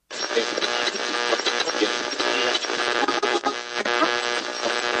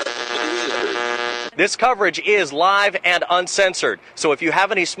This coverage is live and uncensored, so if you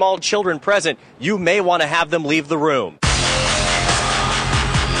have any small children present, you may want to have them leave the room.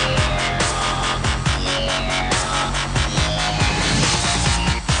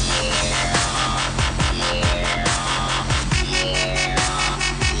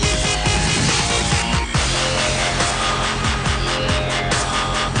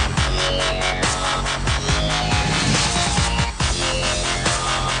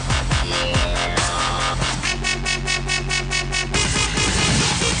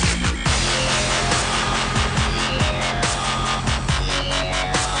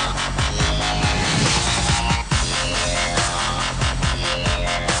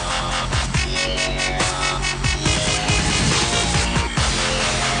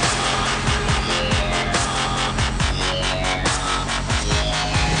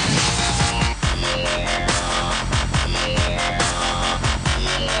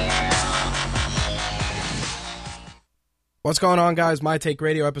 What's going on, guys? My Take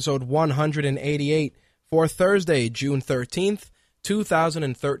Radio episode 188 for Thursday, June 13th,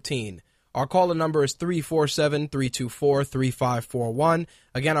 2013. Our call-in number is 347-324-3541.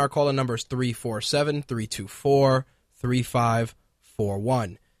 Again, our call-in number is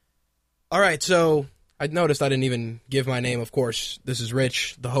 347-324-3541. All right, so I noticed I didn't even give my name, of course. This is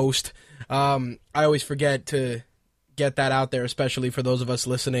Rich, the host. I always forget to get that out there, especially for those of us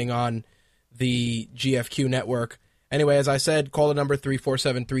listening on the GFQ network. Anyway, as I said, call the number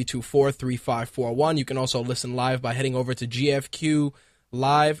 347-324-3541. You can also listen live by heading over to gfqlive.tv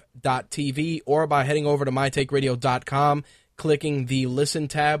or by heading over to mytakeradio.com, clicking the Listen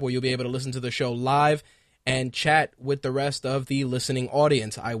tab where you'll be able to listen to the show live and chat with the rest of the listening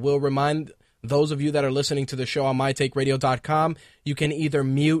audience. I will remind those of you that are listening to the show on mytakeradio.com, you can either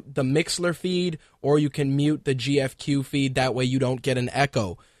mute the Mixlr feed or you can mute the GFQ feed. That way you don't get an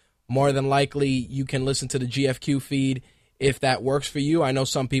echo. More than likely, you can listen to the GFQ feed if that works for you. I know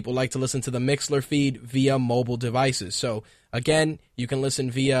some people like to listen to the Mixlr feed via mobile devices. So, again, you can listen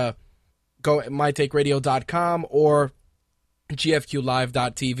via mytakeradio.com or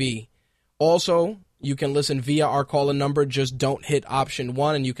gfqlive.tv. Also, you can listen via our call-in number. Just don't hit option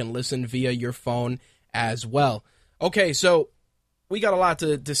 1, and you can listen via your phone as well. Okay, so we got a lot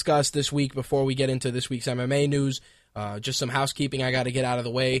to discuss this week before we get into this week's MMA news. Just some housekeeping I got to get out of the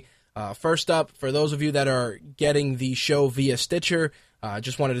way. First up, for those of you that are getting the show via Stitcher,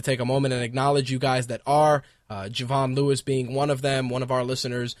 just wanted to take a moment and acknowledge you guys that are, Javon Lewis being one of them, one of our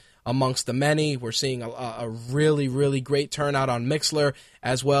listeners amongst the many. We're seeing a really, really great turnout on Mixlr,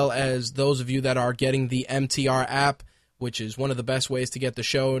 as well as those of you that are getting the MTR app, which is one of the best ways to get the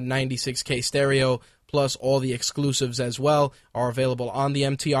show. 96K stereo, plus all the exclusives as well, are available on the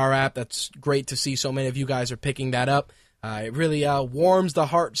MTR app. That's great to see so many of you guys are picking that up. It really warms the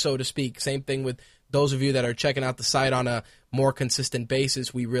heart, so to speak. Same thing with those of you that are checking out the site on a more consistent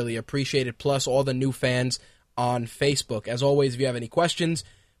basis. We really appreciate it, plus all the new fans on Facebook. As always, if you have any questions,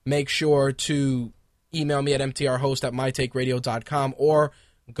 make sure to email me at mtrhost@mytakeradio.com or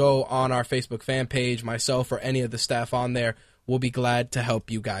go on our Facebook fan page. Myself or any of the staff on there will be glad to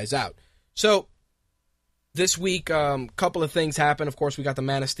help you guys out. So, this week, couple of things happened. Of course, we got the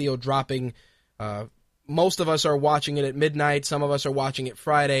Man of Steel dropping. Most of us are watching it at midnight. Some of us are watching it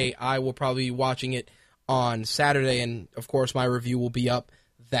Friday. I will probably be watching it on Saturday, and of course my review will be up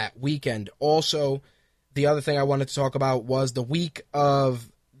that weekend. Also, the other thing I wanted to talk about was the week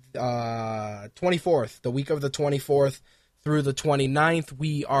of 24th. The week of the 24th through the 29th,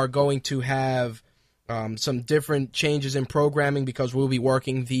 we are going to have some different changes in programming because we'll be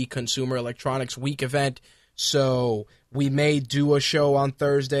working the Consumer Electronics Week event. So we may do a show on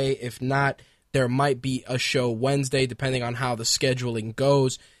Thursday. If not, there might be a show Wednesday, depending on how the scheduling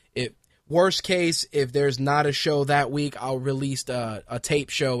goes. Worst case, if there's not a show that week, I'll release a tape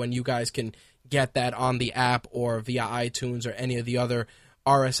show, and you guys can get that on the app or via iTunes or any of the other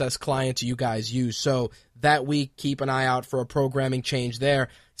RSS clients you guys use. So that week, keep an eye out for a programming change there.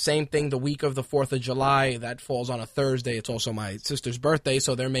 Same thing the week of the 4th of July. That falls on a Thursday. It's also my sister's birthday,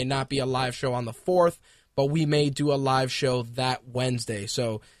 so there may not be a live show on the 4th, but we may do a live show that Wednesday.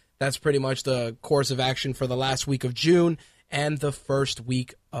 So that's pretty much the course of action for the last week of June and the first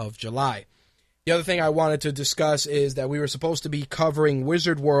week of July. The other thing I wanted to discuss is that we were supposed to be covering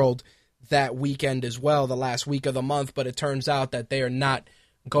Wizard World that weekend as well, the last week of the month, but it turns out that they are not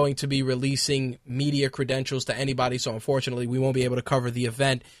going to be releasing media credentials to anybody, so unfortunately we won't be able to cover the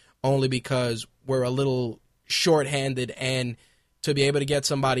event only because we're a little short-handed, and to be able to get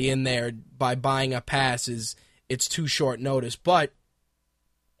somebody in there by buying a pass it's too short notice. But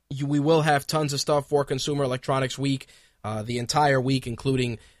we will have tons of stuff for Consumer Electronics Week, the entire week,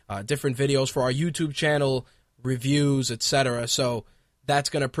 including different videos for our YouTube channel, reviews, etc. So that's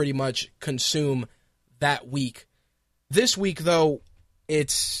going to pretty much consume that week. This week, though,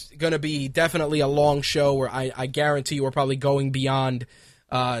 it's going to be definitely a long show where I guarantee we're probably going beyond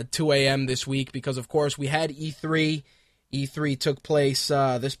 2 a.m. this week because, of course, we had E3. E3 took place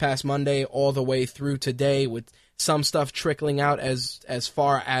this past Monday all the way through today with some stuff trickling out as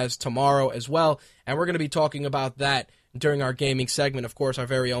far as tomorrow as well. And we're going to be talking about that during our gaming segment. Of course, our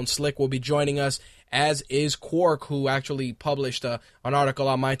very own Slick will be joining us, as is Quark, who actually published an article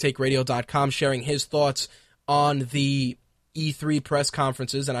on mytakeradio.com sharing his thoughts on the E3 press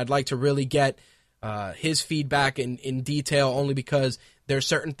conferences. And I'd like to really get his feedback in detail, only because there's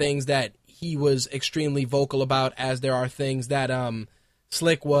certain things that he was extremely vocal about, as there are things that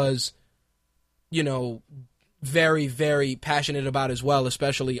Slick was, very, very passionate about as well,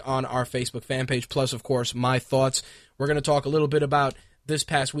 especially on our Facebook fan page. Plus, of course, my thoughts. We're going to talk a little bit about this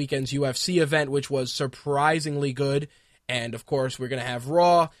past weekend's UFC event, which was surprisingly good. And, of course, we're going to have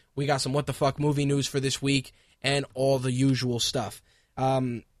Raw. We got some What the Fuck movie news for this week and all the usual stuff.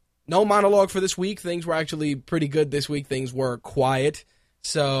 No monologue for this week. Things were actually pretty good this week. Things were quiet.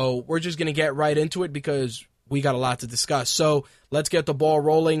 So we're just going to get right into it because we got a lot to discuss. So let's get the ball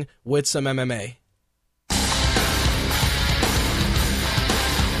rolling with some MMA.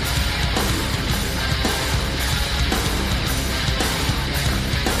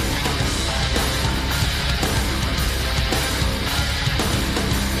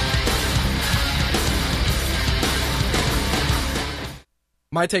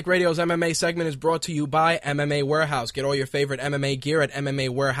 My Take Radio's MMA segment is brought to you by MMA Warehouse. Get all your favorite MMA gear at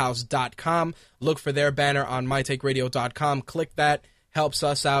MMAwarehouse.com. Look for their banner on MyTakeRadio.com. Click that. Helps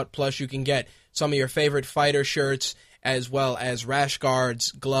us out. Plus, you can get some of your favorite fighter shirts as well as rash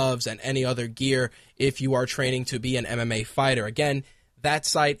guards, gloves, and any other gear if you are training to be an MMA fighter. Again, that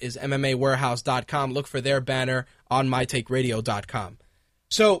site is MMAwarehouse.com. Look for their banner on MyTakeRadio.com.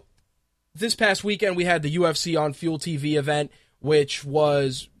 So, this past weekend, we had the UFC on Fuel TV event, which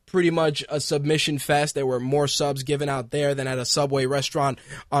was pretty much a submission fest. There were more subs given out there than at a Subway restaurant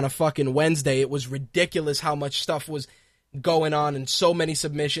on a fucking Wednesday. It was ridiculous how much stuff was going on and so many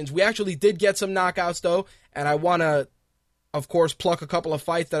submissions. We actually did get some knockouts, though, and I want to, of course, pluck a couple of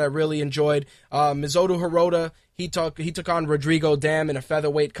fights that I really enjoyed. Mizoto Hirota, he took on Rodrigo Dam in a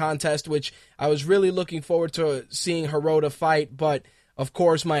featherweight contest, which I was really looking forward to seeing Hirota fight, but, of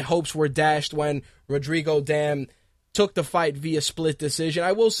course, my hopes were dashed when Rodrigo Dam took the fight via split decision.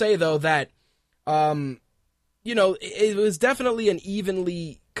 I will say, though, that, it was definitely an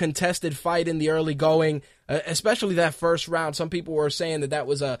evenly contested fight in the early going, especially that first round. Some people were saying that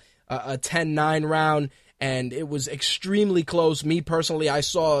was a 10-9 round, and it was extremely close. Me, personally, I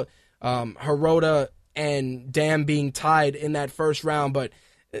saw Hirota and Dam being tied in that first round, but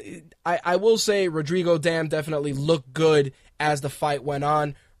I will say Rodrigo Dam definitely looked good as the fight went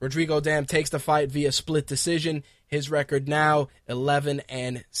on. Rodrigo Dam takes the fight via split decision. His record now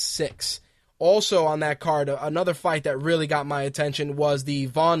 11-6. Also on that card, another fight that really got my attention was the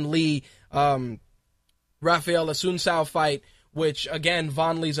Von Lee Rafael Assunção fight, which, again,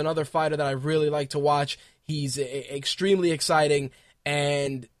 Von Lee's another fighter that I really like to watch. He's extremely exciting,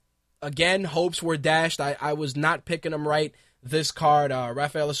 and again, hopes were dashed. I was not picking him right this card.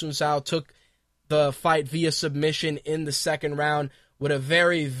 Rafael Assunção took the fight via submission in the second round with a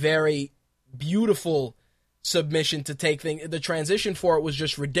very, very beautiful submission to take things. The transition for it was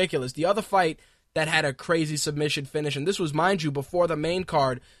just ridiculous. The other fight that had a crazy submission finish, and this was, mind you, before the main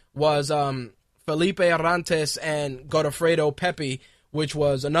card, was Felipe Arantes and Godofredo Pepe, which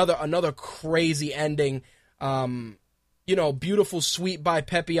was another crazy ending. Beautiful sweep by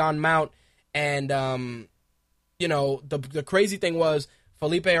Pepe on mount, and the crazy thing was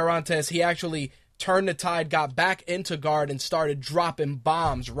Felipe Arantes, he actually turned the tide, got back into guard, and started dropping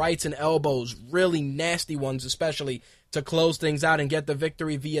bombs, rights and elbows, really nasty ones, especially to close things out and get the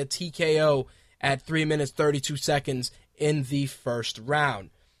victory via TKO at 3 minutes 32 seconds in the first round.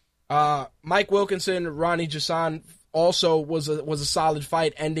 Mike Wilkinson, Ronnie Jason also was a solid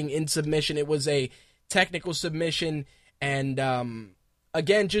fight, ending in submission. It was a technical submission, and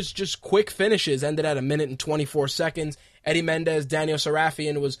again, just quick finishes. Ended at 1 minute and 24 seconds. Eddie Mendez, Daniel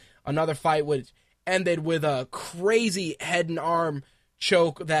Sarafian was another fight which ended with a crazy head and arm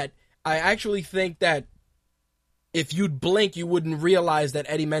choke that I actually think that if you'd blink, you wouldn't realize that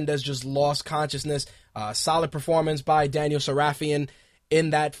Eddie Mendez just lost consciousness. Solid performance by Daniel Sarafian in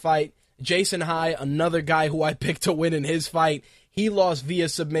that fight. Jason High, another guy who I picked to win in his fight, he lost via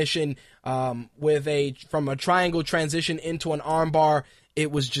submission from a triangle transition into an armbar.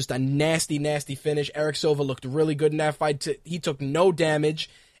 It was just a nasty, nasty finish. Eric Silva looked really good in that fight. He took no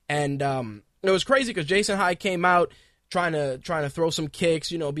damage, And it was crazy because Jason High came out trying to throw some kicks,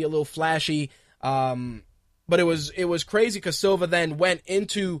 be a little flashy. But it was crazy because Silva then went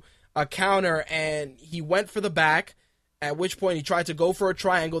into a counter and he went for the back, at which point he tried to go for a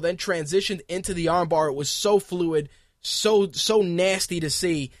triangle, then transitioned into the armbar. It was so fluid, so nasty to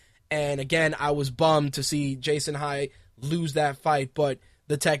see. And again, I was bummed to see Jason High lose that fight, but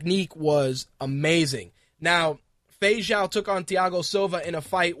the technique was amazing. Now, Fei Zhao took on Thiago Silva in a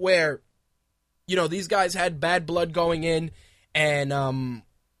fight where, these guys had bad blood going in, and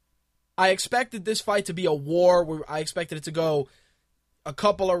I expected this fight to be a war. I expected it to go a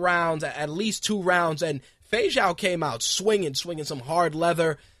couple of rounds, at least 2 rounds, and Fei Zhao came out swinging some hard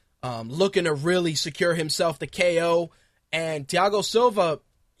leather, looking to really secure himself the KO, and Thiago Silva,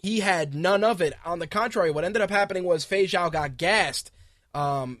 he had none of it. On the contrary, what ended up happening was Fei Zhao got gassed,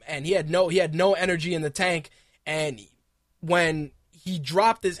 and he had no energy in the tank, and when he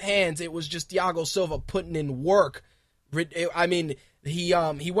dropped his hands, it was just Thiago Silva putting in work. I mean,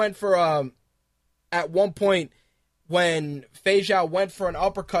 he went for at one point when Fei Zhao went for an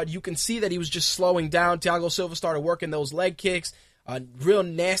uppercut, you can see that he was just slowing down. Thiago Silva started working those leg kicks. A real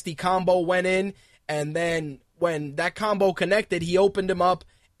nasty combo went in, and then when that combo connected, he opened him up,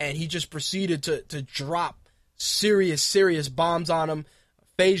 and he just proceeded to drop serious bombs on him.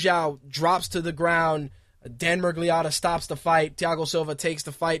 Fei Zhao drops to the ground. Dan Miragliotta stops the fight. Thiago Silva takes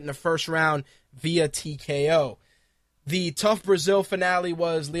the fight in the first round via TKO. The Tough Brazil finale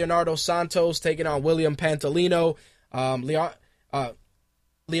was Leonardo Santos taking on William Pantalino.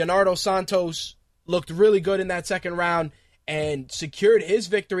 Leonardo Santos looked really good in that second round and secured his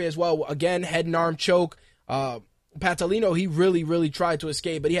victory as well. Again, head and arm choke. Pantalino, he really tried to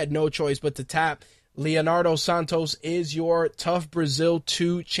escape, but he had no choice but to tap. Leonardo Santos is your Tough Brazil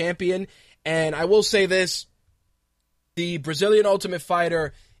 2 champion. And I will say this, the Brazilian Ultimate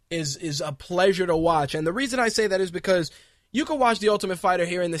Fighter is a pleasure to watch. And the reason I say that is because you can watch the Ultimate Fighter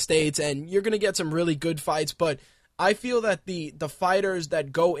here in the States and you're going to get some really good fights, but I feel that the fighters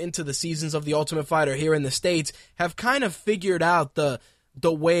that go into the seasons of the Ultimate Fighter here in the States have kind of figured out the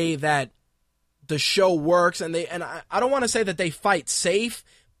way that the show works, and I don't want to say that they fight safe,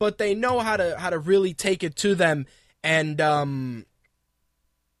 but they know how to really take it to them. And the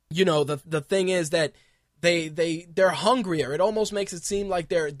thing is that they're hungrier. It almost makes it seem like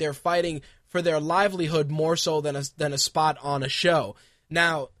they're fighting for their livelihood more so than a spot on a show.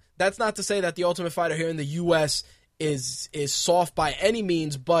 Now, that's not to say that the Ultimate Fighter here in the US is soft by any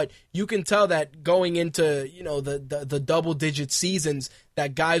means, but you can tell that going into the double digit seasons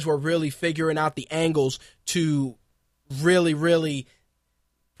that guys were really figuring out the angles to really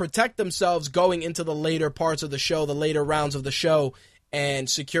protect themselves going into the later parts of the show, the later rounds of the show, and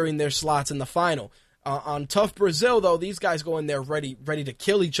securing their slots in the final. On Tough Brazil, though, these guys go in there ready to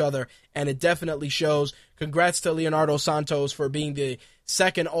kill each other, and it definitely shows. Congrats to Leonardo Santos for being the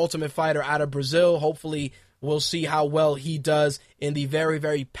second Ultimate Fighter out of Brazil. Hopefully, we'll see how well he does in the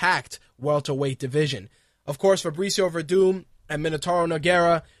very packed welterweight division. Of course, Fabricio Verdum and Minotauro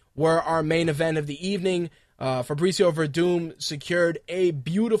Nogueira were our main event of the evening. Fabricio Verdum secured a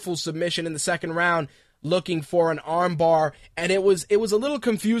beautiful submission in the second round, looking for an armbar, and it was a little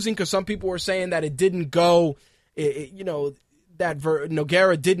confusing because some people were saying that it didn't go, that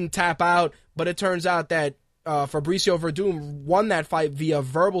Nogueira didn't tap out, but it turns out that Fabricio Verdum won that fight via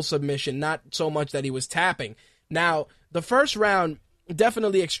verbal submission, not so much that he was tapping. Now, the first round,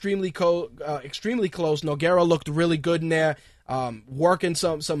 definitely extremely close. Nogueira looked really good in there, working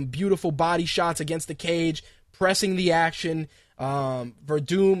some beautiful body shots against the cage, pressing the action.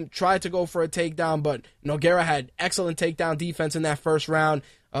 Verdum tried to go for a takedown, but Nogueira had excellent takedown defense in that first round.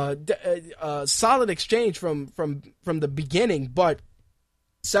 Solid exchange from the beginning, but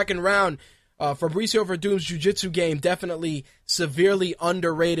second round, Fabricio Verdum's jiu-jitsu game definitely severely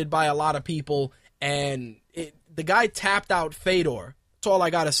underrated by a lot of people, and the guy tapped out Fedor. That's all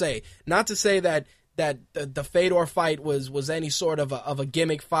I gotta say. Not to say that the Fedor fight was any sort of a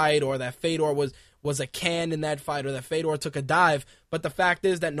gimmick fight, or that Fedor was a can in that fight, or that Fedor took a dive, but the fact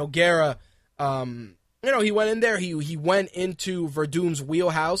is that Nogueira, he went in there, he went into Verdum's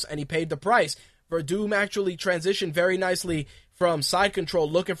wheelhouse, and he paid the price. Verdum actually transitioned very nicely from side control,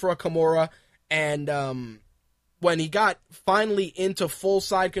 looking for a Kimura, and when he got finally into full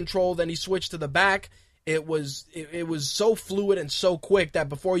side control, then he switched to the back. It was so fluid and so quick that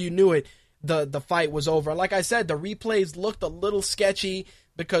before you knew it, the fight was over. Like I said, the replays looked a little sketchy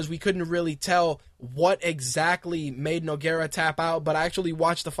because we couldn't really tell what exactly made Nogueira tap out, but I actually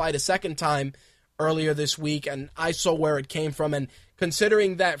watched the fight a second time earlier this week, and I saw where it came from, and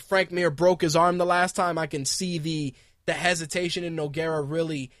considering that Frank Mir broke his arm the last time, I can see the hesitation in Nogueira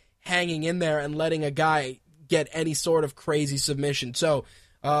really hanging in there and letting a guy get any sort of crazy submission. So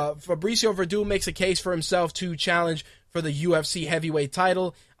Fabricio Verdum makes a case for himself to challenge for the UFC heavyweight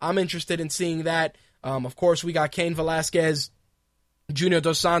title. I'm interested in seeing that. Of course, we got Cain Velasquez, Junior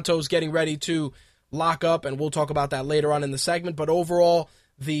Dos Santos getting ready to lock up, and we'll talk about that later on in the segment. But overall,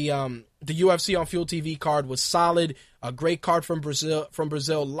 the UFC on Fuel TV card was solid. A great card from Brazil.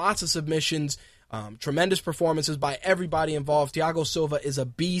 Lots of submissions. Tremendous performances by everybody involved. Thiago Silva is a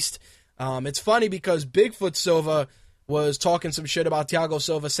beast. It's funny because Bigfoot Silva was talking some shit about Thiago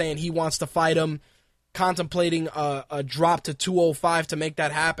Silva, saying he wants to fight him, contemplating a drop to 205 to make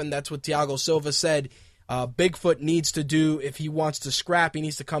that happen. That's what Thiago Silva said Bigfoot needs to do if he wants to scrap. He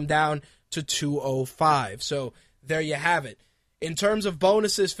needs to come down to 205. So there you have it. In terms of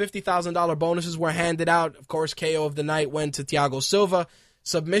bonuses, $50,000 bonuses were handed out. Of course, KO of the night went to Thiago Silva.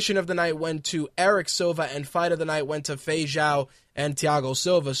 Submission of the night went to Eric Silva, and fight of the night went to Fei Zhao and Thiago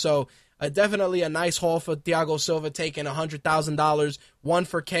Silva. So definitely a nice haul for Thiago Silva, taking $100,000, one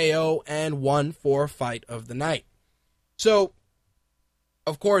for KO and one for fight of the night. So,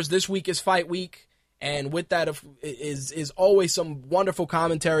 of course, this week is fight week, and with that is always some wonderful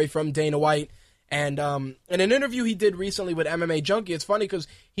commentary from Dana White. And in an interview he did recently with MMA Junkie, it's funny because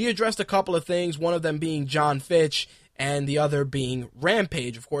he addressed a couple of things, one of them being John Fitch and the other being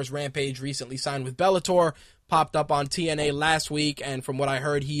Rampage. Of course, Rampage recently signed with Bellator, popped up on TNA last week, and from what I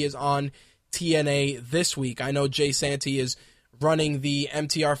heard, he is on TNA this week. I know Jay Santee is running the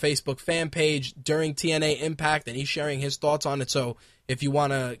MTR Facebook fan page during TNA Impact, and he's sharing his thoughts on it. So if you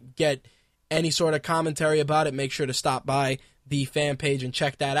want to get any sort of commentary about it, make sure to stop by the fan page and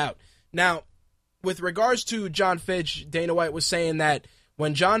check that out. Now, with regards to John Fitch, Dana White was saying that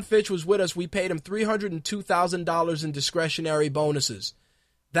when John Fitch was with us, we paid him $302,000 in discretionary bonuses.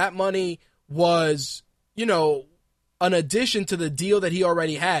 That money was, an addition to the deal that he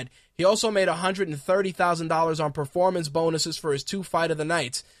already had. He also made $130,000 on performance bonuses for his 2 fight of the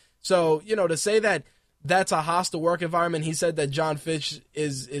nights. So, to say that that's a hostile work environment, he said that John Fitch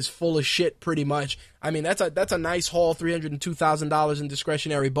is full of shit pretty much. I mean, that's a nice haul, $302,000 in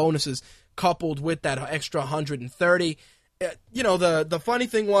discretionary bonuses coupled with that extra $130,000. The funny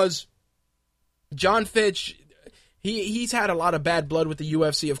thing was, John Fitch, he's had a lot of bad blood with the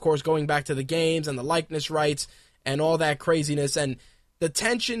UFC, of course, going back to the games and the likeness rights and all that craziness. And the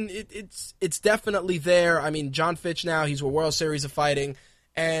tension, it's definitely there. I mean, John Fitch now, he's a World Series of Fighting.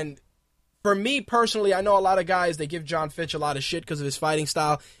 And for me personally, I know a lot of guys, they give John Fitch a lot of shit because of his fighting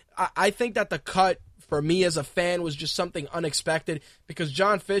style. I think that the cut, for me as a fan, was just something unexpected because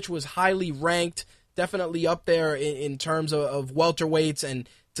John Fitch was highly ranked, definitely up there in terms of welterweights, and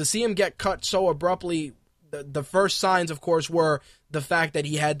to see him get cut so abruptly, the first signs, of course, were the fact that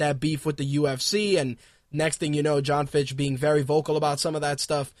he had that beef with the UFC, and next thing you know, John Fitch being very vocal about some of that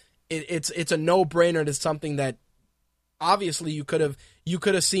stuff. It's a no-brainer. It's something that obviously you could have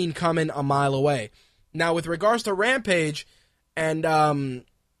seen coming a mile away. Now, with regards to Rampage, and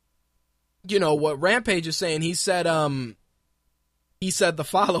what Rampage is saying, he said the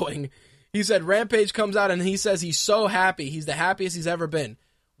following. He said Rampage comes out and he says he's so happy. He's the happiest he's ever been.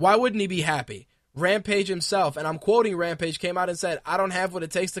 Why wouldn't he be happy? Rampage himself, and I'm quoting Rampage, came out and said, "I don't have what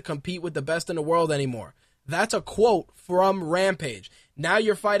it takes to compete with the best in the world anymore." That's a quote from Rampage. Now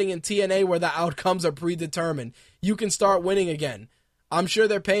you're fighting in TNA where the outcomes are predetermined. You can start winning again. I'm sure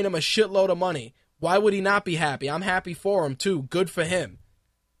they're paying him a shitload of money. Why would he not be happy? I'm happy for him too. Good for him.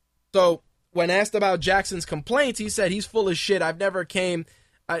 So when asked about Jackson's complaints, he said he's full of shit. I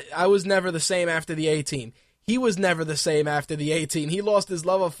was never the same after the A-Team. He was never the same after the A-Team. He lost his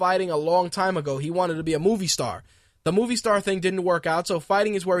love of fighting a long time ago. He wanted to be a movie star. The movie star thing didn't work out, so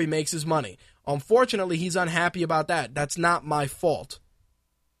fighting is where he makes his money. Unfortunately, he's unhappy about that. That's not my fault.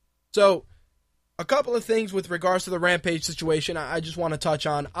 So, a couple of things with regards to the Rampage situation I just want to touch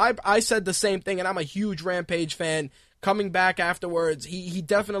on. I said the same thing, and I'm a huge Rampage fan. Coming back afterwards, he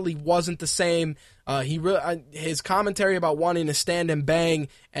definitely wasn't the same. His commentary about wanting to stand and bang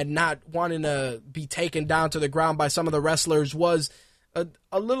and not wanting to be taken down to the ground by some of the wrestlers was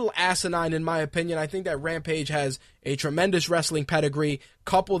a little asinine in my opinion. I think that Rampage has a tremendous wrestling pedigree.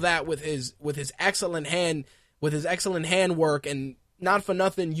 Couple that with his excellent hand work, and not for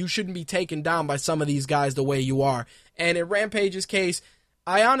nothing, you shouldn't be taken down by some of these guys the way you are. And in Rampage's case,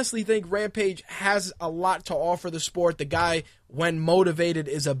 I honestly think Rampage has a lot to offer the sport. The guy, when motivated,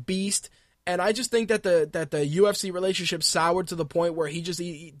 is a beast. And I just think that the UFC relationship soured to the point where he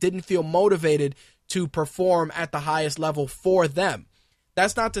didn't feel motivated to perform at the highest level for them.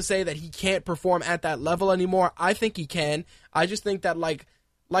 That's not to say that he can't perform at that level anymore. I think he can. I just think that like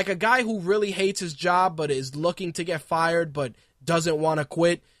like a guy who really hates his job but is looking to get fired but doesn't want to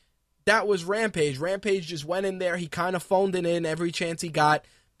quit. That was Rampage. Rampage just went in there. He kind of phoned it in every chance he got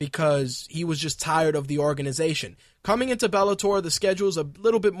because he was just tired of the organization. Coming into Bellator, the schedule's a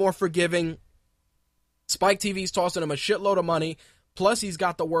little bit more forgiving. Spike TV's tossing him a shitload of money. Plus, he's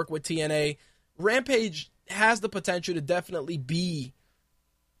got to work with TNA. Rampage has the potential to definitely be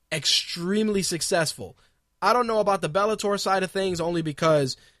extremely successful. I don't know about the Bellator side of things, only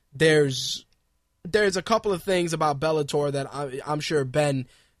because there's a couple of things about Bellator that I'm sure Ben,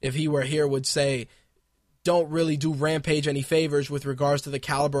 if he were here, would say don't really do Rampage any favors with regards to the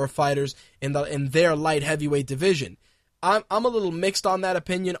caliber of fighters in their light heavyweight division. I'm a little mixed on that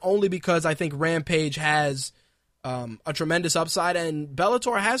opinion, only because I think Rampage has a tremendous upside, and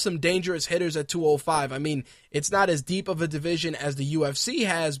Bellator has some dangerous hitters at 205. I mean, it's not as deep of a division as the UFC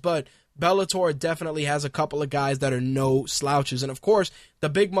has, but Bellator definitely has a couple of guys that are no slouches. And of course, the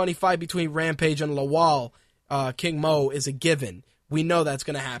big money fight between Rampage and Lawal, King Mo, is a given. We know that's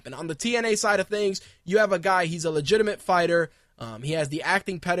going to happen. On the TNA side of things, you have a guy, he's a legitimate fighter. He has the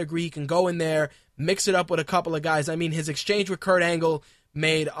acting pedigree. He can go in there, mix it up with a couple of guys. I mean, his exchange with Kurt Angle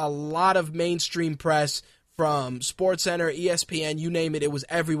made a lot of mainstream press from SportsCenter, ESPN, you name it. It was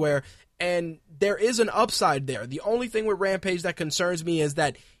everywhere. And there is an upside there. The only thing with Rampage that concerns me is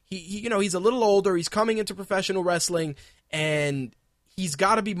that he's a little older. He's coming into professional wrestling, and he's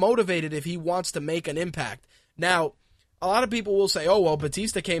got to be motivated if he wants to make an impact. Now, a lot of people will say, oh, well,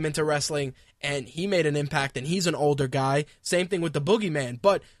 Batista came into wrestling and he made an impact and he's an older guy. Same thing with the Boogeyman.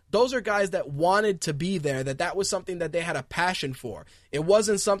 But those are guys that wanted to be there, that was something that they had a passion for. It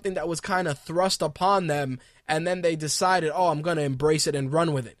wasn't something that was kind of thrust upon them and then they decided, oh, I'm going to embrace it and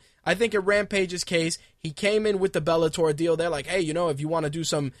run with it. I think in Rampage's case, he came in with the Bellator deal. They're like, hey, if you want to do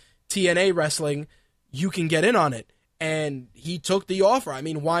some TNA wrestling, you can get in on it. And he took the offer. I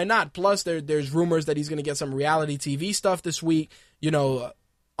mean, why not? Plus, there's rumors that he's going to get some reality TV stuff this week,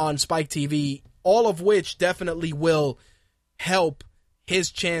 on Spike TV, all of which definitely will help his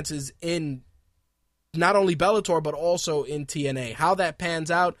chances in not only Bellator, but also in TNA. How that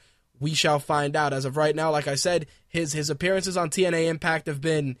pans out, we shall find out. As of right now, like I said, his appearances on TNA Impact have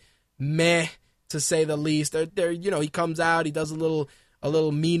been meh, to say the least. He comes out, he does a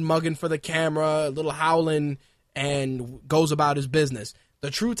little mean mugging for the camera, a little howling, and goes about his business. The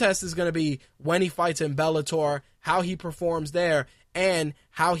true test is going to be when he fights in Bellator, how he performs there, and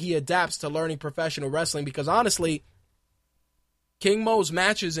how he adapts to learning professional wrestling. Because honestly, King Mo's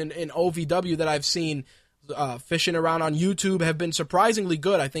matches in OVW that I've seen fishing around on YouTube have been surprisingly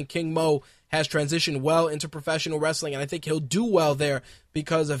good. I think King Mo has transitioned well into professional wrestling, and I think he'll do well there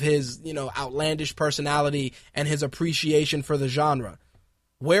because of his, outlandish personality and his appreciation for the genre.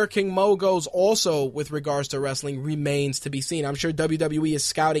 Where King Mo goes also with regards to wrestling remains to be seen. I'm sure WWE is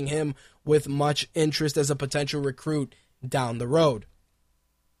scouting him with much interest as a potential recruit down the road.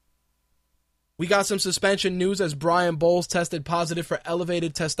 We got some suspension news as Brian Bowles tested positive for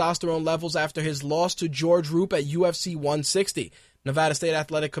elevated testosterone levels after his loss to George Roop at UFC 160. Nevada State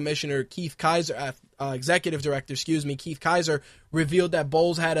Athletic Commissioner Keith Kaiser, Executive Director, Keith Kaiser, revealed that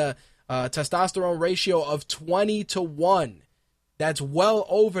Bowles had a testosterone ratio of 20-1. That's well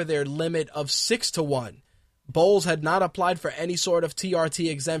over their limit of 6-1. Bowles had not applied for any sort of TRT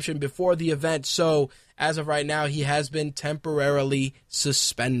exemption before the event, so as of right now, he has been temporarily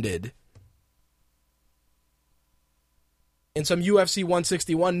suspended. In some UFC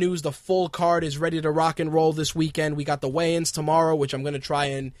 161 news, the full card is ready to rock and roll this weekend. We got the weigh-ins tomorrow, which I'm going to try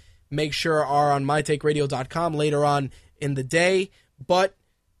and make sure are on mytakeradio.com later on in the day, but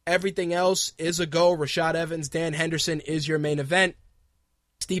everything else is a go. Rashad Evans, Dan Henderson is your main event.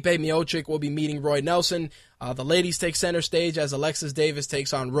 Stipe Miocic will be meeting Roy Nelson. The ladies take center stage as Alexis Davis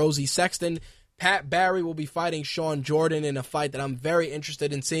takes on Rosie Sexton. Pat Barry will be fighting Sean Jordan in a fight that I'm very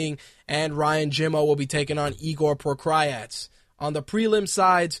interested in seeing. And Ryan Jimmo will be taking on Igor Prokryats. On the prelim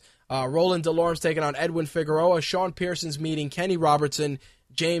sides, Roland Delorme's taking on Edwin Figueroa. Sean Pearson's meeting Kenny Robertson.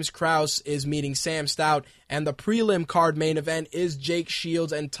 James Krause is meeting Sam Stout, and the prelim card main event is Jake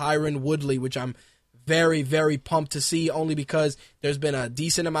Shields and Tyron Woodley, which I'm very, very pumped to see, only because there's been a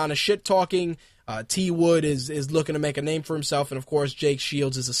decent amount of shit talking. T. Wood is looking to make a name for himself, and of course Jake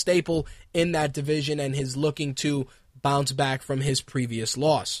Shields is a staple in that division and is looking to bounce back from his previous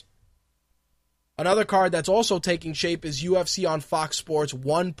loss. Another card that's also taking shape is UFC on Fox Sports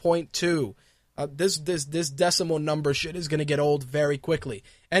 1.2. This decimal number shit is going to get old very quickly.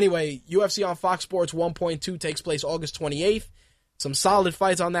 Anyway, UFC on Fox Sports 1.2 takes place August 28th. Some solid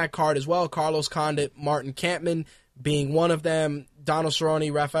fights on that card as well. Carlos Condit, Martin Kampmann being one of them. Donald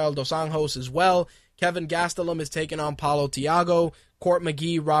Cerrone, Rafael Dos Anjos as well. Kevin Gastelum is taking on Paulo Thiago. Court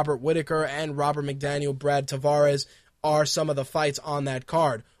McGee, Robert Whitaker, and Robert McDaniel, Brad Tavares are some of the fights on that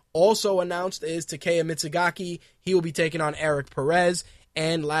card. Also announced is Takeya Mitsugaki. He will be taking on Eric Perez.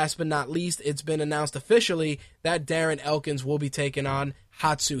 And last but not least, it's been announced officially that Darren Elkins will be taking on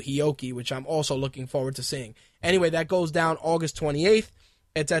Hatsu Hioki, which I'm also looking forward to seeing. Anyway, that goes down August 28th.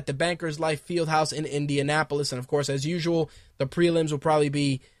 It's at the Bankers Life Fieldhouse in Indianapolis. And, of course, as usual, the prelims will probably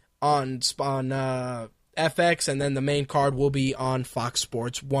be on FX, and then the main card will be on Fox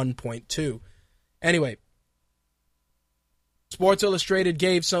Sports 1.2. Anyway, Sports Illustrated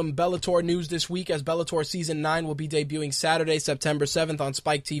gave some Bellator news this week, as Bellator Season 9 will be debuting Saturday, September 7th on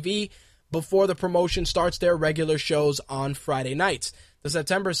Spike TV before the promotion starts their regular shows on Friday nights. The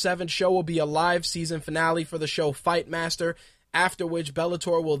September 7th show will be a live season finale for the show Fight Master, after which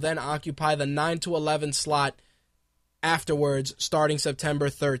Bellator will then occupy the 9 to 11 slot afterwards, starting September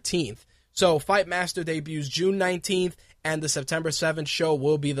 13th. So Fight Master debuts June 19th, and the September 7th show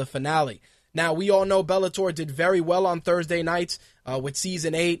will be the finale. Now, we all know Bellator did very well on Thursday nights with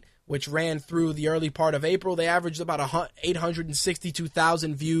Season 8, which ran through the early part of April. They averaged about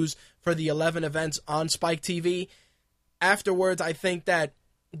 862,000 views for the 11 events on Spike TV. Afterwards, I think that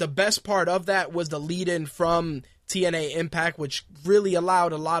the best part of that was the lead-in from TNA Impact, which really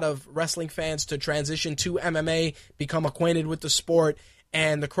allowed a lot of wrestling fans to transition to MMA, become acquainted with the sport,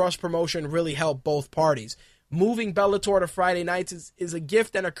 and the cross-promotion really helped both parties. Moving Bellator to Friday nights is a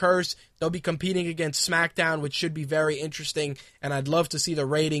gift and a curse. They'll be competing against SmackDown, which should be very interesting, and I'd love to see the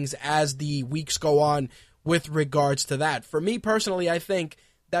ratings as the weeks go on with regards to that. For me personally, I think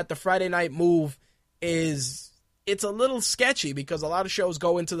that the Friday night move it's a little sketchy, because a lot of shows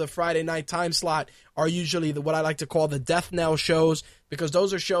go into the Friday night time slot are usually what I like to call the death knell shows, because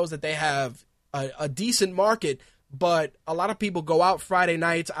those are shows that they have a decent market, but a lot of people go out Friday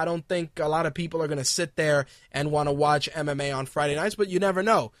nights. I don't think a lot of people are going to sit there and want to watch MMA on Friday nights, but you never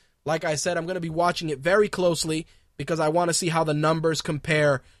know. Like I said, I'm going to be watching it very closely because I want to see how the numbers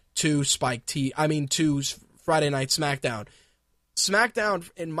compare to to Friday Night SmackDown. SmackDown,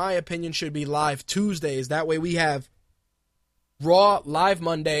 in my opinion, should be live Tuesdays. That way we have Raw live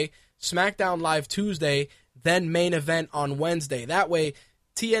Monday, SmackDown live Tuesday, then main event on Wednesday. That way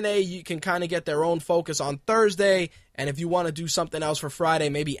TNA, you can kind of get their own focus on Thursday, and if you want to do something else for Friday,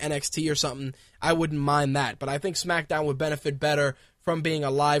 maybe NXT or something, I wouldn't mind that. But I think SmackDown would benefit better from being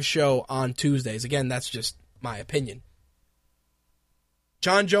a live show on Tuesdays. Again, that's just my opinion.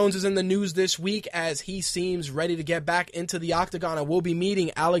 Jon Jones is in the news this week as he seems ready to get back into the octagon and will be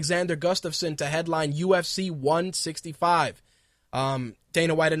meeting Alexander Gustafsson to headline UFC 165.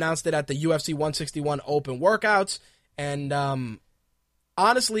 Dana White announced it at the UFC 161 Open Workouts, and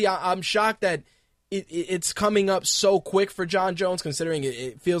honestly, I'm shocked that it's coming up so quick for Jon Jones, considering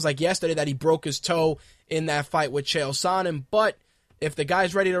it feels like yesterday that he broke his toe in that fight with Chael Sonnen. But if the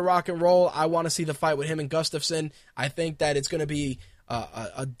guy's ready to rock and roll, I want to see the fight with him and Gustafsson. I think that it's going to be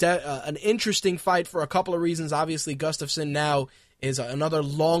an interesting fight for a couple of reasons. Obviously, Gustafsson now is another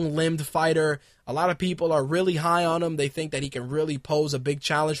long-limbed fighter. A lot of people are really high on him. They think that he can really pose a big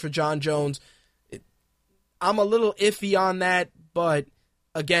challenge for Jon Jones. I'm a little iffy on that, but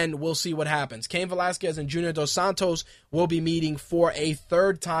again, we'll see what happens. Cain Velasquez and Junior Dos Santos will be meeting for a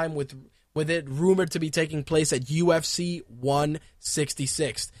third time, with it rumored to be taking place at UFC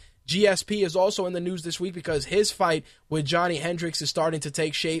 166. GSP is also in the news this week because his fight with Johnny Hendricks is starting to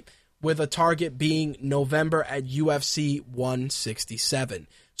take shape, with a target being November at UFC 167.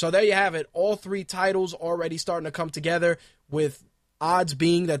 So there you have it. All three titles already starting to come together, with odds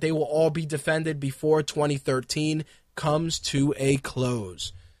being that they will all be defended before 2013 comes to a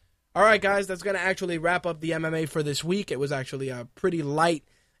close. All right, guys, that's going to actually wrap up the MMA for this week. It was actually a pretty light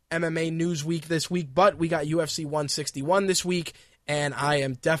MMA news week this week, but we got UFC 161 this week, and I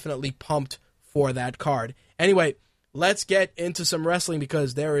am definitely pumped for that card. Anyway, let's get into some wrestling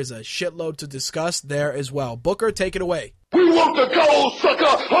because there is a shitload to discuss there as well. Booker, take it away. We want the gold, sucker!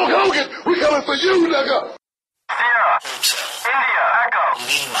 Hulk Hogan, we coming for you, nigga! Sierra, India, Echo,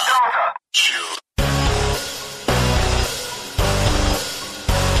 Lima, Delta, Jude.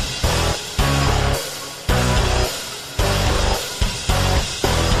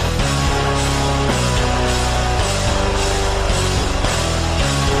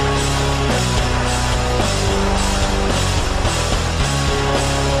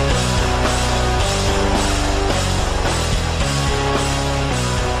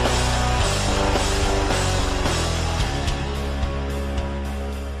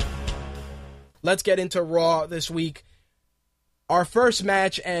 Let's get into Raw this week. Our first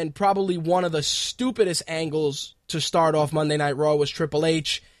match, and probably one of the stupidest angles to start off Monday Night Raw, was Triple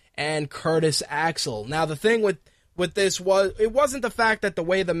H and Curtis Axel. Now, the thing with with this wasn't the fact that the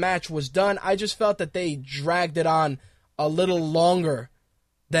way the match was done. I just felt that they dragged it on a little longer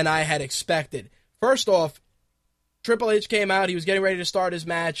than I had expected. First off, Triple H came out. He was getting ready to start his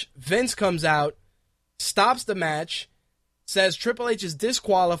match. Vince comes out, stops the match, says Triple H is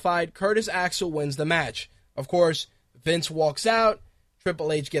disqualified. Curtis Axel wins the match. Of course, Vince walks out.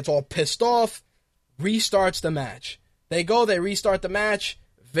 Triple H gets all pissed off, restarts the match. They restart the match.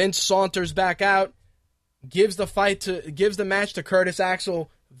 Vince saunters back out, gives the match to Curtis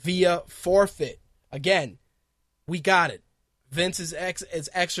Axel via forfeit. Again, we got it. Vince is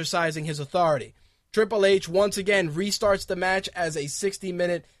exercising his authority. Triple H once again restarts the match as a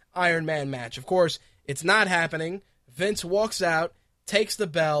 60-minute Iron Man match. Of course, it's not happening. Vince walks out, takes the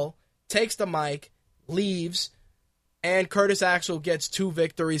bell, takes the mic, leaves, and Curtis Axel gets 2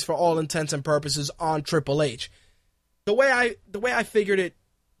 victories for all intents and purposes on Triple H. The way I figured it,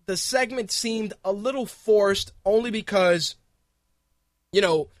 the segment seemed a little forced only because,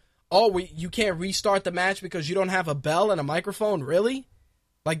 you can't restart the match because you don't have a bell and a microphone, really?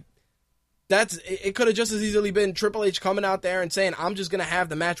 Like, it could have just as easily been Triple H coming out there and saying, I'm just going to have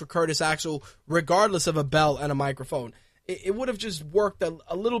the match with Curtis Axel regardless of a bell and a microphone. It would have just worked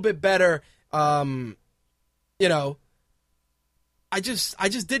a little bit better. I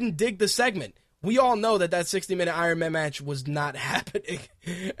just didn't dig the segment. We all know that 60-minute Iron Man match was not happening.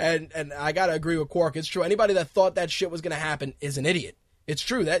 And I got to agree with Quark. It's true. Anybody that thought that shit was going to happen is an idiot. It's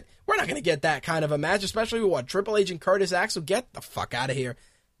true that we're not going to get that kind of a match, especially with Triple H and Curtis Axel. Get the fuck out of here.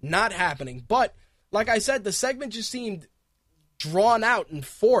 Not happening. But, like I said, the segment just seemed drawn out and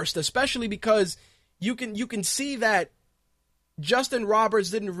forced, especially because you can see that Justin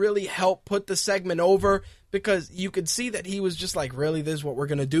Roberts didn't really help put the segment over, because you could see that he was just like, really, this is what we're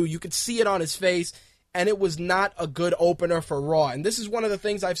going to do. You could see it on his face, and it was not a good opener for Raw. And this is one of the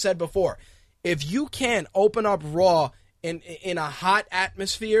things I've said before. If you can't open up Raw in a hot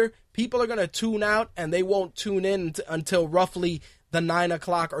atmosphere, people are going to tune out, and they won't tune in until roughly the 9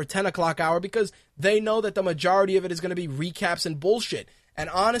 o'clock or 10 o'clock hour, because they know that the majority of it is going to be recaps and bullshit. And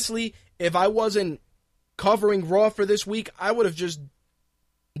honestly, if I wasn't covering Raw for this week, I would have just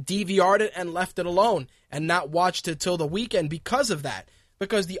DVR'd it and left it alone and not watched it till the weekend because of that.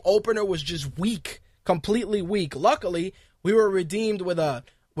 Because the opener was just weak, completely weak. Luckily, we were redeemed with a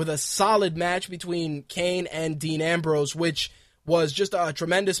solid match between Kane and Dean Ambrose, which was just a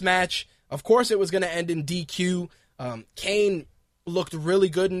tremendous match. Of course, it was going to end in DQ. Kane looked really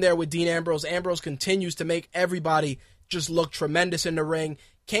good in there with Dean Ambrose. Ambrose continues to make everybody just look tremendous in the ring.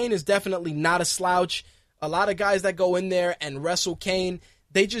 Kane is definitely not a slouch. A lot of guys that go in there and wrestle Kane,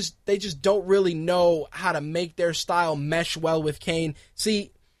 they just don't really know how to make their style mesh well with Kane.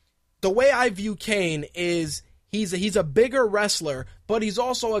 See, the way I view Kane is he's a bigger wrestler, but he's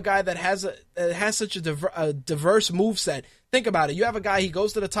also a guy that has such a diverse moveset. Think about it. You have a guy, he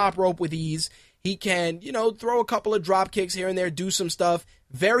goes to the top rope with ease. He can, throw a couple of drop kicks here and there, do some stuff.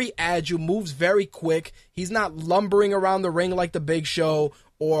 Very agile, moves very quick. He's not lumbering around the ring like the Big Show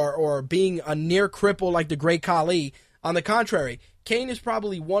or being a near cripple like the Great Khali. On the contrary, Kane is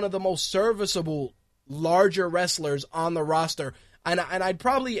probably one of the most serviceable, larger wrestlers on the roster. And I'd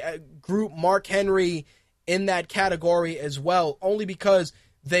probably group Mark Henry in that category as well, only because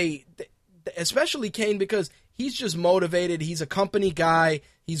especially Kane, because he's just motivated. He's a company guy.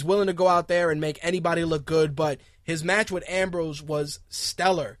 He's willing to go out there and make anybody look good. But his match with Ambrose was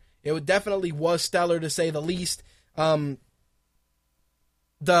stellar. It definitely was stellar, to say the least. The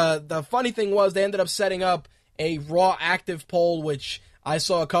funny thing was, they ended up setting up a Raw active poll, which I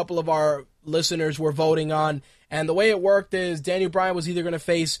saw a couple of our listeners were voting on. And the way it worked is Daniel Bryan was either going to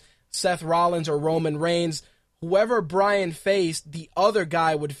face Seth Rollins or Roman Reigns. Whoever Bryan faced, the other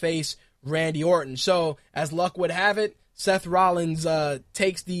guy would face Randy Orton. So, as luck would have it, Seth Rollins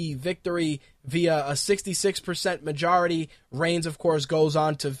takes the victory via a 66% majority. Reigns, of course, goes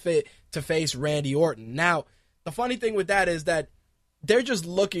on to face Randy Orton. Now, the funny thing with that is that they're just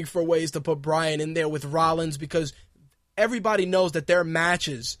looking for ways to put Bryan in there with Rollins, because everybody knows that their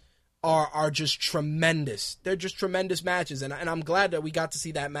matches are just tremendous. They're just tremendous matches, and I'm glad that we got to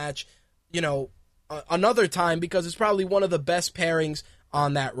see that match, another time, because it's probably one of the best pairings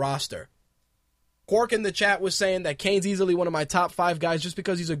on that roster. Quark in the chat was saying that Kane's easily one of my top 5 guys just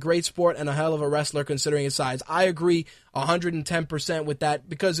because he's a great sport and a hell of a wrestler considering his size. I agree 110% with that,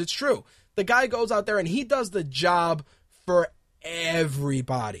 because it's true. The guy goes out there and he does the job for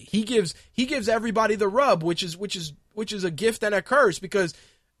everybody. He gives everybody the rub, which is a gift and a curse, because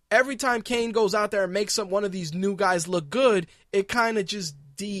every time Kane goes out there and makes one of these new guys look good, it kind of just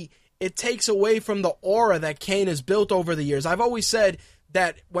it takes away from the aura that Kane has built over the years. I've always said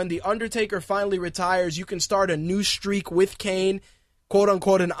that when The Undertaker finally retires, you can start a new streak with Kane, quote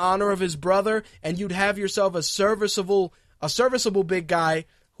unquote, in honor of his brother, and you'd have yourself a serviceable big guy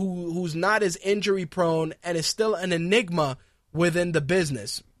who's not as injury prone and is still an enigma within the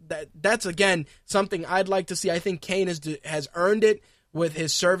business. That's again something I'd like to see. I think Kane has earned it with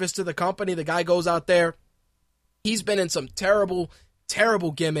his service to the company. The guy goes out there. He's been in some terrible,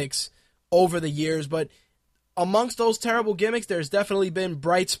 terrible gimmicks over the years, but amongst those terrible gimmicks, there's definitely been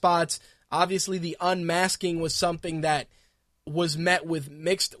bright spots. Obviously, the unmasking was something that was met with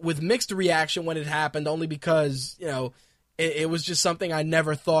mixed reaction when it happened, only because, it was just something I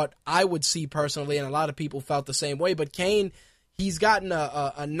never thought I would see personally, and a lot of people felt the same way. But Kane, he's gotten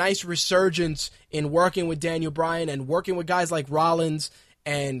a nice resurgence in working with Daniel Bryan, and working with guys like Rollins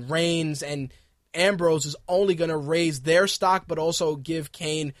and Reigns and Ambrose is only going to raise their stock, but also give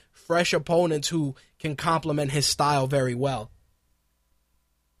Kane fresh opponents who can complement his style very well.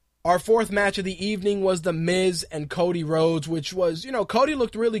 Our fourth match of the evening was The Miz and Cody Rhodes, which was, Cody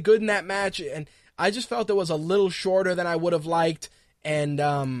looked really good in that match, and I just felt it was a little shorter than I would have liked, and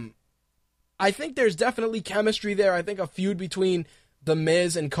I think there's definitely chemistry there. I think a feud between The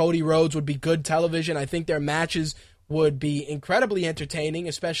Miz and Cody Rhodes would be good television. I think their matches would be incredibly entertaining,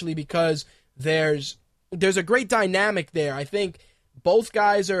 especially because there's a great dynamic there. I think both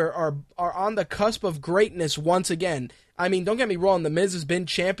guys are on the cusp of greatness once again. I mean, don't get me wrong, The Miz has been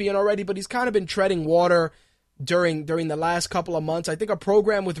champion already, but he's kind of been treading water during the last couple of months. I think a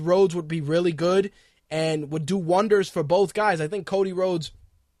program with Rhodes would be really good and would do wonders for both guys. I think Cody Rhodes,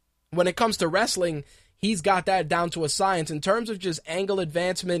 when it comes to wrestling, he's got that down to a science. In terms of just angle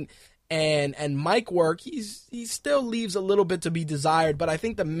advancement and mic work, he still leaves a little bit to be desired, but I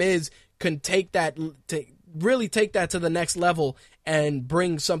think The Miz can really take that to the next level and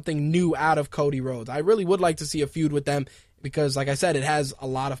bring something new out of Cody Rhodes. I really would like to see a feud with them because, like I said, it has a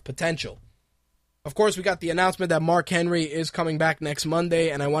lot of potential. Of course, we got the announcement that Mark Henry is coming back next Monday,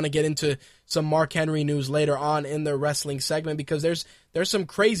 and I want to get into some Mark Henry news later on in the wrestling segment because there's some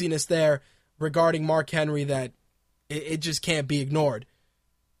craziness there regarding Mark Henry that it just can't be ignored.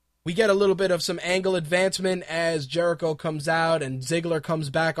 We get a little bit of some angle advancement as Jericho comes out and Ziggler comes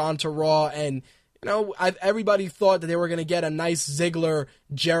back onto Raw, and everybody thought that they were going to get a nice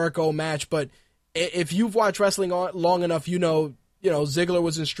Ziggler-Jericho match, but if you've watched wrestling long enough, Ziggler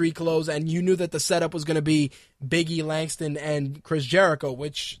was in street clothes, and you knew that the setup was going to be Big E Langston and Chris Jericho,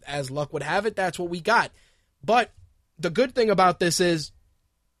 which, as luck would have it, that's what we got. But the good thing about this is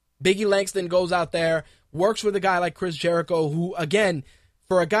Big E Langston goes out there, works with a guy like Chris Jericho, who, again,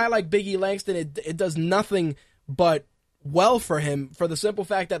 for a guy like Big E Langston, it does nothing but well for him, for the simple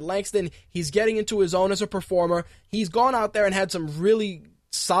fact that Langston, he's getting into his own as a performer. He's gone out there and had some really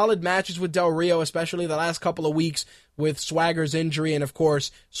solid matches with Del Rio, especially the last couple of weeks with Swagger's injury and, of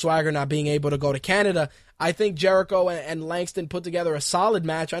course, Swagger not being able to go to Canada. I think Jericho and Langston put together a solid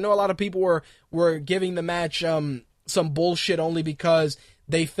match. I know a lot of people were giving the match some bullshit only because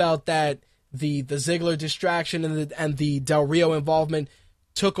they felt that the Ziggler distraction and the Del Rio involvement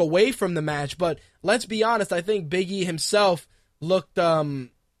took away from the match, but let's be honest, I think Big E himself looked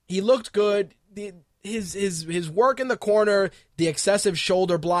good. His work in the corner, the excessive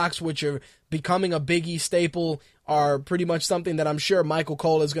shoulder blocks, which are becoming a Big E staple, are pretty much something that I'm sure Michael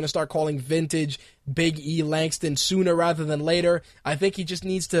Cole is going to start calling vintage Big E Langston sooner rather than later. I think he just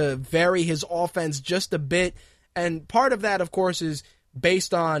needs to vary his offense just a bit, and part of that, of course, is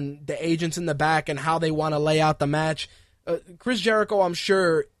based on the agents in the back and how they want to lay out the match. Chris Jericho, I'm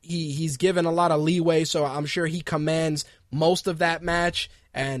sure he's given a lot of leeway, so I'm sure he commands most of that match,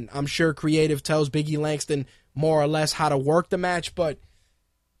 and I'm sure creative tells Big E Langston more or less how to work the match, but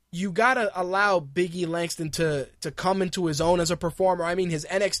you gotta allow Big E Langston to come into his own as a performer. I mean, his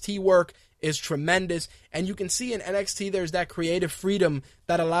NXT work is tremendous, and you can see in NXT there's that creative freedom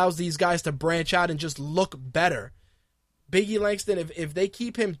that allows these guys to branch out and just look better. Big E Langston, if they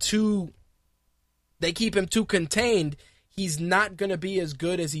keep him too contained, he's not going to be as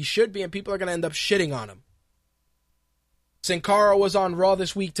good as he should be, and people are going to end up shitting on him. Sin Cara was on Raw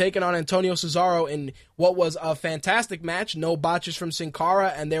this week, taking on Antonio Cesaro in what was a fantastic match. No botches from Sin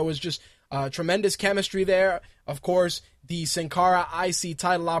Cara, and there was just tremendous chemistry there. Of course, the Sin Cara IC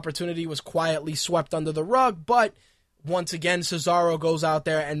title opportunity was quietly swept under the rug, but once again, Cesaro goes out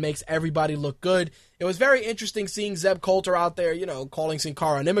there and makes everybody look good. It was very interesting seeing Zeb Coulter out there, calling Sin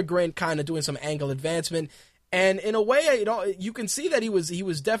Cara an immigrant, kind of doing some angle advancement. And in a way, you can see that he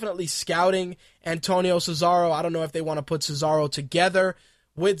was definitely scouting Antonio Cesaro. I don't know if they want to put Cesaro together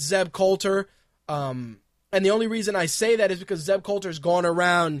with Zeb Coulter. And the only reason I say that is because Zeb Coulter's gone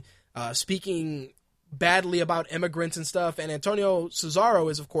around speaking badly about immigrants and stuff. And Antonio Cesaro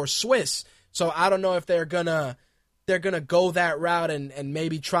is, of course, Swiss. So I don't know if they're gonna go that route and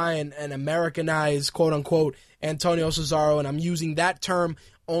maybe try and Americanize, quote unquote, Antonio Cesaro. And I'm using that term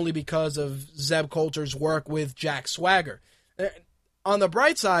only because of Zeb Coulter's work with Jack Swagger. On the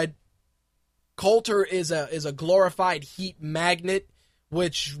bright side, Coulter is a glorified heat magnet,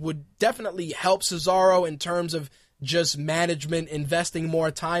 which would definitely help Cesaro in terms of just management investing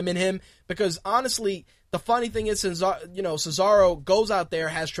more time in him. Because honestly, the funny thing is, Cesaro goes out there,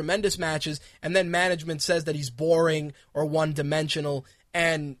 has tremendous matches, and then management says that he's boring or one-dimensional.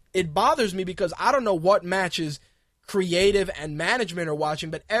 And it bothers me because I don't know what matches creative and management are watching,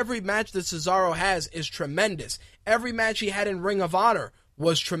 but every match that Cesaro has is tremendous. Every match he had in Ring of Honor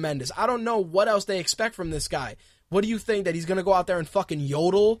was tremendous. I don't know what else they expect from this guy. What do you think, that he's going to go out there and fucking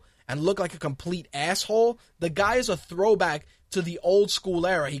yodel and look like a complete asshole? The guy is a throwback to the old school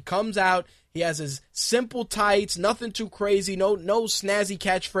era. He comes out, he has his simple tights, nothing too crazy, no snazzy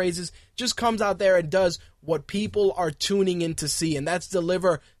catchphrases, just comes out there and does what people are tuning in to see, and that's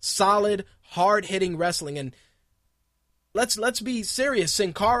deliver solid, hard-hitting wrestling. And let's be serious.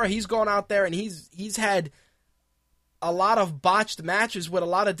 Sin Cara, he's gone out there and he's had a lot of botched matches with a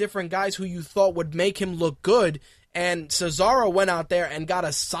lot of different guys who you thought would make him look good, and Cesaro went out there and got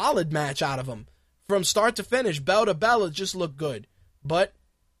a solid match out of him. From start to finish, bell to bell, it just looked good. But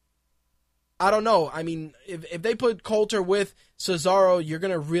I don't know. I mean, if they put Coulter with Cesaro, you're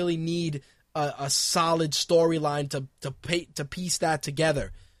going to really need a solid storyline to piece that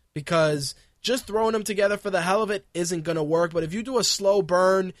together. Because just throwing them together for the hell of it isn't going to work. But if you do a slow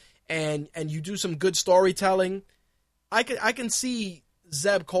burn and you do some good storytelling, I can see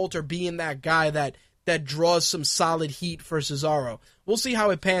Zeb Coulter being that guy that draws some solid heat for Cesaro. We'll see how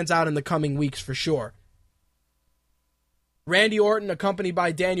it pans out in the coming weeks for sure. Randy Orton, accompanied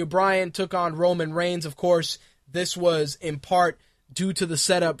by Daniel Bryan, took on Roman Reigns. Of course, this was in part due to the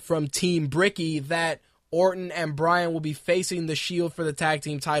setup from Team Bricky that Orton and Bryan will be facing the Shield for the tag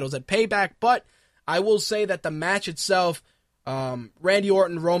team titles at Payback. But I will say that the match itself, Randy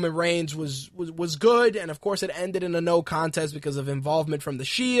Orton, Roman Reigns, was good. And of course, it ended in a no contest because of involvement from the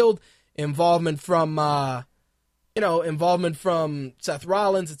Shield, involvement from Seth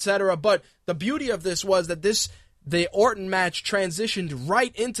Rollins, etc. But the beauty of this was that the Orton match transitioned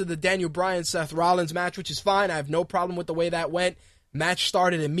right into the Daniel Bryan-Seth Rollins match, which is fine. I have no problem with the way that went. Match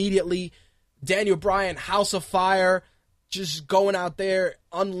started immediately. Daniel Bryan, House of Fire, just going out there,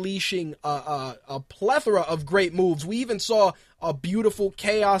 unleashing a plethora of great moves. We even saw a beautiful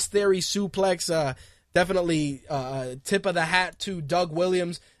Chaos Theory suplex. Definitely tip of the hat to Doug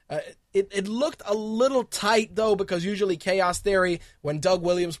Williams. It looked a little tight, though, because usually Chaos Theory, when Doug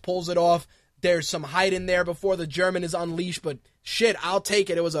Williams pulls it off, there's some height in there before the German is unleashed, but shit, I'll take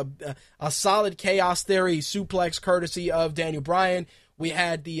it. It was a solid Chaos Theory suplex courtesy of Daniel Bryan. We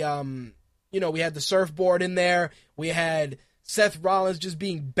had the surfboard in there. We had Seth Rollins just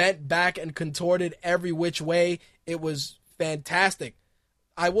being bent back and contorted every which way. It was fantastic.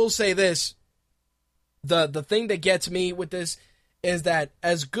 I will say this. The thing that gets me with this is that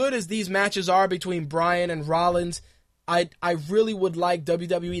as good as these matches are between Bryan and Rollins, I really would like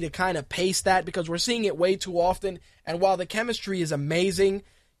WWE to kind of pace that, because we're seeing it way too often. And while the chemistry is amazing,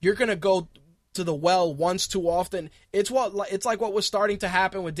 you're going to go to the well once too often. It's like what was starting to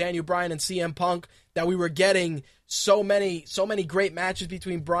happen with Daniel Bryan and CM Punk, that we were getting so many great matches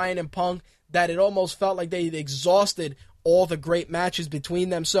between Bryan and Punk that it almost felt like they exhausted all the great matches between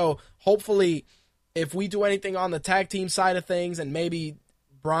them. So hopefully, if we do anything on the tag team side of things, and maybe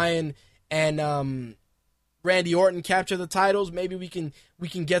Bryan and Randy Orton capture the titles, maybe we can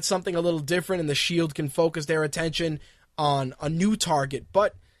get something a little different, and the Shield can focus their attention on a new target.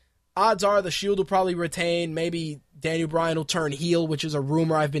 But odds are the Shield will probably retain. Maybe Daniel Bryan will turn heel, which is a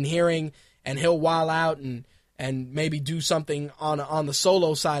rumor I've been hearing, and he'll wild out and maybe do something on the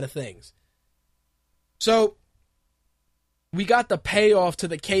solo side of things. So we got the payoff to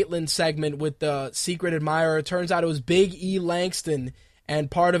the Caitlyn segment with the Secret Admirer. It turns out it was Big E Langston, and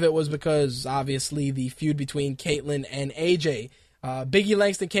part of it was because, obviously, the feud between Caitlyn and AJ. Big E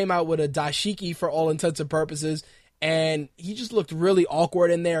Langston came out with a dashiki for all intents and purposes, and he just looked really awkward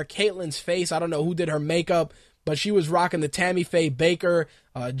in there. Caitlyn's face, I don't know who did her makeup, but she was rocking the Tammy Faye Baker,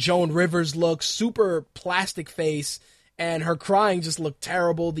 Joan Rivers look, super plastic face, and her crying just looked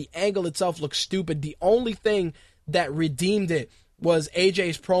terrible. The angle itself looked stupid. The only thing that redeemed it was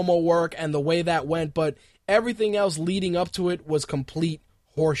AJ's promo work and the way that went, but everything else leading up to it was complete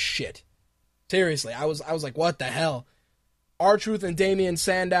horse shit. Seriously, I was like, what the hell? R-Truth and Damian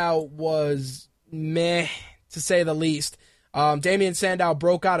Sandow was meh, to say the least. Damian Sandow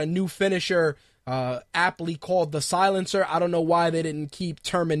broke out a new finisher aptly called the Silencer. I don't know why they didn't keep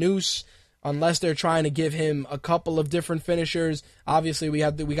Terminus, unless they're trying to give him a couple of different finishers. Obviously, we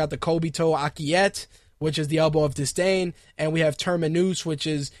got the Kobito Akiet, which is the Elbow of Disdain, and we have Terminus, which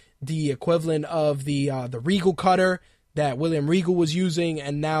is the equivalent of the Regal Cutter that William Regal was using,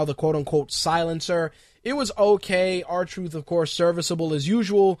 and now the quote-unquote Silencer. It was okay. R-Truth, of course, serviceable as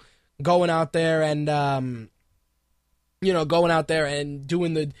usual, going out there and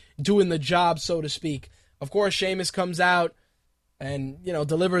doing the job, so to speak. Of course, Sheamus comes out and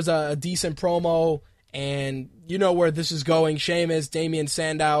delivers a decent promo, and you know where this is going. Sheamus, Damian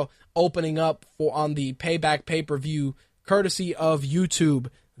Sandow opening up on the Payback pay-per-view, courtesy of YouTube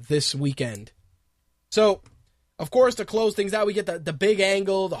this weekend. So, of course, to close things out, we get the big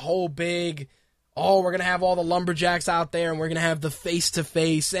angle, the whole big, we're going to have all the lumberjacks out there, and we're going to have the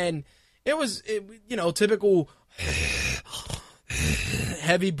face-to-face, and it was typical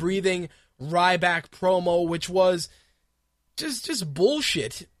heavy breathing Ryback promo, which was just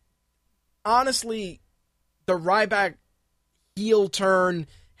bullshit. Honestly, the Ryback heel turn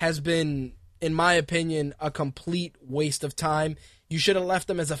has been, in my opinion, a complete waste of time. You should have left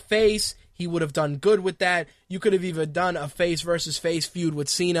him as a face. He would have done good with that. You could have even done a face versus face feud with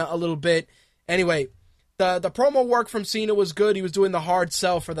Cena a little bit. Anyway, the promo work from Cena was good. He was doing the hard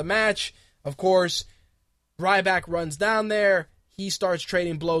sell for the match. Of course, Ryback runs down there. He starts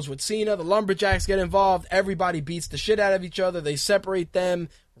trading blows with Cena. The Lumberjacks get involved. Everybody beats the shit out of each other. They separate them.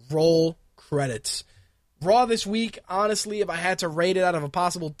 Roll credits. Raw this week, honestly, if I had to rate it out of a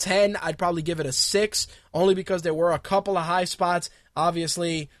possible 10, I'd probably give it a 6, only because there were a couple of high spots.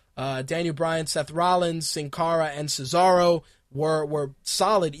 Obviously, Daniel Bryan, Seth Rollins, Sin Cara, and Cesaro were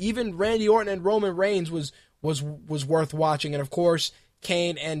solid. Even Randy Orton and Roman Reigns was worth watching. And of course,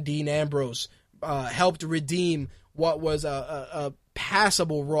 Kane and Dean Ambrose helped redeem what was a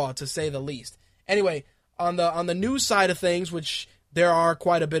passable Raw, to say the least. Anyway, on the news side of things, which there are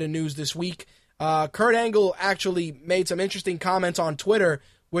quite a bit of news this week, Kurt Angle actually made some interesting comments on Twitter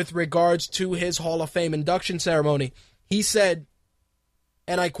with regards to his Hall of Fame induction ceremony. He said,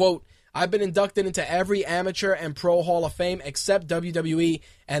 and I quote, "I've been inducted into every amateur and pro Hall of Fame except WWE,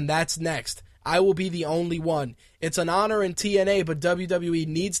 and that's next. I will be the only one. It's an honor in TNA, but WWE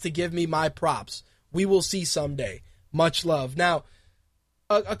needs to give me my props. We will see someday. Much love." Now,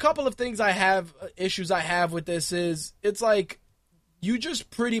 a couple of things issues I have with this is, it's like, you just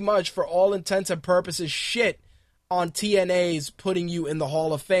pretty much, for all intents and purposes, shit on TNA's putting you in the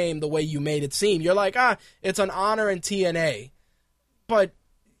Hall of Fame the way you made it seem. You're like, it's an honor in TNA. But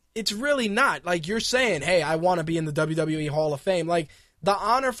it's really not. Like, you're saying, hey, I want to be in the WWE Hall of Fame. Like, the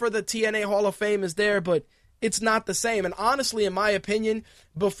honor for the TNA Hall of Fame is there, but it's not the same. And honestly, in my opinion,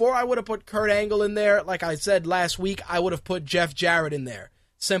 before I would have put Kurt Angle in there, like I said last week, I would have put Jeff Jarrett in there.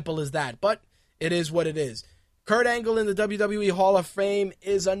 Simple as that. But it is what it is. Kurt Angle in the WWE Hall of Fame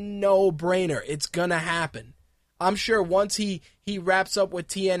is a no-brainer. It's gonna happen. I'm sure once he wraps up with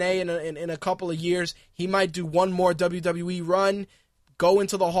TNA in a couple of years, he might do one more WWE run, go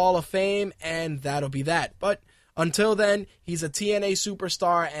into the Hall of Fame, and that'll be that. But until then, he's a TNA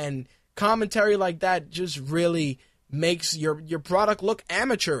superstar, and commentary like that just really makes your product look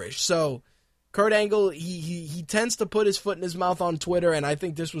amateurish. So Kurt Angle, he tends to put his foot in his mouth on Twitter, and I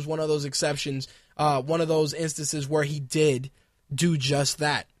think this was one of those exceptions, one of those instances where he did do just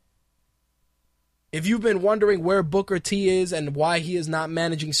that. If you've been wondering where Booker T is and why he is not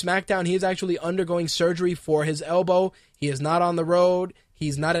managing SmackDown, he is actually undergoing surgery for his elbow. He is not on the road.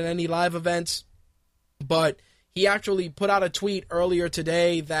 He's not at any live events. But he actually put out a tweet earlier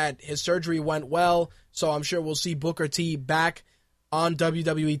today that his surgery went well, so I'm sure we'll see Booker T back on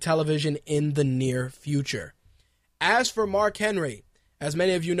WWE television in the near future. As for Mark Henry, as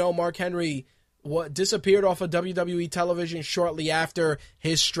many of you know, Mark Henry disappeared off of WWE television shortly after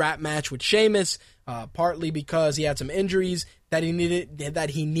his strap match with Sheamus, partly because he had some injuries that he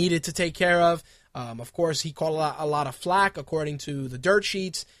needed to take care of. Of course, he caught a lot of flack, according to the dirt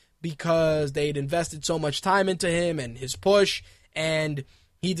sheets, because they'd invested so much time into him and his push, and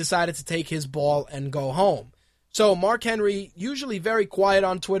he decided to take his ball and go home. So Mark Henry, usually very quiet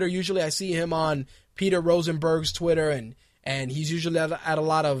on Twitter. Usually I see him on Peter Rosenberg's Twitter, and he's usually at a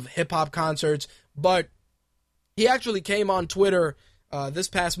lot of hip-hop concerts. But he actually came on Twitter this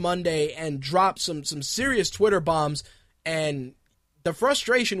past Monday and dropped some serious Twitter bombs, and the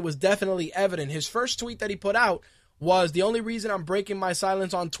frustration was definitely evident. His first tweet that he put out was, "The only reason I'm breaking my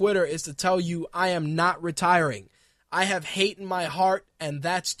silence on Twitter is to tell you I am not retiring. I have hate in my heart, and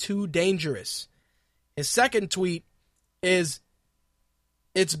that's too dangerous." His second tweet is,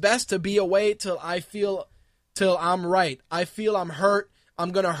 "It's best to be away till I'm right. I feel I'm hurt.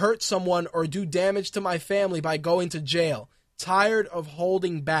 I'm going to hurt someone or do damage to my family by going to jail. Tired of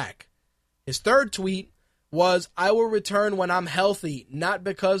holding back. His third tweet was, I will return when I'm healthy, not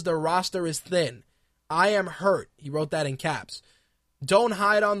because the roster is thin. I am hurt. He wrote that in caps. Don't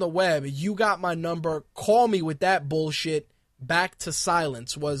hide on the web. You got my number. Call me with that bullshit. Back to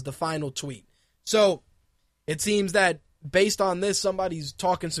silence was the final tweet. So it seems that based on this, somebody's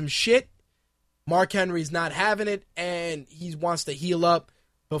talking some shit. Mark Henry's not having it, and he wants to heal up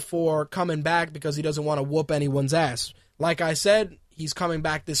before coming back because he doesn't want to whoop anyone's ass. Like I said, he's coming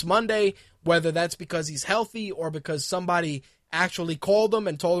back this Monday, whether that's because he's healthy or because somebody actually called him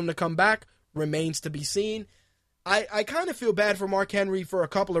and told him to come back remains to be seen. I kind of feel bad for Mark Henry for a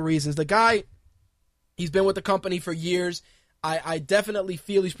couple of reasons. The guy, he's been with the company for years. I definitely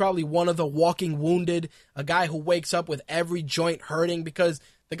feel he's probably one of the walking wounded, a guy who wakes up with every joint hurting because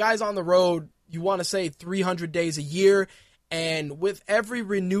the guy's on the road, you want to say 300 days a year, and with every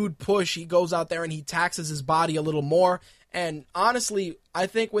renewed push, he goes out there and he taxes his body a little more. And honestly, I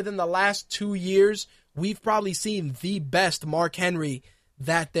think within the last 2 years, we've probably seen the best Mark Henry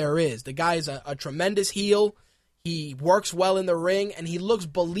that there is. The guy is a tremendous heel. He works well in the ring, and he looks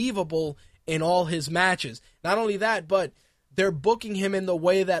believable in all his matches. Not only that, but they're booking him in the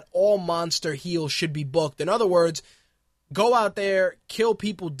way that all monster heels should be booked. In other words, go out there, kill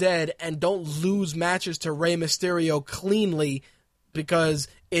people dead, and don't lose matches to Rey Mysterio cleanly because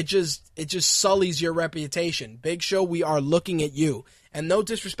it just sullies your reputation. Big Show, we are looking at you. And no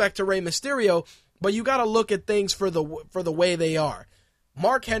disrespect to Rey Mysterio, but you got to look at things for the way they are.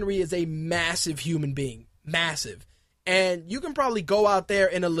 Mark Henry is a massive human being. Massive. And you can probably go out there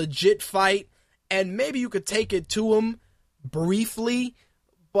in a legit fight and maybe you could take it to him briefly,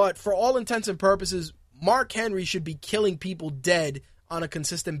 but for all intents and purposes, Mark Henry should be killing people dead on a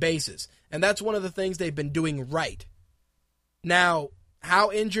consistent basis. And that's one of the things they've been doing right. Now,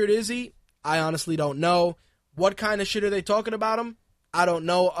 how injured is he? I honestly don't know. What kind of shit are they talking about him? I don't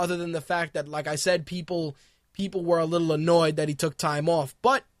know, other than the fact that, like I said, people were a little annoyed that he took time off.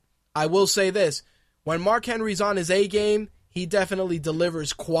 But I will say this. When Mark Henry's on his A game, he definitely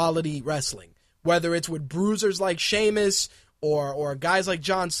delivers quality wrestling. Whether it's with bruisers like Sheamus or guys like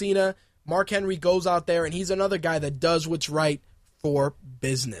John Cena, Mark Henry goes out there and he's another guy that does what's right for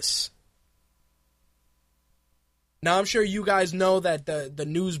business. Now, I'm sure you guys know that the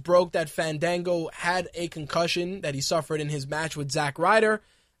news broke that Fandango had a concussion that he suffered in his match with Zack Ryder.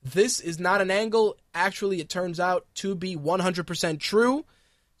 This is not an angle. Actually, it turns out to be 100% true.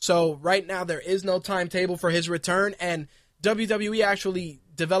 So right now there is no timetable for his return, and WWE actually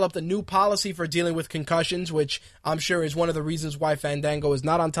developed a new policy for dealing with concussions, which I'm sure is one of the reasons why Fandango is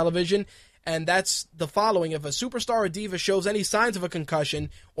not on television, and that's the following. If a superstar or diva shows any signs of a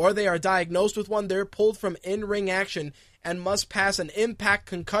concussion, or they are diagnosed with one, they're pulled from in-ring action and must pass an impact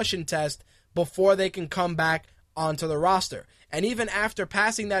concussion test before they can come back onto the roster. And even after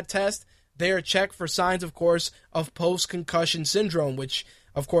passing that test, they are checked for signs, of course, of post-concussion syndrome, which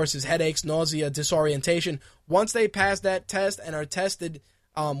of course, is headaches, nausea, disorientation. Once they pass that test and are tested,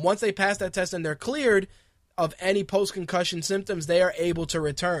 once they pass that test and they're cleared of any post-concussion symptoms, they are able to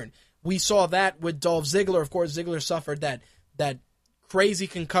return. We saw that with Dolph Ziggler. Of course, Ziggler suffered that crazy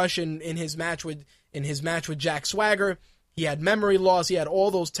concussion in his match with Jack Swagger. He had memory loss. He had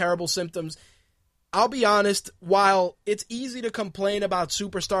all those terrible symptoms. I'll be honest, while it's easy to complain about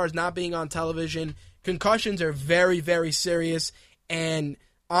superstars not being on television, concussions are very, very serious. And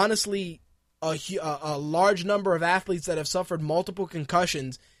honestly, a large number of athletes that have suffered multiple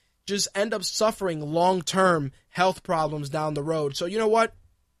concussions just end up suffering long-term health problems down the road. So you know what?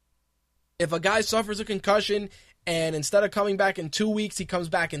 If a guy suffers a concussion and instead of coming back in 2 weeks, he comes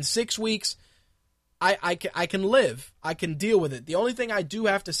back in 6 weeks, I can live. I can deal with it. The only thing I do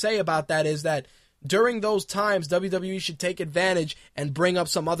have to say about that is that during those times, WWE should take advantage and bring up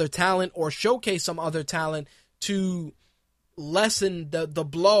some other talent or showcase some other talent to lessen the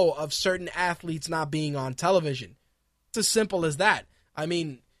blow of certain athletes not being on television. It's as simple as that. I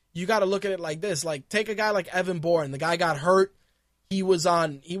mean, you got to look at it like this. Like, take a guy like Evan Bourne. The guy got hurt. He was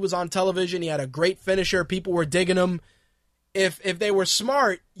on television. He had a great finisher. People were digging him. If they were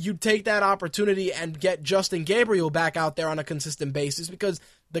smart, you'd take that opportunity and get Justin Gabriel back out there on a consistent basis because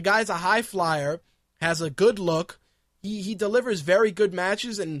the guy's a high flyer, has a good look. He delivers very good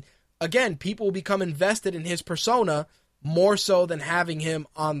matches, and again, people will become invested in his persona more so than having him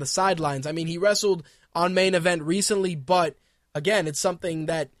on the sidelines. I mean, he wrestled on Main Event recently, but again, it's something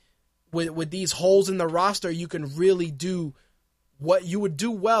that with these holes in the roster, you can really do what you would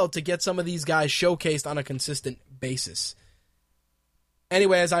do well to get some of these guys showcased on a consistent basis.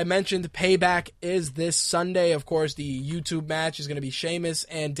 Anyway, as I mentioned, Payback is this Sunday. Of course, the YouTube match is going to be Sheamus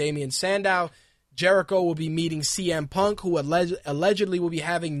and Damian Sandow. Jericho will be meeting CM Punk, who allegedly will be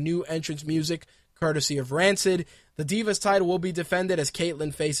having new entrance music courtesy of Rancid. The Divas title will be defended as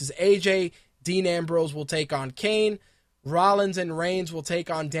Caitlyn faces AJ. Dean Ambrose will take on Kane. Rollins and Reigns will take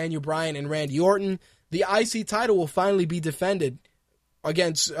on Daniel Bryan and Randy Orton. The IC title will finally be defended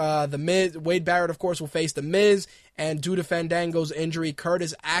against The Miz. Wade Barrett, of course, will face The Miz. And due to Fandango's injury,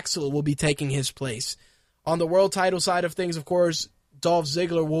 Curtis Axel will be taking his place. On the world title side of things, of course, Dolph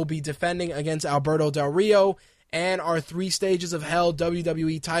Ziggler will be defending against Alberto Del Rio. And our 3 Stages of Hell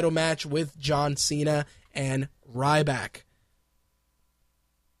WWE title match with John Cena and Ryback.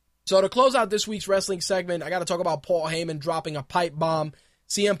 So to close out this week's wrestling segment, I got to talk about Paul Heyman dropping a pipe bomb.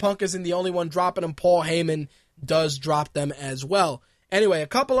 CM Punk isn't the only one dropping them. Paul Heyman does drop them as well. Anyway, a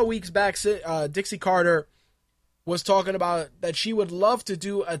couple of weeks back, Dixie Carter was talking about that she would love to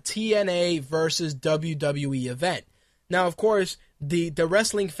do a TNA versus WWE event. Now, of course, the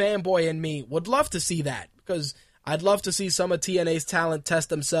wrestling fanboy in me would love to see that, because I'd love to see some of TNA's talent test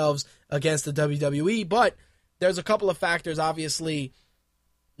themselves against the WWE, but there's a couple of factors. Obviously,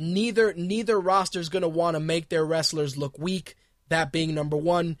 neither roster is going to want to make their wrestlers look weak, that being number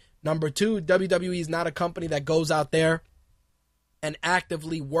one. Number two, WWE is not a company that goes out there and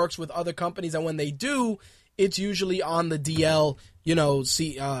actively works with other companies, and when they do, it's usually on the DL. You know,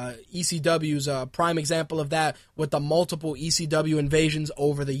 ECW's a prime example of that, with the multiple ECW invasions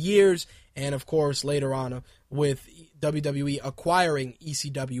over the years, and of course later on with WWE acquiring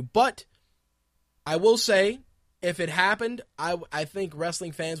ECW. But I will say, if it happened, I think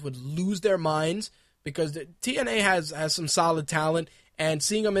wrestling fans would lose their minds, because the TNA has some solid talent, and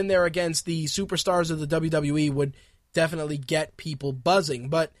seeing them in there against the superstars of the WWE would definitely get people buzzing.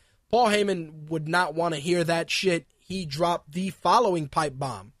 But Paul Heyman would not want to hear that shit. He dropped the following pipe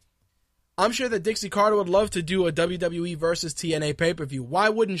bomb. I'm sure that Dixie Carter would love to do a WWE versus TNA pay-per-view. Why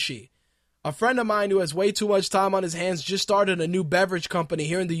wouldn't she? A friend of mine who has way too much time on his hands just started a new beverage company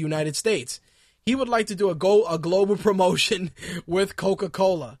here in the United States. He would like to do a global promotion with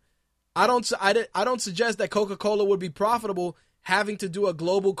Coca-Cola. I don't suggest that Coca-Cola would be profitable having to do a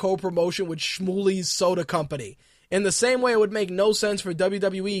global co-promotion with Shmuley's Soda Company. In the same way, it would make no sense for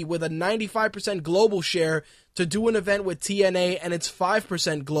WWE, with a 95% global share, to do an event with TNA and its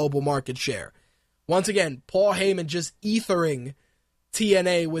 5% global market share. Once again, Paul Heyman just ethering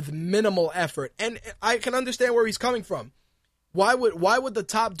TNA with minimal effort. And I can understand where he's coming from. Why would the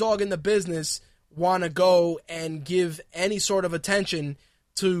top dog in the business want to go and give any sort of attention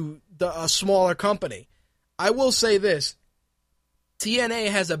to a smaller company? I will say this.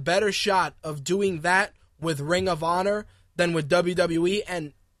 TNA has a better shot of doing that with Ring of Honor than with WWE,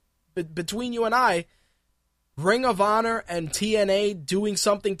 and between you and I, Ring of Honor and TNA doing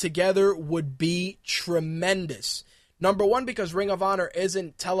something together would be tremendous. Number one, because Ring of Honor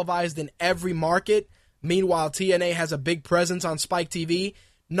isn't televised in every market, meanwhile TNA has a big presence on Spike TV.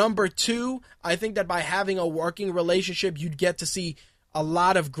 Number two, I think that by having a working relationship, you'd get to see a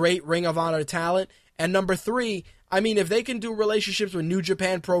lot of great Ring of Honor talent. And number three, I mean, if they can do relationships with New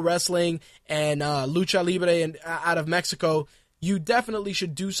Japan Pro Wrestling and Lucha Libre and out of Mexico, you definitely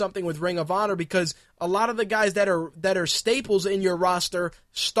should do something with Ring of Honor, because a lot of the guys that are staples in your roster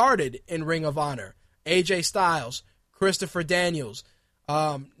started in Ring of Honor. AJ Styles, Christopher Daniels,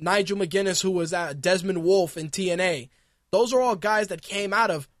 Nigel McGuinness, who was at Desmond Wolfe in TNA. Those are all guys that came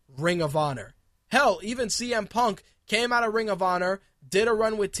out of Ring of Honor. Hell, even CM Punk came out of Ring of Honor, did a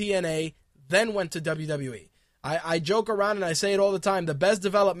run with TNA, then went to WWE. I joke around and I say it all the time. The best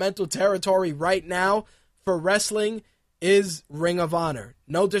developmental territory right now for wrestling is Ring of Honor.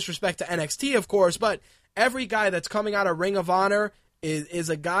 No disrespect to NXT, of course, but every guy that's coming out of Ring of Honor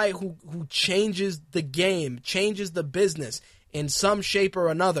is a guy who changes the game, changes the business in some shape or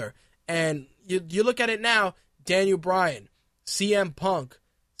another. And you look at it now, Daniel Bryan, CM Punk,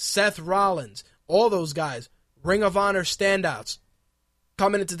 Seth Rollins, all those guys, Ring of Honor standouts,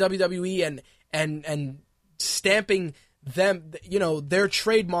 coming into WWE and stamping them, their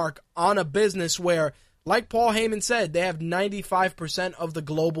trademark on a business where, like Paul Heyman said, they have 95% of the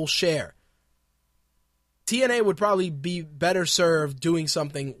global share. TNA would probably be better served doing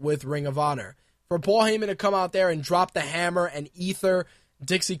something with Ring of Honor. For Paul Heyman to come out there and drop the hammer and ether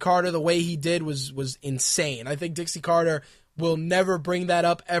Dixie Carter the way he did was insane. I think Dixie Carter will never bring that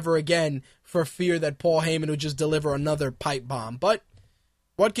up ever again, for fear that Paul Heyman would just deliver another pipe bomb. But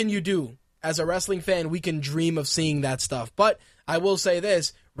what can you do? As a wrestling fan, we can dream of seeing that stuff. But I will say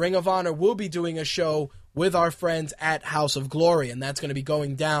this, Ring of Honor will be doing a show with our friends at House of Glory, and that's going to be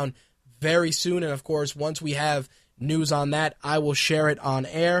going down very soon. And of course, once we have news on that, I will share it on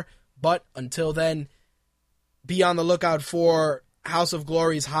air. But until then, be on the lookout for House of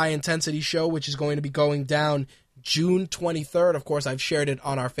Glory's High Intensity show, which is going to be going down June 23rd. Of course, I've shared it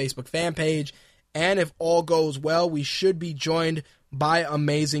on our Facebook fan page. And if all goes well, we should be joined by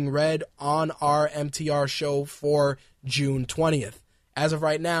Amazing Red on our MTR show for June 20th. As of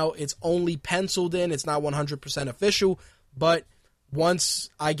right now, it's only penciled in. It's not 100% official, but once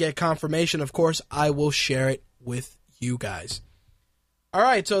I get confirmation, of course, I will share it with you guys. All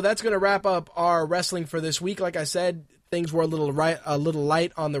right, so that's going to wrap up our wrestling for this week. Like I said, things were a little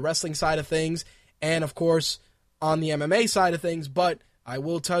light on the wrestling side of things, and of course, on the MMA side of things, but I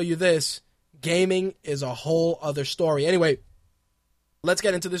will tell you this, gaming is a whole other story. Anyway, let's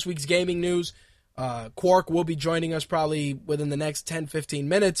get into this week's gaming news. Quark will be joining us probably within the next 10-15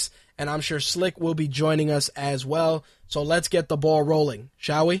 minutes, and I'm sure Slick will be joining us as well. So let's get the ball rolling,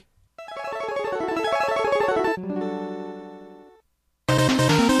 shall we?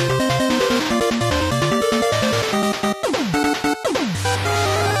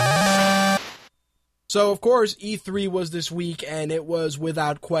 So, of course, E3 was this week, and it was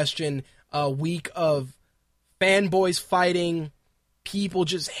without question a week of fanboys fighting, people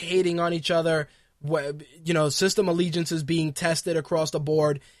just hating on each other, system allegiances being tested across the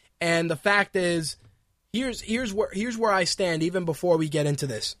board. And the fact is, here's where I stand even before we get into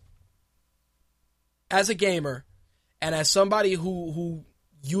this. As a gamer, and as somebody who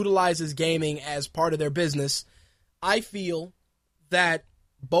utilizes gaming as part of their business, I feel that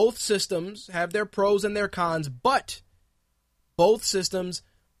both systems have their pros and their cons, but both systems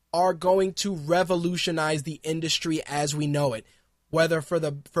are going to revolutionize the industry as we know it, whether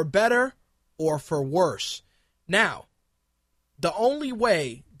for better or for worse. Now, the only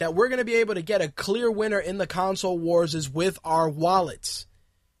way that we're going to be able to get a clear winner in the console wars is with our wallets.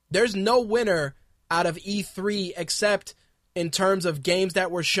 There's no winner out of E3 except in terms of games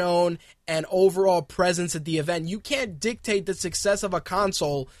that were shown and overall presence at the event. You can't dictate the success of a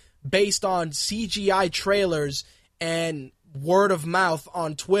console based on CGI trailers and word of mouth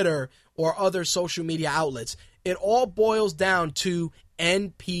on Twitter or other social media outlets. It all boils down to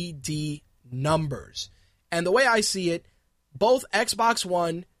NPD numbers. And the way I see it, both Xbox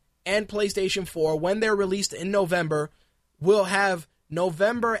One and PlayStation 4, when they're released in November, will have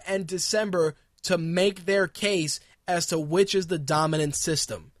November and December to make their case as to which is the dominant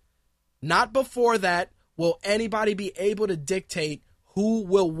system. Not before that will anybody be able to dictate who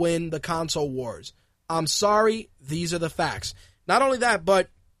will win the console wars. I'm sorry, these are the facts. Not only that, but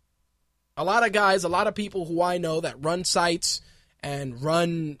a lot of guys, a lot of people who I know that run sites and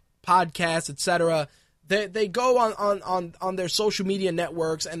run podcasts, etc., they go on their social media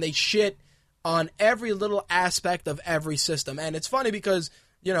networks and they shit on every little aspect of every system. And it's funny because,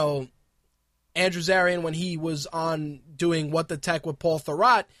 Andrew Zarian, when he was on doing What the Tech with Paul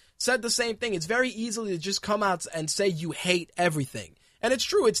Thurrott, said the same thing. It's very easy to just come out and say you hate everything. And it's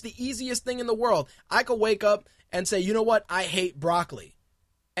true. It's the easiest thing in the world. I could wake up and say, you know what? I hate broccoli.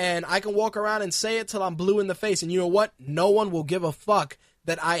 And I can walk around and say it till I'm blue in the face. And you know what? No one will give a fuck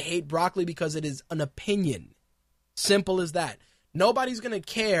that I hate broccoli because it is an opinion. Simple as that. Nobody's going to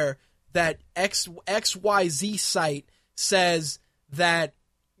care that XYZ site says that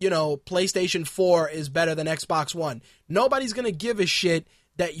PlayStation 4 is better than Xbox One. Nobody's going to give a shit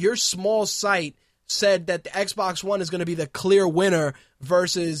that your small site said that the Xbox One is going to be the clear winner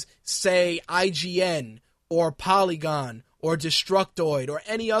versus, say, IGN or Polygon or Destructoid or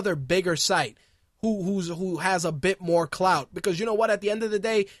any other bigger site who has a bit more clout. Because you know what? At the end of the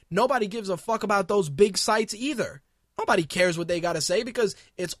day, nobody gives a fuck about those big sites either. Nobody cares what they got to say because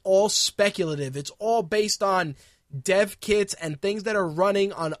it's all speculative. It's all based on dev kits and things that are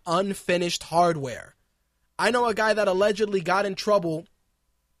running on unfinished hardware. I know a guy that allegedly got in trouble,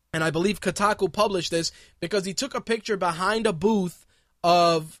 and I believe Kotaku published this, because he took a picture behind a booth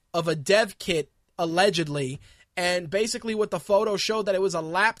of a dev kit, allegedly, and basically what the photo showed that it was a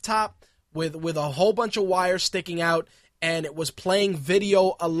laptop with a whole bunch of wires sticking out, and it was playing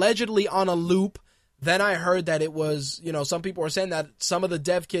video allegedly on a loop. Then I heard that it was, some people were saying that some of the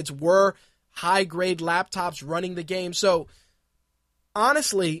dev kits were high-grade laptops running the game. So,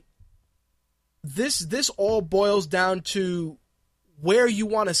 honestly, this all boils down to where you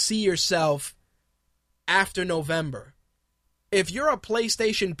want to see yourself after November. If you're a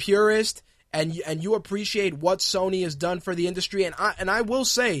PlayStation purist and you appreciate what Sony has done for the industry, and I will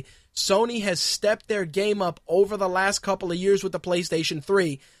say, Sony has stepped their game up over the last couple of years with the PlayStation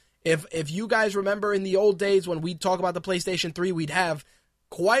 3. If you guys remember in the old days when we'd talk about the PlayStation 3, we'd have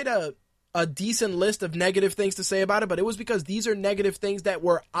quite a decent list of negative things to say about it, but it was because these are negative things that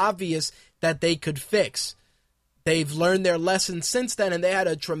were obvious that they could fix. they've learned their lesson since then, and they had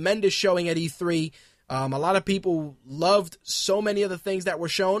a tremendous showing at E3. A lot of people loved so many of the things that were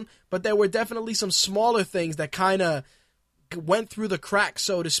shown, but there were definitely some smaller things that kind of went through the cracks,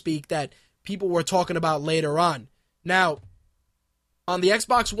 so to speak, that people were talking about later on. Now, on the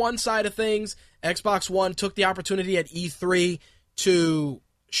Xbox One side of things, Xbox One took the opportunity at E3 to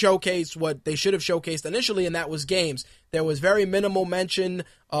showcase what they should have showcased initially, and that was games. There was very minimal mention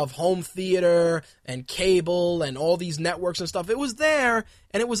of home theater and cable and all these networks and stuff. It was there,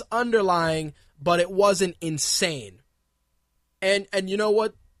 and it was underlying, but it wasn't insane. And you know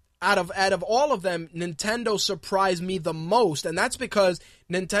what? Out of all of them, Nintendo surprised me the most, and that's because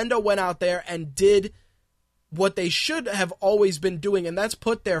Nintendo went out there and did what they should have always been doing, and that's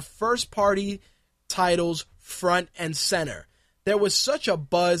put their first-party titles front and center. There was such a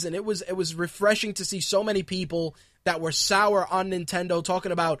buzz, and it was refreshing to see so many people that were sour on Nintendo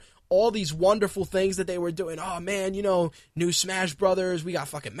talking about all these wonderful things that they were doing. Oh, man, new Smash Brothers, we got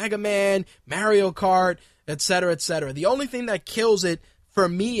fucking Mega Man, Mario Kart, etc., etc. The only thing that kills it for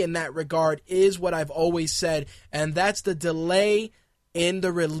me in that regard is what I've always said, and that's the delay in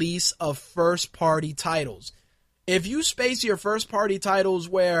the release of first-party titles. If you space your first-party titles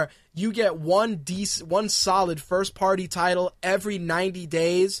where you get one solid first-party title every 90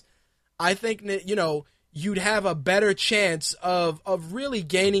 days, I think that, you'd have a better chance of really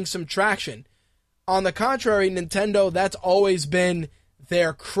gaining some traction. On the contrary, Nintendo, that's always been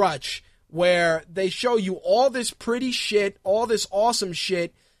their crutch, where they show you all this pretty shit, all this awesome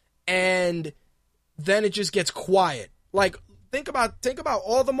shit, and then it just gets quiet. Like, think about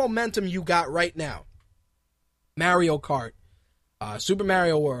all the momentum you got right now. Mario Kart, Super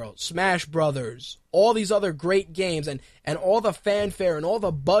Mario World, Smash Brothers, all these other great games, and all the fanfare and all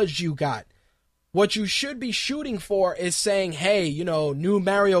the buzz you got. What you should be shooting for is saying, hey, new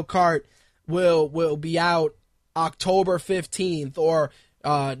Mario Kart will be out October 15th, or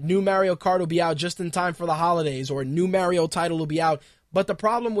new Mario Kart will be out just in time for the holidays, or a new Mario title will be out. But the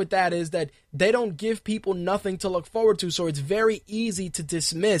problem with that is that they don't give people nothing to look forward to, so it's very easy to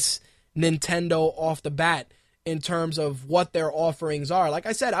dismiss Nintendo off the bat in terms of what their offerings are. Like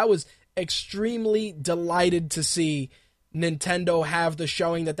I said, I was extremely delighted to see Nintendo have the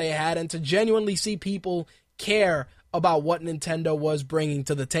showing that they had, and to genuinely see people care about what Nintendo was bringing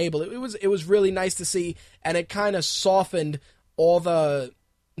to the table. It was really nice to see, and it kind of softened all the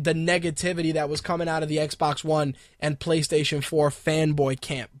negativity that was coming out of the Xbox One and PlayStation 4 fanboy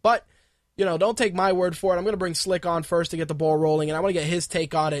camp. But, don't take my word for it. I'm going to bring Slick on first to get the ball rolling, and I want to get his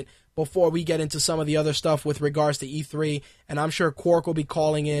take on it before we get into some of the other stuff with regards to E3, and I'm sure Quark will be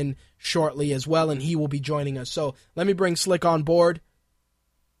calling in shortly as well, and he will be joining us. So let me bring Slick on board.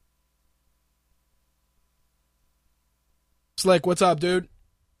 Slick, what's up, dude?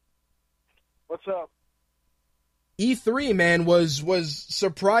 What's up? E3, man, was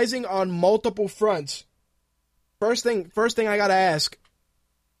surprising on multiple fronts. First thing I gotta ask,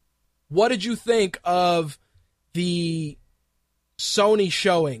 what did you think of the Sony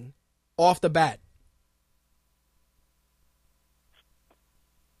showing off the bat?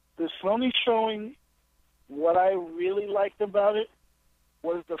 The Sony showing, what I really liked about it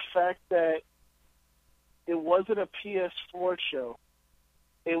was the fact that it wasn't a PS4 show.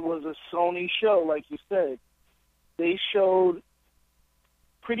 It was a Sony show, like you said. They showed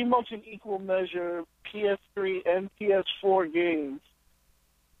pretty much in equal measure PS3 and PS4 games.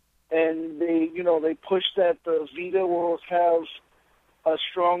 And they pushed that the Vita will have a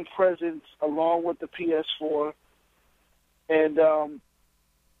strong presence along with the PS4. And,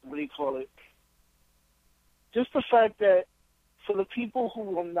 what do you call it? Just the fact that for the people who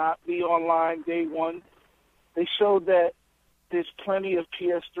will not be online day one, they showed that there's plenty of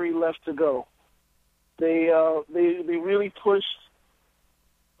PS3 left to go. They really pushed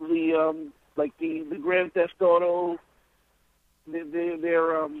the Grand Theft Auto,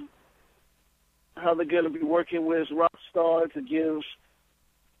 their how they're going to be working with Rockstar to give,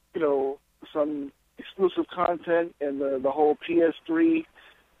 some exclusive content and the whole PS3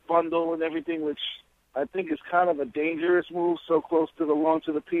 bundle and everything, which I think is kind of a dangerous move so close to the launch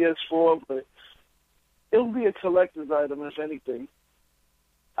of the PS4, but it'll be a collector's item, if anything.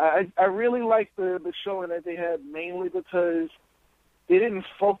 I really like the showing that they had, mainly because they didn't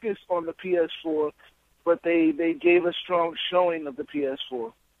focus on the PS4, but they gave a strong showing of the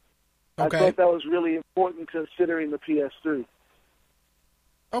PS4. Okay. I thought that was really important considering the PS3.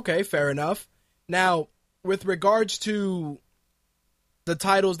 Okay, fair enough. Now, with regards to the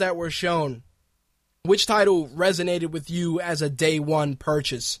titles that were shown, which title resonated with you as a day one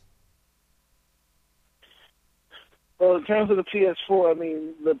purchase? Well, in terms of the PS4, I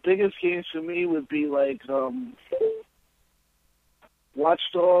mean, the biggest games for me would be like Watch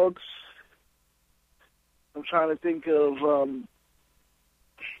Dogs. I'm trying to think of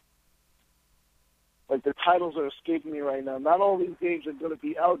like the titles are escaping me right now. Not all these games are going to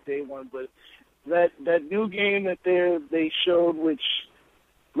be out day one, but that new game that they showed, which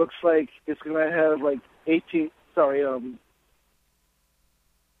looks like it's going to have like 17th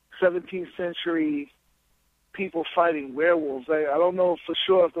century people fighting werewolves. I don't know for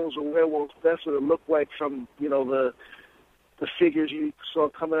sure if those are werewolves. That's what it looked like from, the figures you saw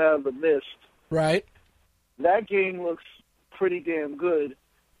coming out of the mist. Right. That game looks pretty damn good.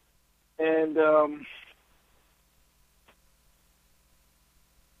 And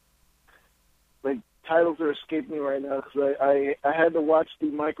like titles are escaping me right now because I had to watch the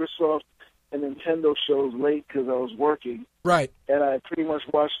Microsoft and Nintendo shows late because I was working. Right. And I pretty much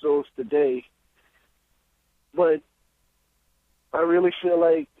watched those today. But I really feel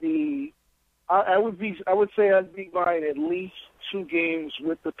like I would say I'd be buying at least 2 games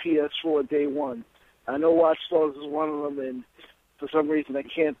with the PS4 day one. I know Watch Dogs is one of them, and for some reason I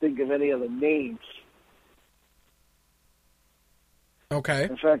can't think of any other names. Okay.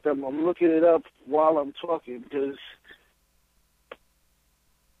 In fact, I'm looking it up while I'm talking because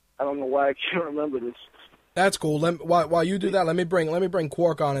I don't know why I can't remember this. That's cool. While you do that, let me bring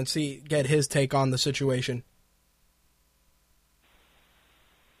Quark on and get his take on the situation.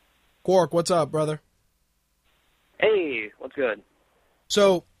 Quark, what's up, brother? Hey, what's good?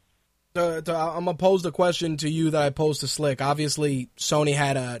 So, I'm going to pose the question to you that I posed to Slick. Obviously, Sony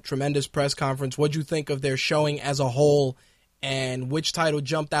had a tremendous press conference. What'd you think of their showing as a whole, and which title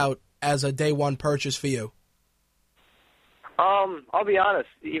jumped out as a day one purchase for you? I'll be honest.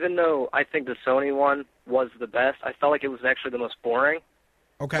 Even though I think the Sony one was the best, I felt like it was actually the most boring.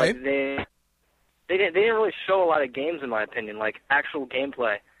 Okay. Like they didn't really show a lot of games, in my opinion, like actual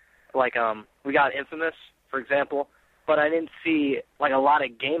gameplay. Like we got Infamous, for example, but I didn't see like a lot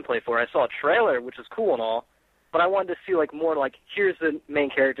of gameplay for it. I saw a trailer, which is cool and all, but I wanted to see like more like here's the main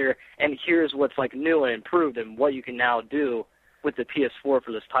character and here's what's like new and improved and what you can now do with the PS4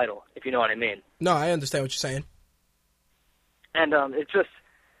 for this title, if you know what I mean. No, I understand what you're saying. And it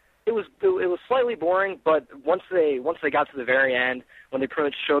was slightly boring, but once they got to the very end, when they pretty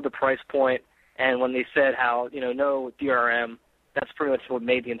much showed the price point and when they said how no DRM, that's pretty much what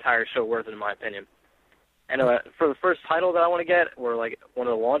made the entire show worth it, in my opinion. And for the first title that I want to get, or like one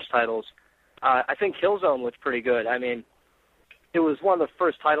of the launch titles, I think Killzone looks pretty good. I mean, it was one of the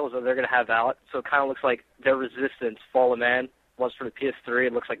first titles that they're going to have out, so it kind of looks like their Resistance, Fall of Man, was for the PS3.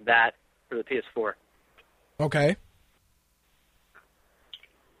 It looks like that for the PS4. Okay.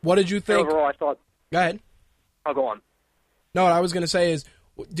 What did you think? Overall, I thought... Go ahead. I'll go on. No, what I was going to say is,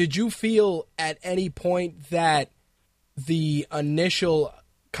 did you feel at any point that the initial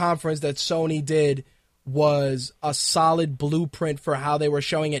conference that Sony did was a solid blueprint for how they were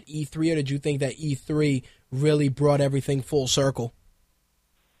showing at E3, or did you think that E3 really brought everything full circle?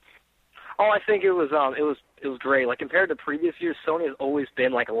 Oh, I think it was great. Like compared to previous years, Sony has always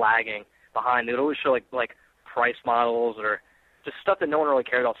been like lagging behind. They would always show like price models or just stuff that no one really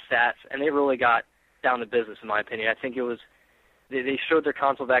cared about, stats, and they really got down to business, in my opinion. I think it was they showed their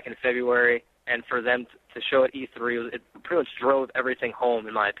console back in February, and for them to show at E3, it pretty much drove everything home,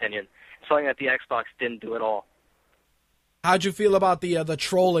 in my opinion. Something that the Xbox didn't do at all. How'd you feel about the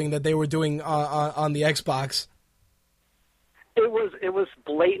trolling that they were doing on the Xbox? It was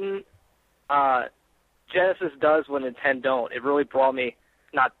blatant. Genesis does what Nintendo don't. It really brought me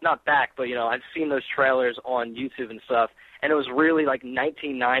not back, but I've seen those trailers on YouTube and stuff, and it was really like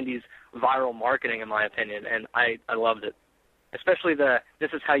 1990s viral marketing, in my opinion, and I loved it. Especially this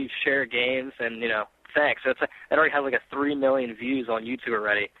is how you share games, and thanks. It already has like 3 million views on YouTube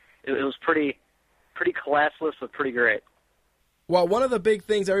already. It was pretty classless, but pretty great. Well, one of the big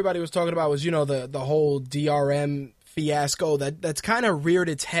things everybody was talking about was the whole DRM fiasco that's kind of reared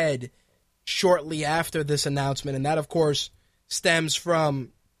its head shortly after this announcement, and that of course stems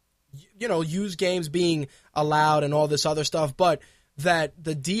from used games being allowed and all this other stuff, but that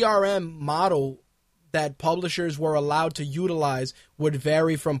the DRM model that publishers were allowed to utilize would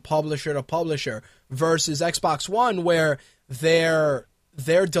vary from publisher to publisher versus Xbox One, where their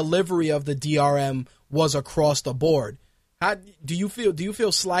delivery of the DRM was across the board. How do you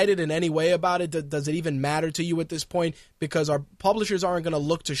feel slighted in any way about it? Does it even matter to you at this point? Because our publishers aren't going to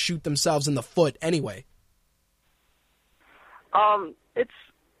look to shoot themselves in the foot anyway.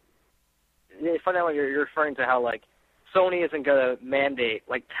 It's funny how you're referring to how like Sony isn't going to mandate,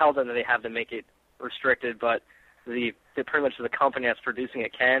 like tell them that they have to make it restricted, but the pretty much the company that's producing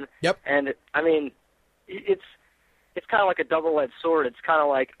it can. Yep. And I mean, it's it's kind of like a double-edged sword. It's kind of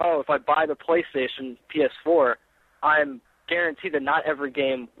like, if I buy the PlayStation PS4, I'm guaranteed that not every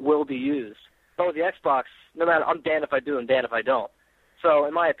game will be used. But with the Xbox, no matter, I'm damned if I do and damned if I don't. So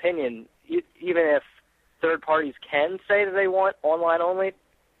in my opinion, even if third parties can say that they want online only,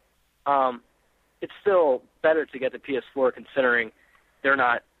 it's still better to get the PS4 considering they're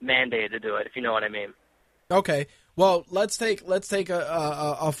not mandated to do it, if you know what I mean. Okay. Well, let's take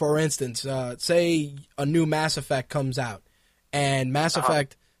a for instance, say a new Mass Effect comes out, and Mass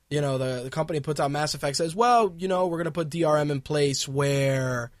Effect, the company puts out Mass Effect, says, well, we're going to put DRM in place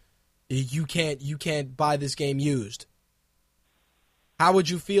where you can't buy this game used. How would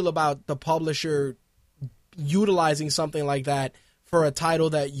you feel about the publisher utilizing something like that for a title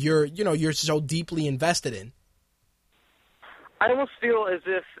that you're so deeply invested in? I almost feel as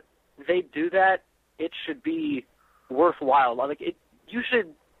if they do that, it should be worthwhile. You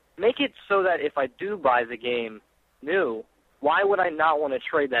should make it so that if I do buy the game new, why would I not want to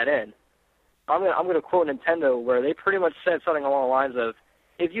trade that in? I'm going to quote Nintendo, where they pretty much said something along the lines of,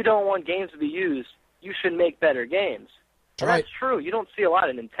 if you don't want games to be used, you should make better games. And right. That's true. You don't see a lot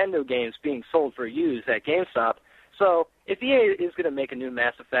of Nintendo games being sold for used at GameStop. So if EA is going to make a new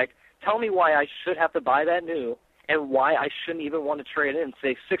Mass Effect, tell me why I should have to buy that new and why I shouldn't even want to trade in,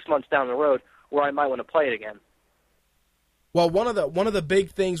 say, 6 months down the road where I might want to play it again. Well, one of the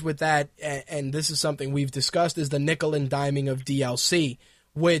big things with that, and this is something we've discussed, is the nickel and diming of DLC,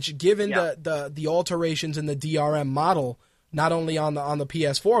 which, given the alterations in the DRM model, not only on the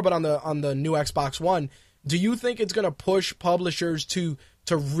PS4 but on the new Xbox One, do you think it's going to push publishers to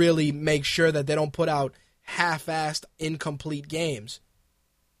really make sure that they don't put out half-assed, incomplete games?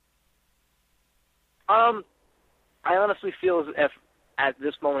 I honestly feel as if at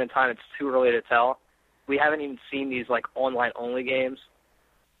this moment in time it's too early to tell. We haven't even seen these online-only games,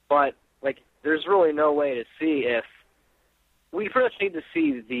 but there's really no way to see if we pretty much need to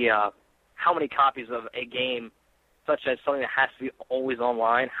see the how many copies of a game, such as something that has to be always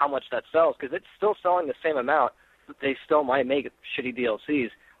online, how much that sells, because it's still selling the same amount, but they still might make shitty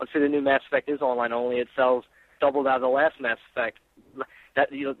DLCs. Let's say the new Mass Effect is online only, it sells double that of the last Mass Effect. That's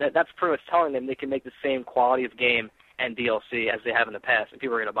pretty much telling them they can make the same quality of game and DLC as they have in the past, and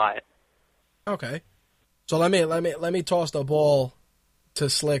people are going to buy it. Okay. So let me toss the ball to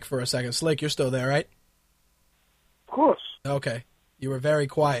Slick for a second. Slick, you're still there, right? Of course. Okay. You were very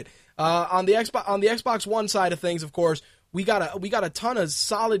quiet. On the Xbox One side of things, of course, we got a ton of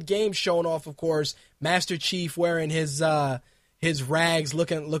solid games showing off. Of course, Master Chief wearing his rags,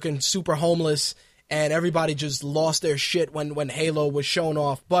 looking super homeless, and everybody just lost their shit when Halo was shown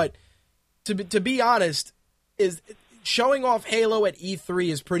off. But to be honest, is showing off Halo at E3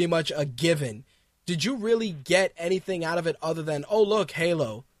 is pretty much a given. Did you really get anything out of it other than, oh look,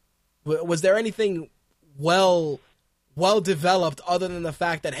 Halo? Was there anything well developed other than the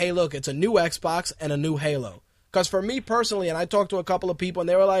fact that, hey, look, it's a new Xbox and a new Halo? Because for me personally, and I talked to a couple of people, and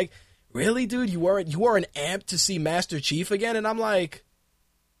they were like, really, dude, you weren't amped to see Master Chief again? And I'm like,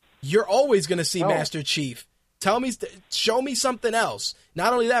 you're always going to see Master Chief. Show me something else.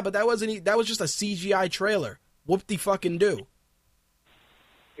 Not only that, but that was just a CGI trailer. Whoop-de-fucking-do.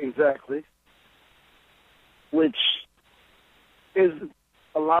 Exactly. Which is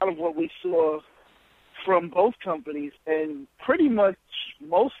a lot of what we saw from both companies, and pretty much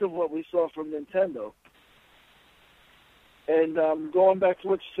most of what we saw from Nintendo. And going back to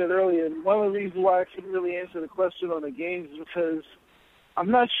what you said earlier, one of the reasons why I couldn't really answer the question on the games is because I'm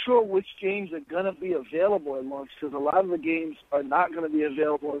not sure which games are going to be available at launch, because a lot of the games are not going to be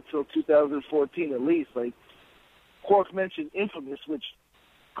available until 2014 at least. Like Quark mentioned Infamous, which,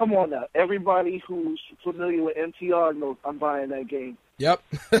 come on now, everybody who's familiar with MTR knows I'm buying that game. Yep.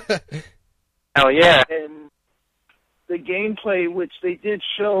 Oh, yeah. And the gameplay, which they did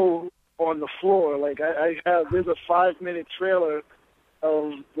show on the floor, there's a 5-minute trailer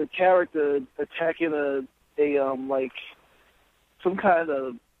of the character attacking some kind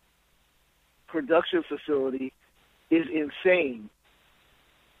of production facility, is insane.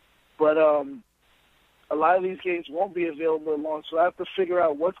 But a lot of these games won't be available at launch, so I have to figure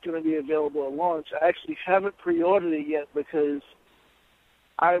out what's going to be available at launch. I actually haven't pre-ordered it yet because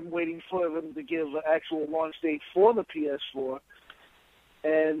I'm waiting for them to give an actual launch date for the PS4.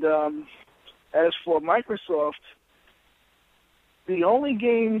 And as for Microsoft, the only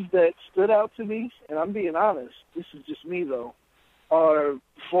games that stood out to me, and I'm being honest, this is just me though, are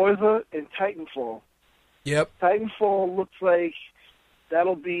Forza and Titanfall. Yep. Titanfall looks like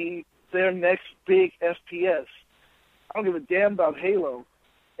that'll be their next big FPS. I don't give a damn about Halo.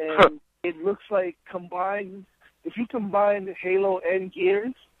 And it looks like if you combine Halo and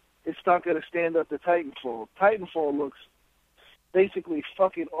Gears, it's not going to stand up to Titanfall. Titanfall looks basically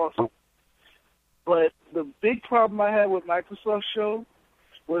fucking awesome. But the big problem I had with Microsoft's show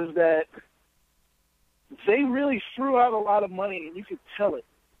was that they really threw out a lot of money, and you could tell it,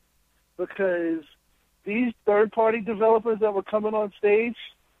 because these third-party developers that were coming on stage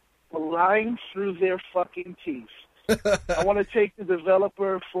were lying through their fucking teeth. I want to take the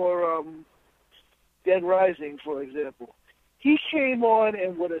developer for Dead Rising, for example. He came on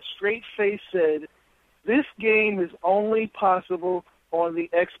and with a straight face said, this game is only possible on the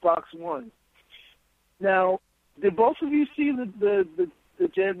Xbox One. Now, did both of you see the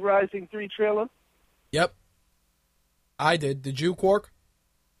Dead Rising 3 trailer? Yep. I did. Did you, Quark?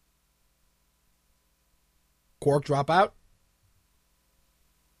 Quark drop out?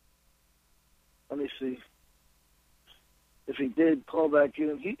 Let me see. If he did, call back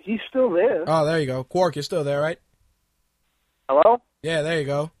in. He's still there. Oh, there you go. Quark, you're still there, right? Hello? Yeah, there you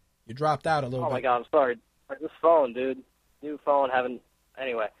go. You dropped out a little bit. Oh, my God, I'm sorry. This phone, dude. New phone,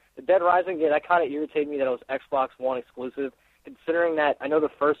 Anyway, the Dead Rising game, that kind of irritated me that it was Xbox One exclusive, considering that I know the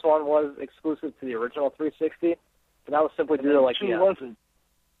first one was exclusive to the original 360, but that was simply due to, like, Two wasn't.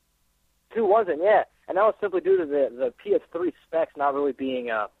 2 wasn't, yeah. And that was simply due to the PS3 specs not really being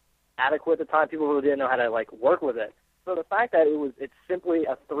adequate at the time. People really didn't know how to, like, work with it. So the fact that it's simply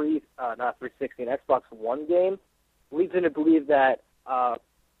a not 360, an Xbox One game, leads me to believe that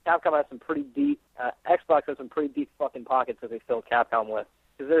Capcom has some pretty deep, Xbox has some pretty deep fucking pockets that they filled Capcom with.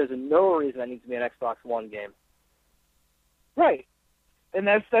 Because there is no reason that needs to be an Xbox One game. Right. And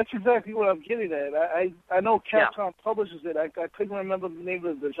that's exactly what I'm getting at. I know Capcom publishes it. I couldn't remember the name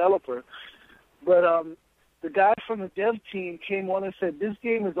of the developer. But the guy from the dev team came on and said, this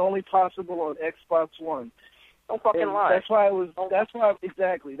game is only possible on Xbox One. Don't fucking lie. That's why I was asking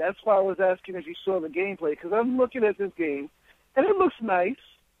if you saw the gameplay, because I'm looking at this game, and it looks nice,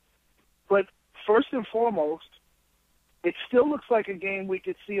 but first and foremost, it still looks like a game we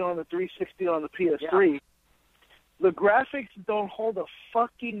could see on the 360 on the PS3. Yeah. The graphics don't hold a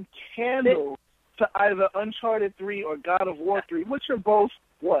fucking candle to either Uncharted 3 or God of War 3, which are both,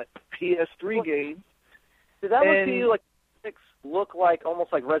 PS3 games. Does that look to you like look like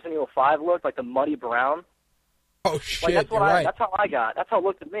almost like Resident Evil 5 looked, like the muddy brown? Oh, shit, like, that's right. That's how I got. That's how it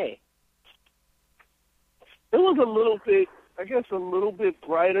looked to me. It was a little bit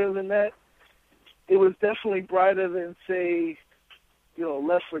brighter than that. It was definitely brighter than, say,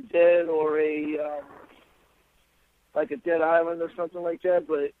 Left 4 Dead or like a Dead Island or something like that.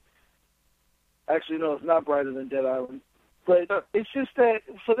 But actually, no, it's not brighter than Dead Island. But it's just that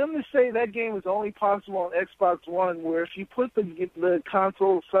for them to say that game is only possible on Xbox One, where if you put the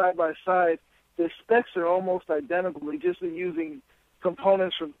consoles side by side, the specs are almost identical. They just are using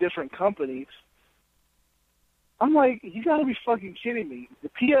components from different companies. I'm like, you gotta be fucking kidding me. The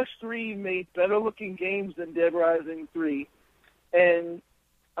PS3 made better looking games than Dead Rising 3. And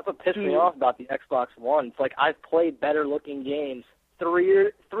that's what pissed me off about the Xbox One. It's like I've played better looking games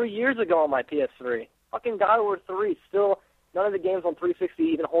 3 years ago on my PS3. Fucking God of War 3, still none of the games on 360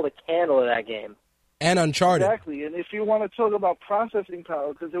 even hold a candle to that game. And Uncharted. Exactly. And if you want to talk about processing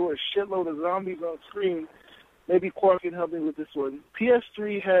power, because there were a shitload of zombies on screen, maybe Quark can help me with this one.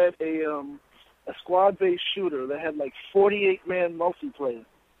 PS3 had a squad-based shooter that had like 48-man multiplayer.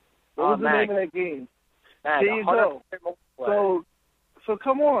 What was the name of that game? Mag, there you go. So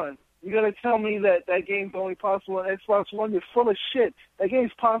come on. You got to tell me that game's only possible on Xbox One. You're full of shit. That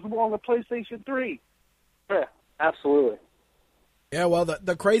game's possible on the PlayStation 3. Yeah, absolutely. Yeah, well,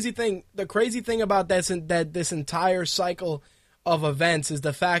 the crazy thing about this entire cycle of events is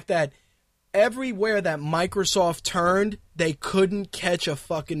the fact that everywhere that Microsoft turned, they couldn't catch a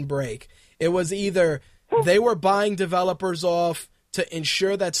fucking break. It was either they were buying developers off to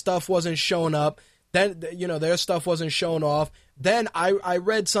ensure that stuff wasn't showing up, then their stuff wasn't shown off. Then I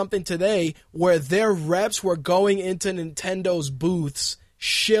read something today where their reps were going into Nintendo's booths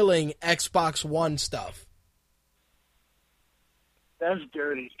shilling Xbox One stuff. That's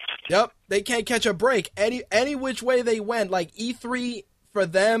dirty. Yep, they can't catch a break. Any which way they went, like E3 for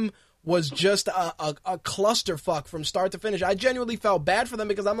them was just a clusterfuck from start to finish. I genuinely felt bad for them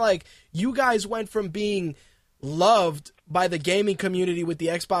because I'm like, you guys went from being loved by the gaming community with the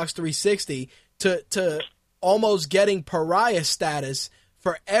Xbox 360 to almost getting pariah status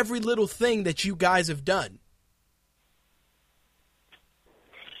for every little thing that you guys have done.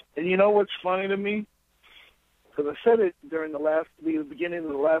 And you know what's funny to me? Because I said it during the beginning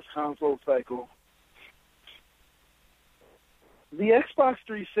of the last console cycle. The Xbox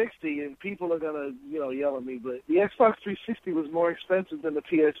 360, and people are gonna yell at me, but the Xbox 360 was more expensive than the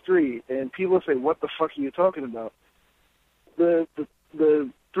PS3, and people say, "What the fuck are you talking about?" The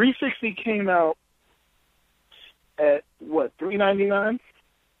 360 came out at what, $399?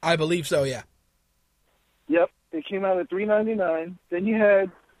 I believe so, yeah. Yep, it came out at $399. Then you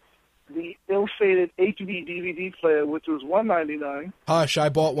had the ill-fated HD DVD player, which was $199. Hush, I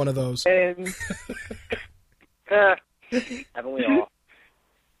bought one of those. And Haven't we all?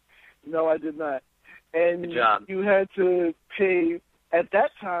 no, I did not. And Good job. you had to pay at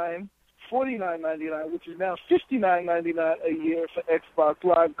that time $49.99, which is now $59.99 a year for Xbox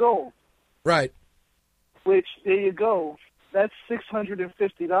Live Gold. Right. Which, there you go, that's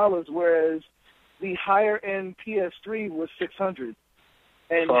 $650, whereas the higher end PS3 was $600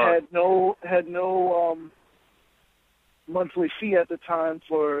 and had no monthly fee at the time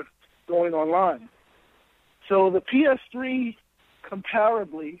for going online. So the PS3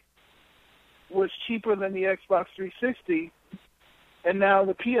 comparably was cheaper than the Xbox 360, and now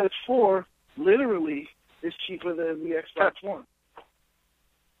the PS4 literally is cheaper than the Xbox One.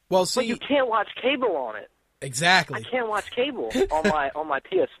 Well, But see, you can't watch cable on it. exactly. I can't watch cable on my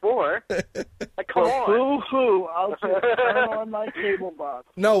PS4. Like, come on. Boo-hoo, I'll just turn on my cable box.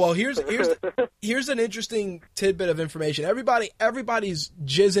 No, well, here's an interesting tidbit of information. Everybody's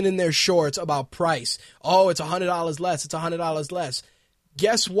jizzing in their shorts about price. Oh, it's $100 less. It's $100 less.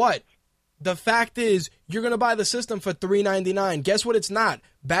 Guess what? The fact is, you're going to buy the system for $399. Guess what it's not?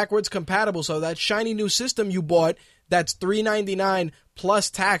 Backwards compatible. So that shiny new system you bought, that's $399 plus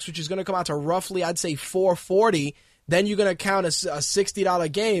tax, which is going to come out to roughly, I'd say, $440. Then you're going to count a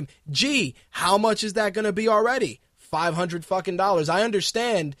 $60 game. Gee, how much is that going to be already? $500 fucking dollars. I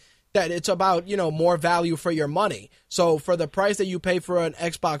understand that it's about, more value for your money. So for the price that you pay for an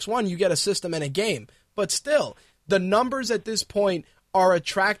Xbox One, you get a system and a game. But still, the numbers at this point are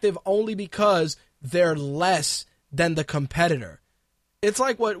attractive only because they're less than the competitor. It's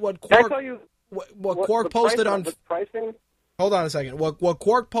like what Quark Quark posted on the pricing. Hold on a second. What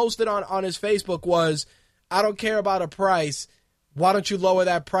Quark posted on his Facebook was, I don't care about a price. Why don't you lower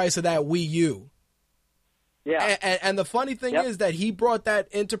that price of that Wii U? Yeah. And the funny thing is that he brought that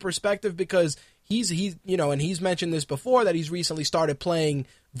into perspective because he's and he's mentioned this before, that he's recently started playing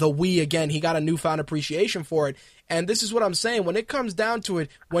the Wii again. He got a newfound appreciation for it. And this is what I'm saying. When it comes down to it,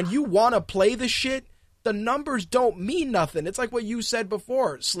 when you want to play the shit, the numbers don't mean nothing. It's like what you said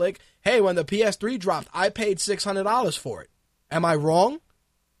before, Slick. Hey, when the PS3 dropped, I paid $600 for it. Am I wrong?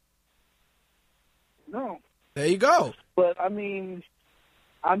 No. There you go. But, I mean,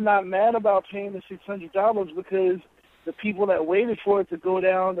 I'm not mad about paying the $600 because the people that waited for it to go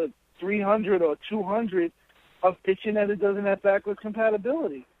down to $300 or $200 are bitching that it doesn't have backwards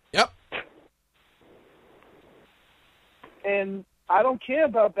compatibility. Yep. And I don't care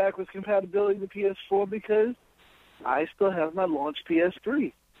about backwards compatibility to PS4 because I still have my launch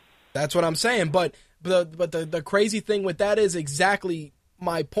PS3. That's what I'm saying. But the crazy thing with that is exactly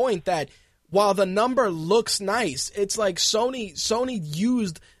my point, that while the number looks nice, it's like Sony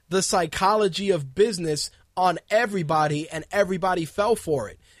used the psychology of business on everybody, and everybody fell for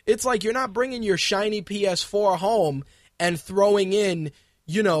it. It's like you're not bringing your shiny PS4 home and throwing in,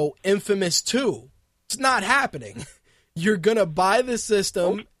 Infamous 2. It's not happening. You're going to buy the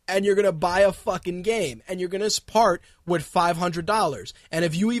system and you're going to buy a fucking game, and you're going to part with $500. And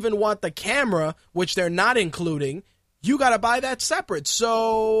if you even want the camera, which they're not including, you got to buy that separate.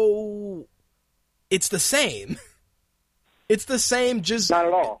 So it's the same. It's the same, just Not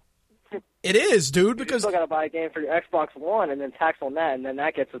at all. It is, dude, You because still got to buy a game for your Xbox One and then tax on that, and then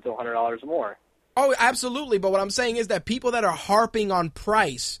that gets it to $100 more. oh, absolutely. But what I'm saying is that people that are harping on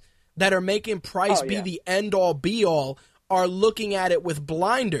price, that are making price be the end all be all, are looking at it with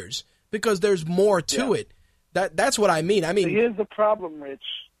blinders because there's more to it. That's what I mean. So here's the problem, Rich.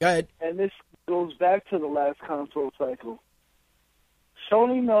 Go ahead. And this goes back to the last console cycle.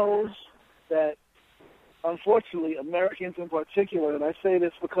 Sony knows that, unfortunately, Americans in particular, and I say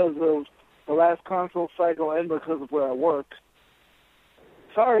this because of the last console cycle and because of where I work,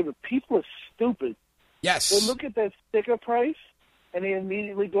 sorry, but people are stupid. Yes. They look at that sticker price and they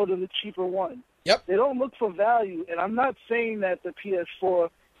immediately go to the cheaper one. Yep. They don't look for value, and I'm not saying that the PS4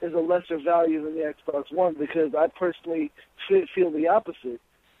 is a lesser value than the Xbox One because I personally feel the opposite.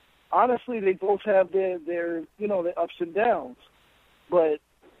 Honestly, they both have their their ups and downs, but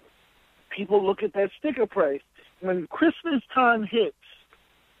people look at that sticker price. When Christmas time hits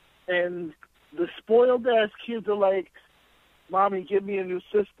and the spoiled-ass kids are like, Mommy, give me a new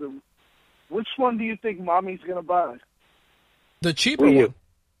system, which one do you think Mommy's going to buy? The cheaper one.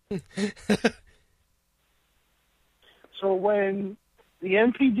 So when the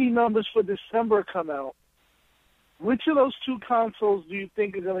NPD numbers for December come out, which of those two consoles do you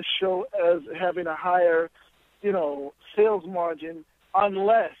think are going to show as having a higher, sales margin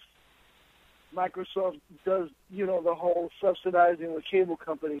unless Microsoft does, the whole subsidizing with cable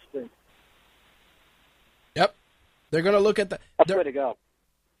companies thing. Yep. They're going to look at the That's the way to go.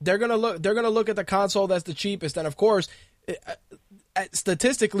 They're going to look at the console that's the cheapest, and of course,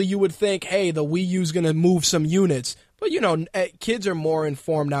 statistically you would think, hey, the Wii U's going to move some units. But kids are more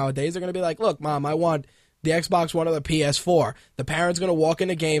informed nowadays. They're going to be like, "Look, Mom, I want the Xbox One or the PS4." The parent's going to walk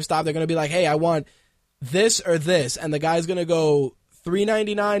into GameStop. They're going to be like, "Hey, I want this or this," and the guy's going to go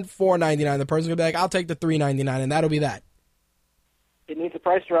 $399, $499. The person's going to be like, "I'll take the $399," and that'll be that. It needs a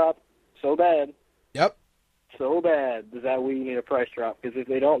price drop so bad. Yep. So bad does that Wii need a price drop? Because if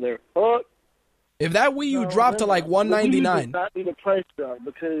they don't, they're fucked. If that Wii U dropped to like $199, the Wii U does not need a price drop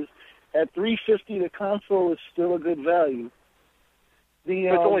because at $350 the console is still a good value. But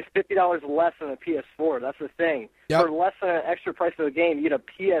it's only $50 less than a PS4. That's the thing. Yep. For less than an extra price of the game, you get a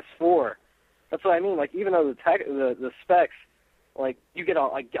PS4. That's what I mean. Like even though the specs, like you get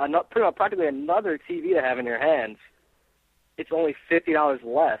pretty much practically another TV to have in your hands, it's only $50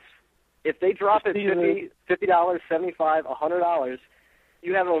 less. If they drop it $50, $75, $100,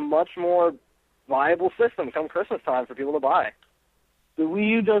 you have a much more viable system come Christmas time for people to buy. The Wii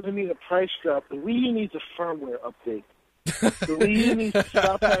U doesn't need a price drop. The Wii U needs a firmware update. The Wii U needs to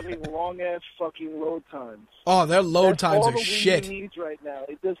stop having long-ass fucking load times. Oh, their load That's times all are the Wii shit. U needs right now.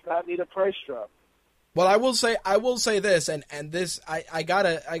 It does not need a price drop. Well, I will say this, and this I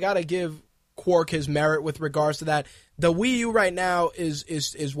gotta give Quark his merit with regards to that. The Wii U right now is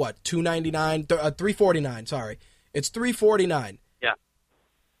what, $299, $349. Sorry, it's $349. Yeah.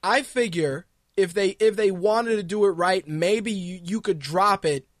 I figure if they wanted to do it right, maybe you could drop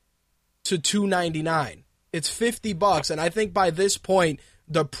it to $299. It's $50, and I think by this point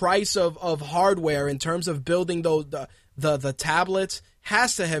the price of hardware in terms of building the tablets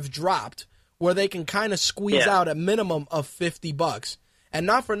has to have dropped where they can kind of squeeze out a minimum of $50. And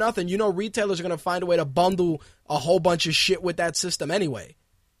not for nothing, retailers are going to find a way to bundle a whole bunch of shit with that system anyway.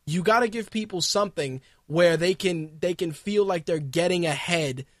 You got to give people something where they can feel like they're getting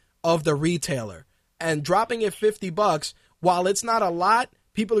ahead of the retailer. And dropping it $50, while it's not a lot,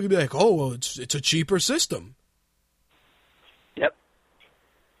 people are going to be like, "Oh, well, it's a cheaper system." Yep.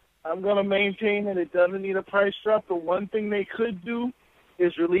 I'm going to maintain that it doesn't need a price drop. The one thing they could do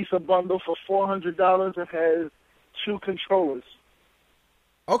is release a bundle for $400 that has 2 controllers.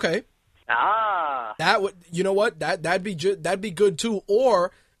 Okay. That would, what? That'd be good too.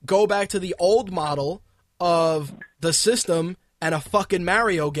 Or go back to the old model of the system and a fucking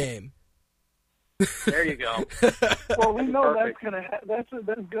Mario game. There you go. Well, we know Perfect. that's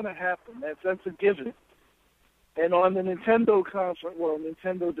gonna happen. That's a given. And on the Nintendo conference,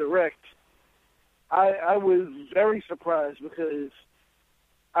 Nintendo Direct, I was very surprised because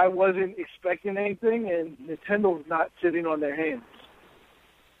I wasn't expecting anything, and Nintendo's not sitting on their hands.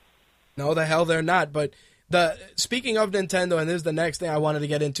 No, the hell they're not. But speaking of Nintendo, and this is the next thing I wanted to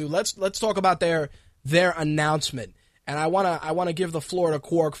get into. Let's talk about their announcement. And I wanna give the floor to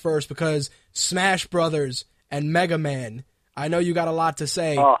Quark first because Smash Brothers and Mega Man. I know you got a lot to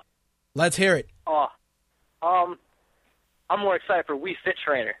say. Let's hear it. I'm more excited for Wii Fit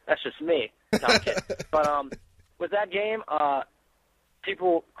Trainer. That's just me. No, I'm kidding. But with that game,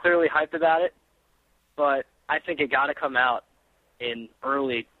 people clearly hyped about it, but I think it got to come out in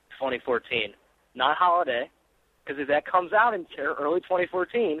early 2014, not holiday, because if that comes out in early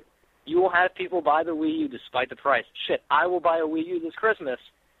 2014, you will have people buy the Wii U despite the price. Shit, I will buy a Wii U this Christmas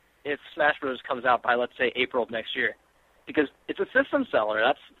if Smash Bros. Comes out by, let's say, April of next year, because it's a system seller.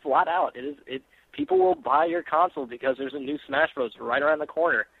 That's flat out. People will buy your console because there's a new Smash Bros. Right around the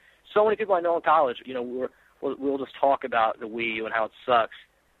corner. So many people I know in college, we'll just talk about the Wii U and how it sucks,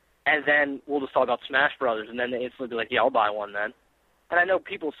 and then we'll just talk about Smash Brothers, and then they instantly be like, "Yeah, I'll buy one then." And I know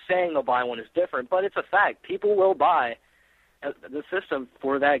people saying they'll buy one is different, but it's a fact. People will buy the system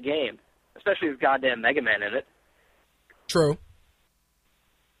for that game, especially with goddamn Mega Man in it. True.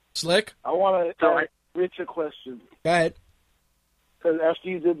 Slick? I want to ask Rich a question. Go ahead. Because after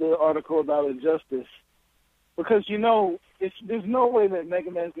you did the article about Injustice, because there's no way that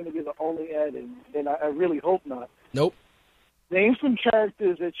Mega Man's going to be the only add-in, and I really hope not. Nope. Name some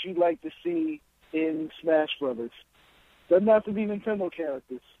characters that you'd like to see in Smash Brothers. Doesn't have to be Nintendo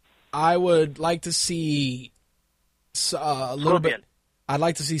characters. I would like to see a little bit. I'd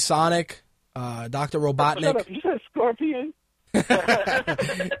like to see Sonic, Dr. Robotnik. Shut up. You said Scorpion?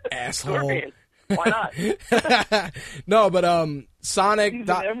 Asshole. Scorpion. Why not? No, but Sonic. He's in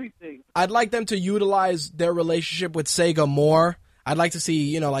everything. I'd like them to utilize their relationship with Sega more. I'd like to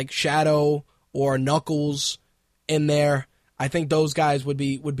see, like Shadow or Knuckles in there. I think those guys would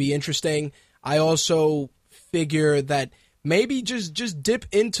be interesting. I also figure that maybe just dip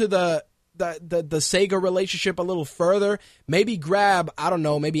into the Sega relationship a little further. Maybe grab, I don't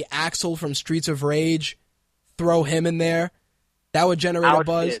know, maybe Axel from Streets of Rage, throw him in there. That would generate a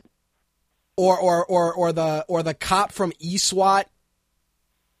buzz. Or the cop from eSWAT.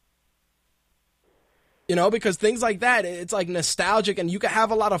 You know, because things like that, it's like nostalgic, and you can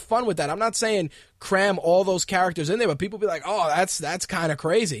have a lot of fun with that. I'm not saying cram all those characters in there, but people be like, oh, that's kind of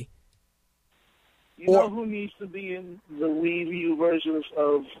crazy. You know who needs to be in the Wii U version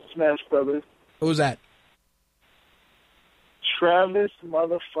of Smash Brothers? Who's that? Travis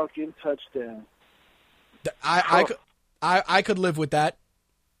motherfucking Touchdown. I could live with that.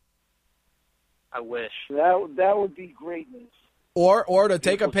 I wish. That would be greatness. Or to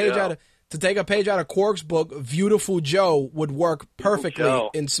take a page out of Quark's book, Beautiful Joe would work perfectly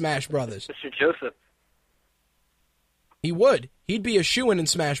in Smash Brothers. Mr. Joseph. He would. He'd be a shoo-in in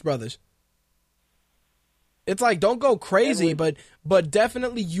Smash Brothers. It's like, don't go crazy, but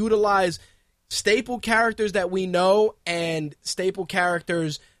definitely utilize staple characters that we know and staple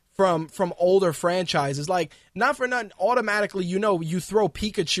characters from older franchises. Like, not for nothing, automatically, you throw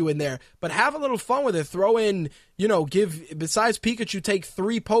Pikachu in there, but have a little fun with it. Throw in, besides Pikachu, take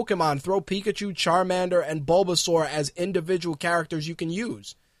 3 Pokemon. Throw Pikachu, Charmander, and Bulbasaur as individual characters you can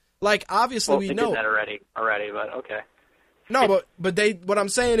use. Like, obviously, we know did that already, but okay. No, but what I'm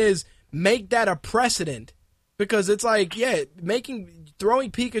saying is, make that a precedent. Because it's like, yeah,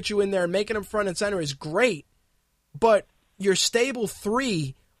 throwing Pikachu in there and making him front and center is great, but your stable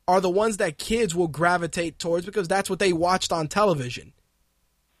 3 are the ones that kids will gravitate towards because that's what they watched on television.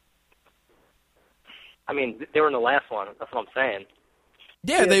 I mean, they were in the last one. That's what I'm saying.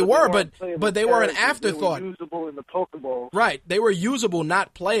 Yeah, they were, but they were an afterthought. They were usable in the Pokeball. Right, they were usable,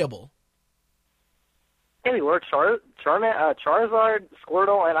 not playable. Yeah, they were. Charizard,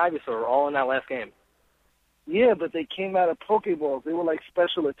 Squirtle, and Ivysaur were all in that last game. Yeah, but they came out of Pokeballs. They were like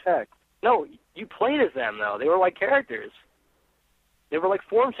special attacks. No, you played as them, though. They were like characters. They were like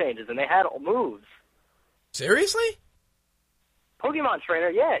form changes, and they had moves. Seriously? Pokemon Trainer,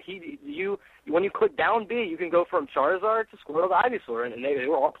 yeah. When you click down B, you can go from Charizard to Squirtle to Ivysaur, and they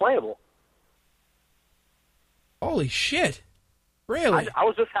were all playable. Holy shit. Really? I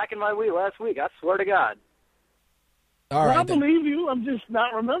was just hacking my Wii last week. I swear to God. All right, I believe you. I'm just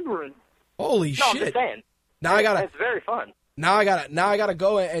not remembering. Holy shit. I'm just saying. Now it's very fun. Now I gotta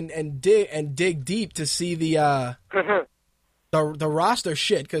go and dig deep to see the roster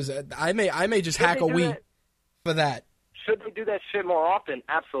shit, because I may just hack a Wii for that. Should they do that shit more often?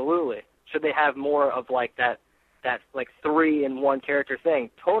 Absolutely. Should they have more of like that like 3-in-1 character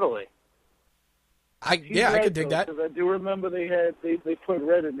thing? Totally. I could dig that. Because I do remember they put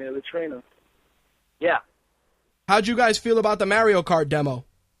Red in there, the trainer. Yeah. How'd you guys feel about the Mario Kart demo?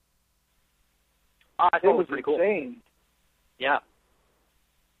 I thought it was pretty cool. Insane. Yeah.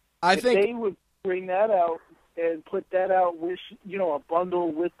 If they would bring that out and put that out with, a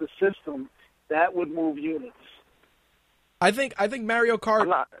bundle with the system, that would move units. I think Mario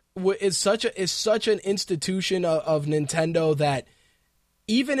Kart is such an institution of Nintendo that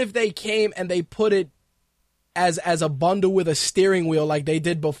even if they came and they put it as a bundle with a steering wheel like they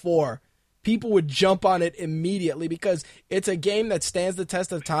did before, people would jump on it immediately because it's a game that stands the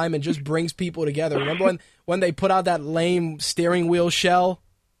test of time and just brings people together. Remember when they put out that lame steering wheel shell?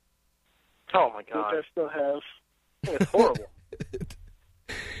 Oh my God. Which I still have. It's horrible.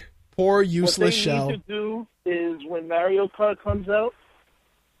 Poor useless shell. What they need to do is when Mario Kart comes out,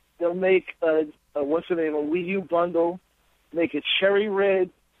 they'll make a Wii U bundle, make it cherry red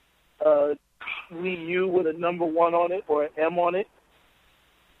Wii U with a number 1 on it or an M on it,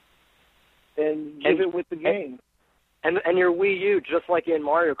 and give it with the game. And your Wii U, just like in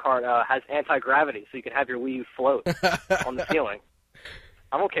Mario Kart, has anti-gravity, so you can have your Wii U float on the ceiling.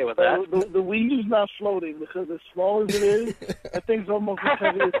 I'm okay with that. The Wii U's not floating because as small as it is, that thing's almost as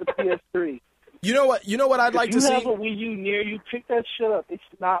heavy as the PS3. You know what I'd like to see? If you have a Wii U near you, pick that shit up. It's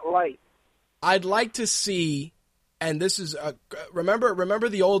not light. I'd like to see, and this is remember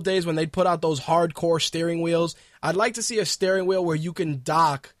the old days when they'd put out those hardcore steering wheels? I'd like to see a steering wheel where you can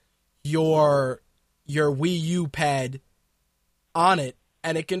dock your Wii U pad on it,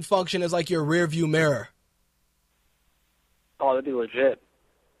 and it can function as like your rear view mirror. Oh, that'd be legit.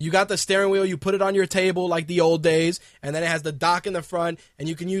 You got the steering wheel, you put it on your table like the old days, and then it has the dock in the front, and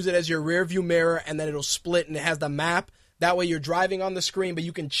you can use it as your rear view mirror, and then it'll split, and it has the map. That way you're driving on the screen, but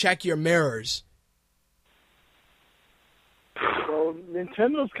you can check your mirrors. Well,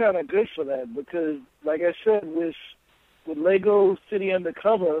 Nintendo's kind of good for that because, like I said, with Lego City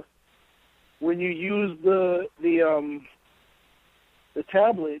Undercover, when you use the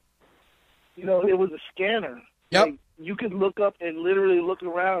tablet, it was a scanner. Yep. Like, you could look up and literally look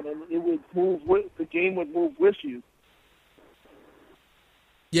around, and it would move. The game would move with you.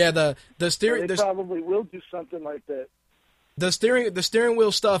 Yeah, the steering. They probably will do something like that. The steering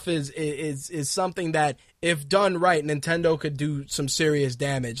wheel stuff is something that, if done right, Nintendo could do some serious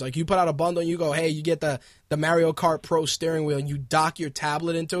damage. Like, you put out a bundle and you go, hey, you get the Mario Kart Pro steering wheel, and you dock your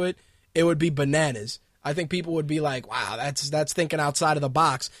tablet into it, it would be bananas. I think people would be like, wow, that's thinking outside of the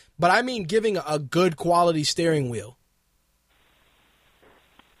box. But I mean giving a good quality steering wheel.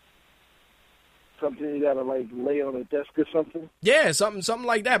 Something you gotta like lay on a desk or something. Yeah, something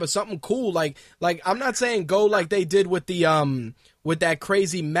like that, but something cool. Like I'm not saying go like they did with the with that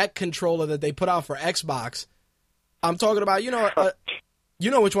crazy mech controller that they put out for Xbox. I'm talking about, you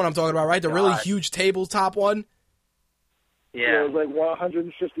know which one I'm talking about, right? The really huge tabletop one. Yeah, it was like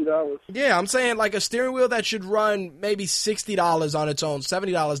 $150. Yeah, I'm saying like a steering wheel that should run maybe $60 on its own,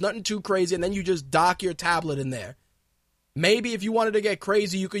 $70, nothing too crazy, and then you just dock your tablet in there. Maybe if you wanted to get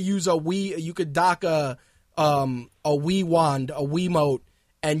crazy, you could use you could dock a Wii wand, a Wiimote,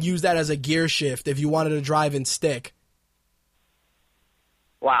 and use that as a gear shift if you wanted to drive and stick.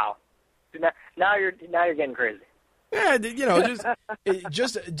 Wow. Now you're getting crazy. Yeah,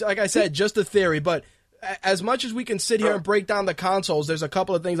 just like I said, just a theory. But as much as we can sit here and break down the consoles, there's a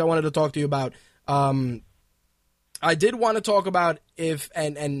couple of things I wanted to talk to you about. I did want to talk about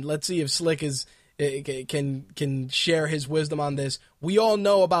and let's see if Slick can share his wisdom on this. We all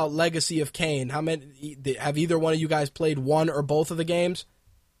know about Legacy of Kain. How many have either one of you guys played one or both of the games?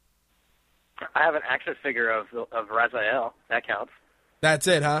 I have an action figure of Raziel. That counts. That's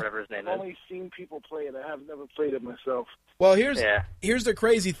it, huh? Whatever his name I've is. only seen people play it. I have never played it myself. Well, here's the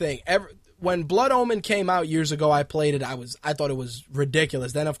crazy thing. When Blood Omen came out years ago, I played it. I thought it was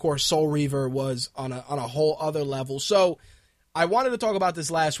ridiculous. Then, of course, Soul Reaver was on a whole other level. So I wanted to talk about this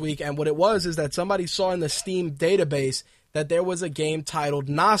last week, and what it was is that somebody saw in the Steam database that there was a game titled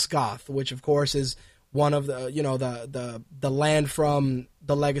Nosgoth, which of course is one of the land from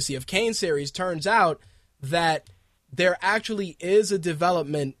the Legacy of Kain series. Turns out that there actually is a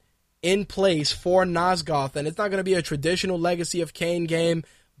development in place for Nosgoth, and it's not going to be a traditional Legacy of Kain game,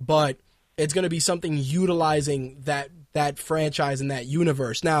 but it's going to be something utilizing that franchise and that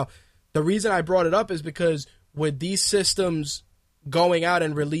universe. Now, the reason I brought it up is because with these systems going out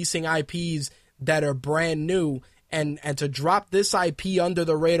and releasing IPs that are brand new, and to drop this IP under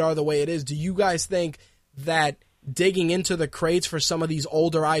the radar the way it is, do you guys think that digging into the crates for some of these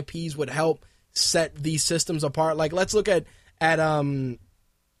older IPs would help set these systems apart? Like, let's look at the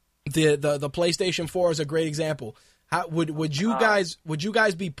PlayStation 4 is a great example. How would you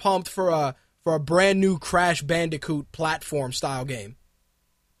guys be pumped for a brand new Crash Bandicoot platform style game?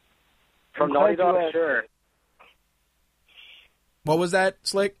 From Naughty Dog, sure. What was that,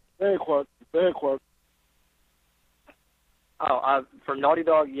 Slick? Very quick. Oh, from Naughty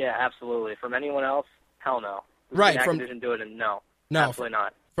Dog, yeah, absolutely. From anyone else, hell no. Right. Activision do it, and no, absolutely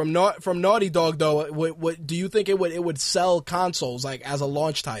not. From Naughty Dog though, what do you think it would sell consoles like as a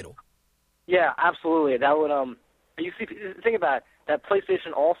launch title? Yeah, absolutely. That would You see, think about it. That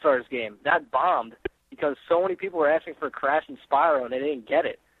PlayStation All-Stars game that bombed because so many people were asking for Crash and Spyro, and they didn't get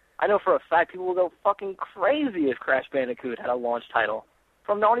it. I know for a fact people will go fucking crazy if Crash Bandicoot had a launch title.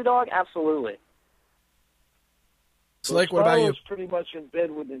 From Naughty Dog, absolutely. Slick, what about you? Spyro's pretty much in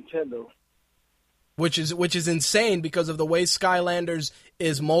bed with Nintendo. Which is insane because of the way Skylanders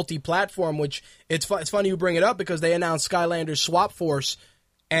is multi-platform, which it's funny you bring it up because they announced Skylanders Swap Force,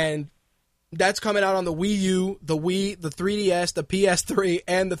 and that's coming out on the Wii U, the Wii, the 3DS, the PS3,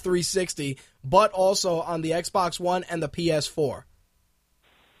 and the 360, but also on the Xbox One and the PS4.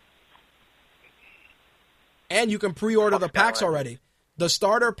 And you can pre-order the packs already. The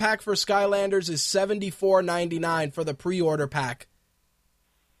starter pack for Skylanders is $74.99 for the pre-order pack.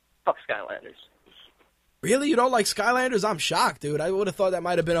 Fuck Skylanders. Really? You don't like Skylanders? I'm shocked, dude. I would have thought that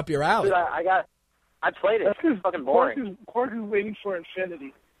might have been up your alley. Dude, I played it. It's fucking boring. Quark is waiting for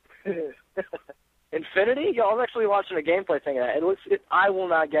Infinity. Infinity? Yo, I was actually watching a gameplay thing of that. I will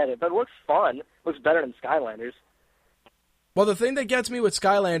not get it, but it looks fun. It looks better than Skylanders. Well, the thing that gets me with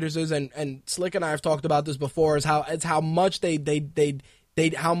Skylanders is, and Slick and I have talked about this before, is how much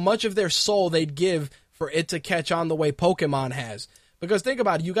how much of their soul they'd give for it to catch on the way Pokemon has. Because think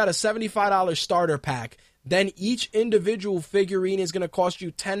about it, you got a $75 starter pack. Then each individual figurine is going to cost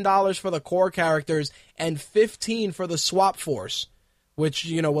you $10 for the core characters and $15 for the Swap Force, which,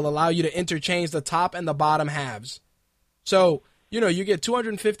 will allow you to interchange the top and the bottom halves. So, you get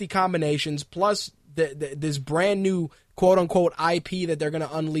 250 combinations plus this brand new quote-unquote IP that they're going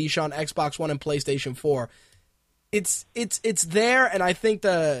to unleash on Xbox One and PlayStation 4. It's there, and I think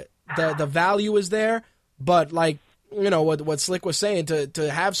the value is there, but like what Slick was saying,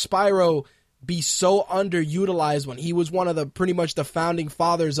 to have Spyro be so underutilized when he was one of the pretty much the founding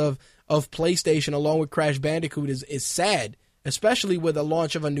fathers of PlayStation along with Crash Bandicoot is sad, especially with the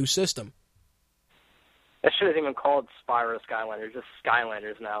launch of a new system. That shit isn't even called Spyro Skylanders, just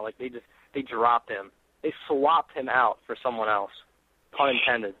Skylanders now. Like they dropped him. They swapped him out for someone else. Pun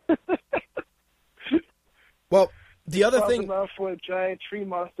intended. Well, the other thing out for a giant tree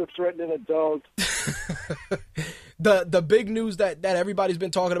monster threatening a dog. The big news that everybody's been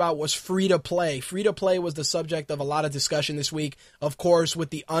talking about was free to play. Free to play was the subject of a lot of discussion this week, of course,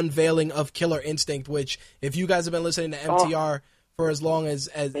 with the unveiling of Killer Instinct, which if you guys have been listening to MTR for as long as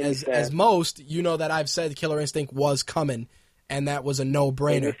most, you know that I've said Killer Instinct was coming, and that was a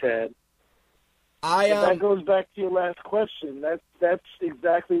no-brainer. That goes back to your last question. That's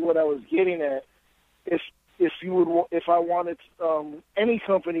exactly what I was getting at. If I wanted any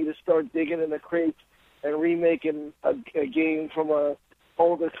company to start digging in the crates and remaking a game from a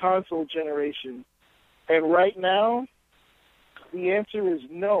older console generation, and right now the answer is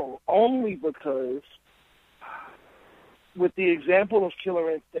no, only because with the example of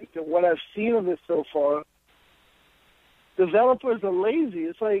Killer Instinct and what I've seen of it so far, developers are lazy.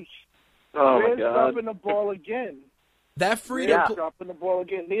 It's like they're dropping the ball again. That freedom dropping the ball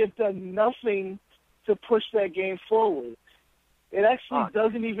again. They have done nothing to push that game forward. It actually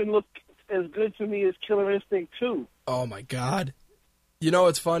doesn't even look as good to me as Killer Instinct 2. Oh my God! You know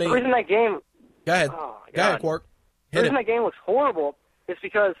it's funny. The reason that game. Go ahead. Go ahead, Quark. The reason that game looks horrible is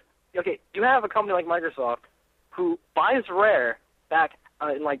because you have a company like Microsoft who buys Rare back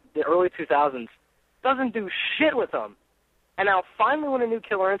in like the early 2000s, doesn't do shit with them, and now finally when a new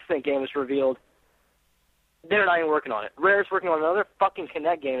Killer Instinct game is revealed, they're not even working on it. Rare's working on another fucking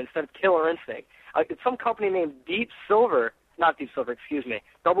Kinect game instead of Killer Instinct. It's some company named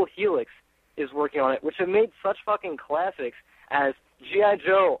Double Helix is working on it, which have made such fucking classics as G.I.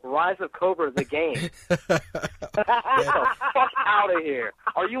 Joe, Rise of Cobra, the game. Get the fuck out of here.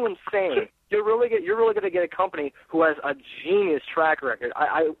 Are you insane? You're really going to get a company who has a genius track record.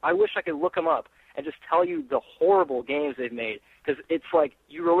 I wish I could look them up and just tell you the horrible games they've made, because it's like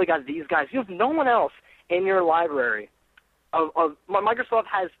you really got these guys. You have no one else in your library. Microsoft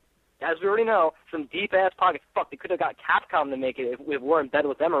has, as we already know, some deep-ass pockets. Fuck, they could have got Capcom to make it if we're in bed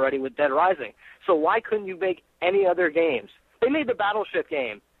with them already with Dead Rising. So why couldn't you make any other games? They made the Battleship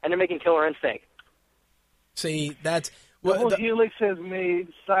game, and they're making Killer Instinct. See, that's... Double Helix has made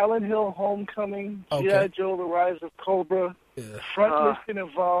Silent Hill Homecoming, G.I. Joe, The Rise of Cobra, Frontlist and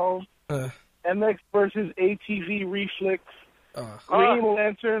Evolve, MX vs. ATV Reflex, Green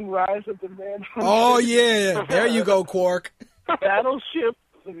Lantern, Rise of the Man from Oh, yeah. There you go, Quark. Battleship,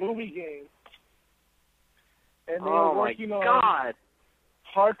 the movie game. And they're working on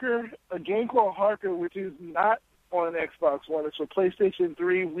Harker, a game called Harker, which is not on an Xbox One. It's for PlayStation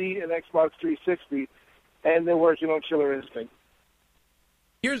 3, Wii, and Xbox 360. And they're working on Killer Instinct.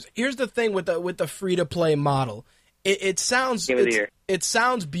 Here's the thing with the free to play model. It sounds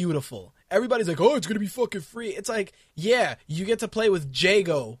beautiful. Everybody's like, oh, it's gonna be fucking free. It's like, yeah, you get to play with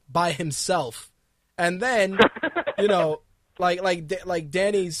Jago by himself, and then like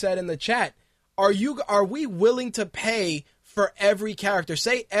Danny said in the chat, are we willing to pay for every character?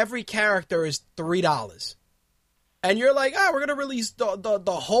 Say every character is $3. And you're like, we're going to release the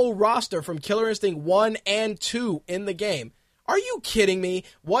whole roster from Killer Instinct 1 and 2 in the game. Are you kidding me?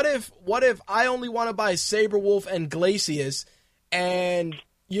 What if I only want to buy Saberwolf and Glacius, and,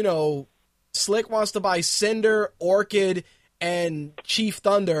 Slick wants to buy Cinder, Orchid, and Chief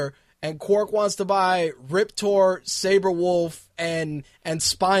Thunder, and Quark wants to buy Riptor, Saberwolf, and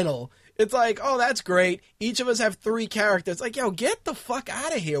Spinal? It's like, oh, that's great. Each of us have 3 characters. Like, yo, get the fuck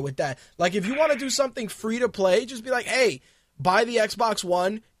out of here with that. Like, if you want to do something free to play, just be like, hey, buy the Xbox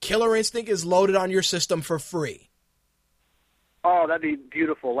One. Killer Instinct is loaded on your system for free. Oh, that'd be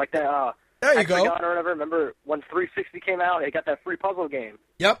beautiful. Like that. There you go. Or whatever. Remember when 360 came out? They got that free puzzle game.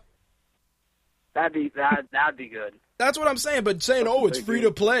 Yep. That'd be good. That's what I'm saying. But saying, oh, it's free to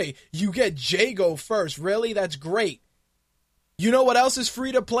play, you get Jago first. Really? That's great. You know what else is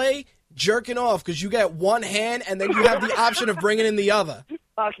free to play? Jerking off, because you get one hand and then you have the option of bringing in the other.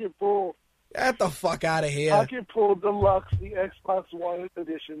 Pocket Pool. Get the fuck out of here. Pocket Pool Deluxe, the Xbox One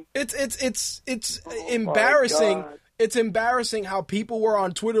edition. It's embarrassing. It's embarrassing how people were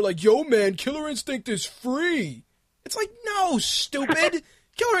on Twitter like, yo, man, Killer Instinct is free. It's like, no, stupid.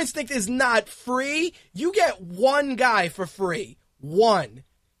 Killer Instinct is not free. You get one guy for free. One.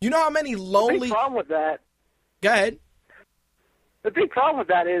 You know how many lonely... The big problem with that... Go ahead. The big problem with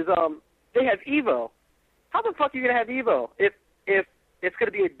that is they have Evo. How the fuck are you going to have Evo if it's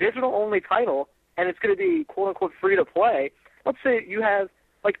going to be a digital-only title and it's going to be quote-unquote free to play, let's say you have,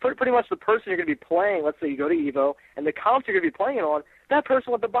 like, pretty much the person you're going to be playing, let's say you go to EVO, and the console you're going to be playing it on, that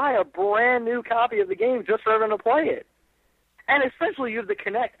person will have to buy a brand new copy of the game just for everyone to play it. And essentially you have to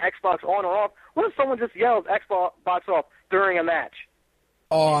connect Xbox on or off. What if someone just yells Xbox off during a match?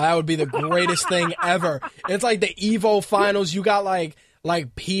 Oh, that would be the greatest thing ever. It's like the EVO finals. You got like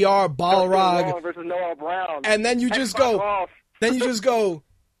PR Balrog versus Noel Brown. And then you just go,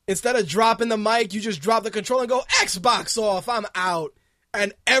 instead of dropping the mic, you just drop the controller and go, Xbox off, I'm out.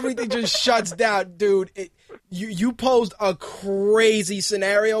 And everything just shuts down. Dude, you posed a crazy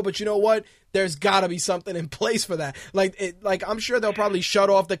scenario, but you know what? There's got to be something in place for that. Like I'm sure they'll probably shut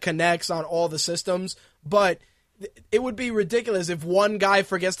off the connects on all the systems, but it would be ridiculous if one guy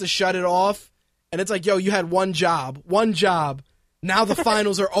forgets to shut it off, and it's like, yo, you had one job. Now the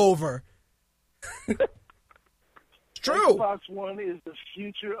finals are over. It's true. Xbox One is the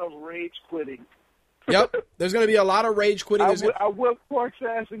future of rage quitting. Yep, there's going to be a lot of rage quitting. I whipped Quark's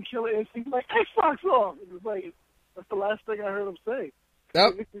ass and Killer Instinct like, Xbox off. It was like, that's the last thing I heard him say.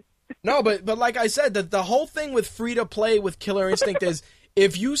 Yep. No, but like I said, the whole thing with free-to-play with Killer Instinct is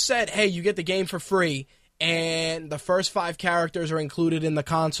if you said, hey, you get the game for free, and the first 5 characters are included in the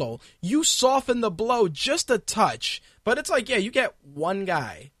console, you soften the blow just a touch. But it's like, yeah, you get one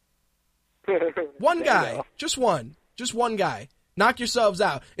guy. One guy. Just one guy. Knock yourselves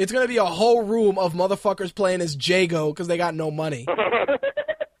out. It's going to be a whole room of motherfuckers playing as Jago because they got no money.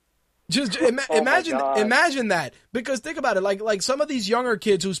 Just imagine that. Because think about it, like some of these younger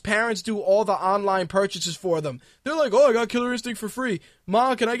kids whose parents do all the online purchases for them. They're like, oh, I got Killer Instinct for free.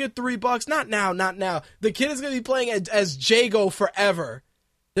 Ma, can I get $3? Not now. The kid is going to be playing as Jago forever.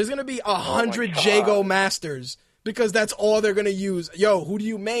 There's going to be 100 Jago masters because that's all they're going to use. Yo, who do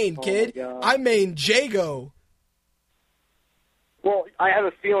you main, kid? I main Jago. Well, I have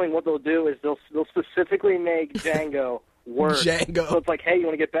a feeling what they'll do is they'll specifically make Django work. Django. So it's like, hey, you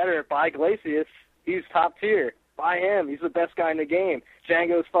want to get better? Buy Glacius. He's top tier. Buy him. He's the best guy in the game.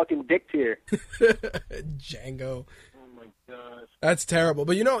 Django's fucking dick tier. Django. Oh my god. That's terrible.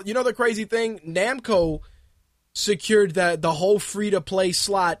 But you know the crazy thing? Namco secured the whole free-to-play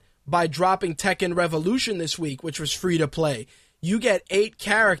slot by dropping Tekken Revolution this week, which was free-to-play. You get 8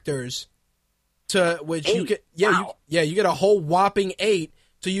 characters to which 8? You get you get a whole whopping 8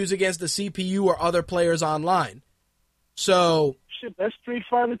 to use against the CPU or other players online. So shit, that's Street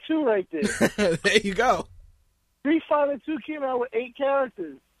Fighter 2 right there. There you go. Street Fighter 2 came out with 8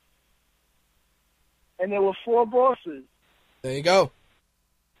 characters, and there were 4 bosses. There you go.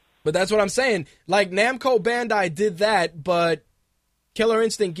 But that's what I'm saying. Like Namco Bandai did that, but Killer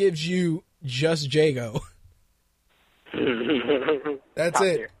Instinct gives you just Jago. That's top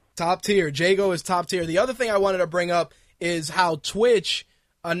it. Tier. Top tier. Jago is top tier. The other thing I wanted to bring up is how Twitch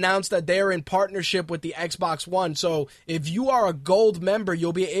announced that they're in partnership with the Xbox One. So if you are a gold member,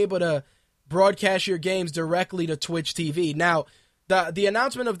 you'll be able to broadcast your games directly to Twitch TV. Now, the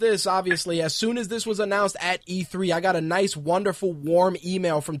announcement of this, obviously, as soon as this was announced at E3, I got a nice, wonderful, warm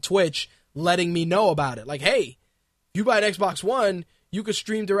email from Twitch letting me know about it. Like, hey, you buy an Xbox One, you could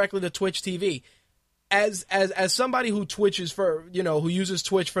stream directly to Twitch TV. As somebody who Twitches for, who uses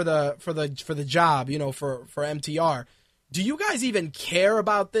Twitch for the job, for MTR, do you guys even care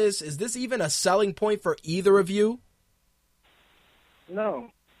about this? Is this even a selling point for either of you? No.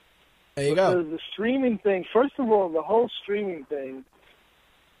 There you go. The streaming thing, first of all, the whole streaming thing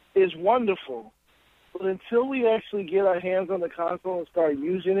is wonderful. But until we actually get our hands on the console and start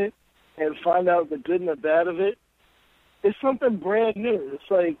using it and find out the good and the bad of it, it's something brand new. It's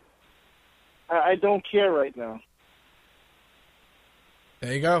like, I don't care right now.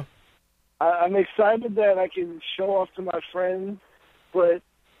 There you go. I'm excited that I can show off to my friends, but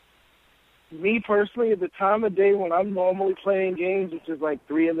me personally, at the time of day when I'm normally playing games, which is like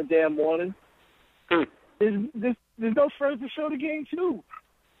 3 in the damn morning, there's no friends to show the game to.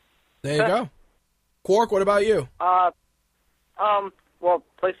 There you go. Quark, what about you? Well,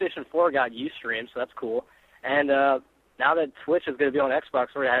 PlayStation 4 got Ustream, so that's cool. And now that Twitch is going to be on Xbox,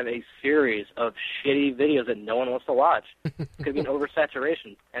 we're going to have a series of shitty videos that no one wants to watch. It's going to be an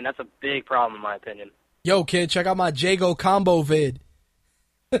oversaturation, and that's a big problem in my opinion. Yo, kid, check out my Jago combo vid.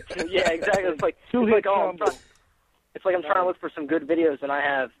 Yeah, exactly. It's like I'm trying to look for some good videos, and I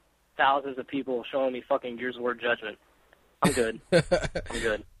have thousands of people showing me fucking Gears of War Judgment. I'm good. I'm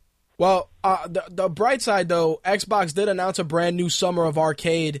good. Well, the bright side, though, Xbox did announce a brand new Summer of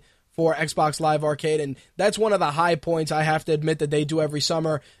Arcade for Xbox Live Arcade, and that's one of the high points I have to admit that they do every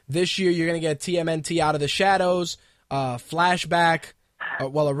summer. This year, you're going to get TMNT Out of the Shadows, Flashback,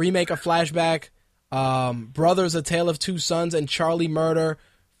 a remake of Flashback, Brothers, A Tale of Two Sons, and Charlie Murder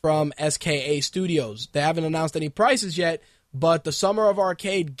from SKA Studios. They haven't announced any prices yet, but the Summer of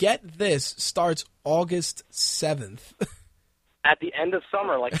Arcade, get this, starts August 7th. At the end of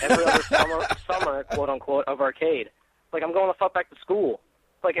summer, like every other summer, quote unquote, of arcade. Like, I'm going the fuck back to school.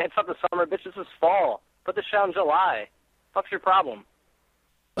 Like, it's not the summer, bitch, this is fall. Put this shit out in July. Fuck's your problem?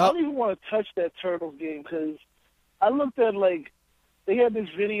 I don't even want to touch that Turtles game because I looked at, like, they had this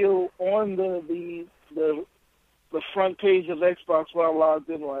video on the front page of Xbox when I logged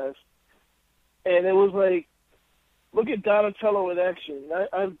in last, and it was like, look at Donatello in action.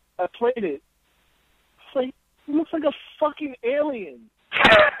 I played it. It's like, he looks like a fucking alien.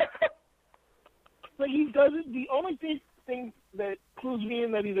 Like, he doesn't. The only thing that clues me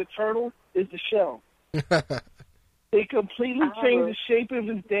in that he's a turtle is the shell. They completely changed the shape of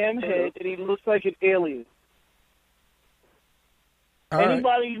his damn head, and he looks like an alien.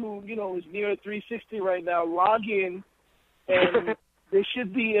 Anybody who, is near a 360 right now, log in, and they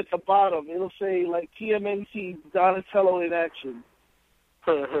should be at the bottom. It'll say, like, TMNT Donatello in action.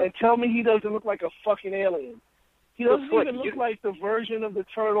 And tell me he doesn't look like a fucking alien. He doesn't even look like the version of the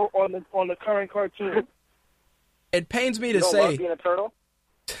turtle on the current cartoon. It pains me to say... love being a turtle?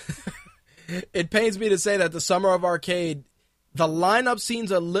 It pains me to say that the Summer of Arcade, the lineup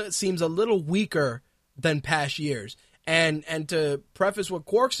seems a little weaker than past years. And to preface what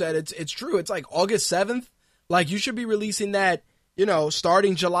Quark said, it's true. It's like August 7th. Like, you should be releasing that,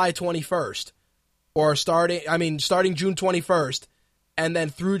 starting July 21st. Or starting June 21st. And then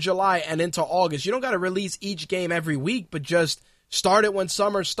through July and into August. You don't got to release each game every week, but just start it when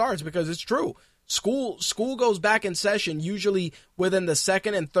summer starts, because it's true. School goes back in session usually within the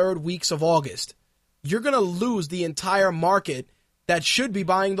second and third weeks of August. You're going to lose the entire market that should be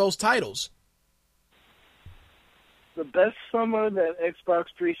buying those titles. The best summer that Xbox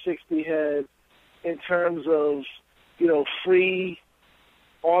 360 had in terms of, free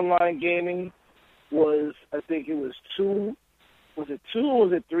online gaming was, I think it was 2. Was it 2 or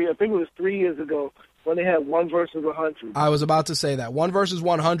was it 3? I think it was 3 years ago when they had 1 versus 100. I was about to say that. 1 versus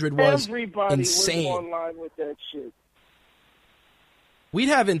 100 was Everybody insane. was online with that shit. We'd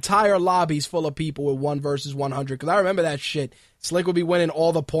have entire lobbies full of people with 1 versus 100, because I remember that shit. Slick would be winning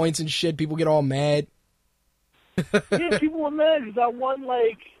all the points and shit. People get all mad. Yeah, people were mad because I won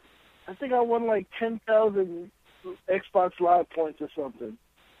like 10,000 Xbox Live points or something.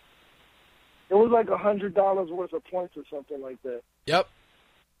 It was like $100 worth of points or something like that. Yep.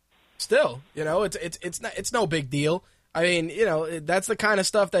 Still, it's no big deal. I mean, that's the kind of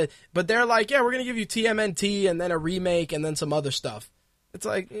stuff that. But they're like, yeah, we're gonna give you TMNT and then a remake and then some other stuff. It's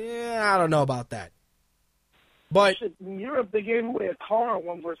like, yeah, I don't know about that. But in Europe, they gave away a car on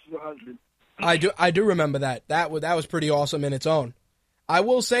 1 versus 100. I do remember that. That was pretty awesome in its own. I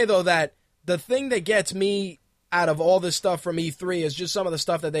will say though that the thing that gets me out of all this stuff from E3 is just some of the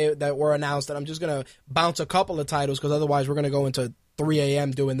stuff that were announced, and I'm just gonna bounce a couple of titles because otherwise we're gonna go into 3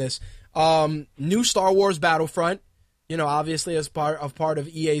 a.m. doing this. New Star Wars Battlefront, obviously as part of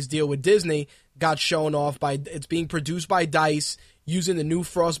EA's deal with Disney, got shown off it's being produced by DICE using the new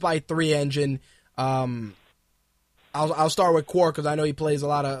Frostbite 3 engine. I'll start with Quark because I know he plays a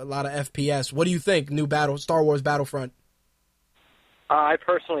lot of FPS. What do you think? New Star Wars Battlefront. I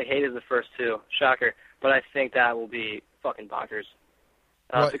personally hated the first 2. Shocker. But I think that will be fucking bonkers.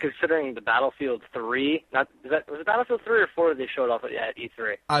 Considering the Battlefield 3, was it Battlefield 3 or 4 that they showed off at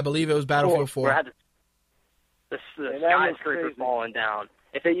E3? I believe it was Battlefield 4. Where I had the skyscraper falling down.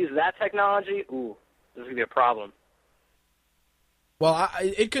 If they use that technology, this is going to be a problem. Well,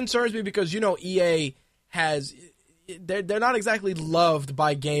 it concerns me because, EA has... They're not exactly loved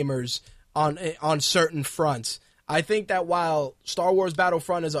by gamers on certain fronts. I think that while Star Wars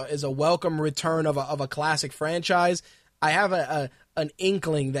Battlefront is a welcome return of a classic franchise, I have an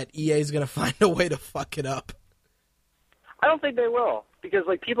inkling that EA is going to find a way to fuck it up. I don't think they will, because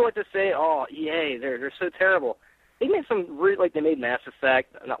people like to say, "Oh, EA, they're so terrible." They made they made Mass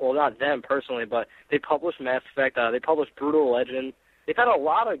Effect. Well, not them personally, but they published Mass Effect. They published Brutal Legend. They've had a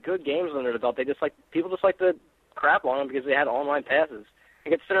lot of good games under the belt. People just like to crap on them because they had online passes.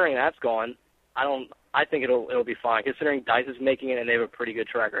 And considering that's gone, I think it'll be fine, considering DICE is making it and they have a pretty good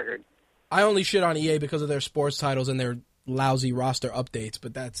track record. I only shit on EA because of their sports titles and their lousy roster updates,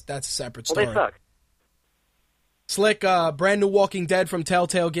 but that's a separate story. Well, they suck. Slick, brand new Walking Dead from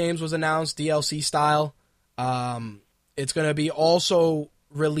Telltale Games was announced, DLC style. It's going to be also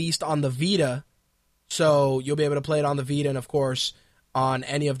released on the Vita, so you'll be able to play it on the Vita and, of course, on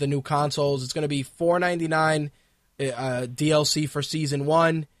any of the new consoles. It's going to be $4.99 DLC for Season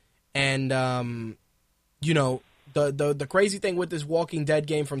 1, and, the crazy thing with this Walking Dead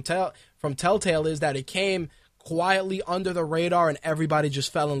game from Telltale is that it came quietly under the radar and everybody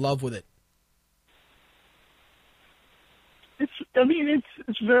just fell in love with it?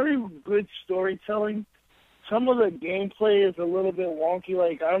 It's very good storytelling. Some of the gameplay is a little bit wonky.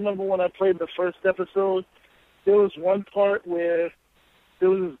 Like, I remember when I played the first episode, there was one part where there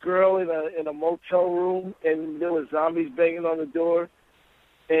was this girl in a motel room, and there were zombies banging on the door,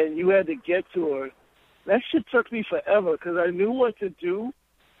 and you had to get to her. That shit took me forever because I knew what to do,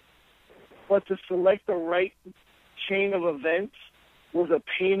 but to select the right chain of events was a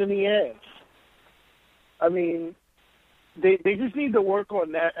pain in the ass. I mean, they just need to work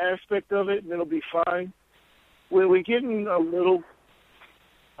on that aspect of it, and it'll be fine. We're getting a little,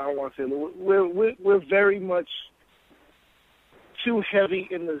 I don't want to say, we're very much too heavy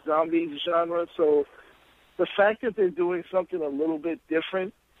in the zombie genre, so the fact that they're doing something a little bit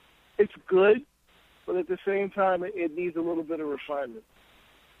different, it's good, but at the same time, it needs a little bit of refinement.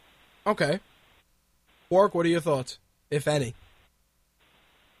 Okay. Quark, what are your thoughts, if any?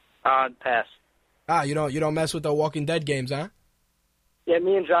 Pass. You don't mess with the Walking Dead games, huh? Yeah,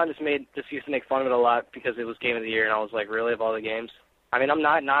 me and John just used to make fun of it a lot because it was Game of the Year, and I was like, really, of all the games? I mean, I'm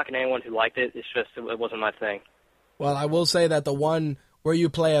not knocking anyone who liked it. It's just it wasn't my thing. Well, I will say that the one where you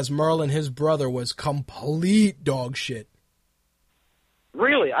play as Merle and his brother was complete dog shit.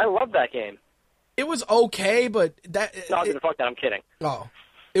 Really? I love that game. It was okay, but that... No, fuck that. I'm kidding. Oh.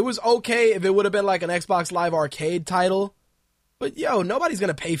 It was okay if it would have been like an Xbox Live Arcade title. But, yo, nobody's going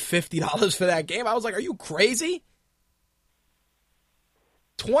to pay $50 for that game. I was like, are you crazy?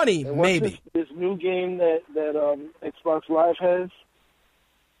 20, maybe. This new game that Xbox Live has?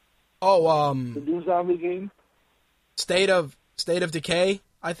 Oh, the new zombie game? State of Decay,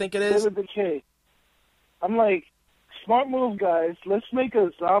 I think it is. State of Decay. I'm like, smart move, guys. Let's make a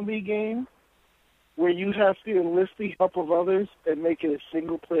zombie game where you have to enlist the help of others and make it a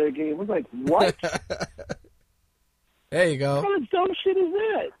single-player game. I was like, what? There you go. What kind of dumb shit is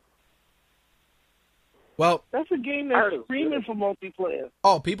that? Well, that's a game that's screaming for multiplayer.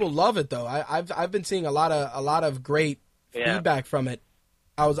 Oh, people love it though. I've been seeing a lot of great feedback from it.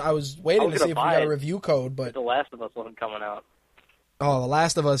 I was waiting to see if we got a review code, but The Last of Us wasn't coming out. Oh, The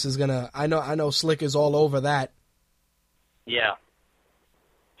Last of Us is gonna. I know Slick is all over that. Yeah.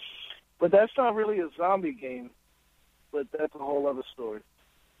 But that's not really a zombie game. But that's a whole other story.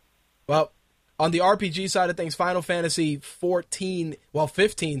 Well, on the RPG side of things, Final Fantasy 15,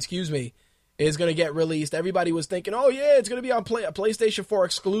 is going to get released. Everybody was thinking, oh yeah, it's going to be on a PlayStation 4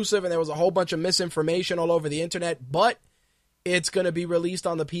 exclusive, and there was a whole bunch of misinformation all over the internet, but it's going to be released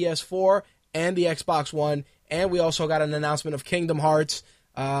on the PS4 and the Xbox One, and we also got an announcement of Kingdom Hearts.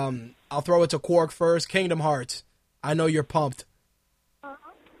 I'll throw it to Quark first. Kingdom Hearts. I know you're pumped.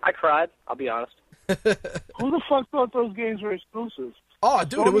 I cried, I'll be honest. Who the fuck thought those games were exclusives? Oh,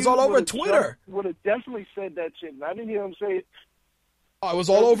 dude, it was all over Twitter. Would have definitely said that shit, and I didn't hear him say it. Oh, it was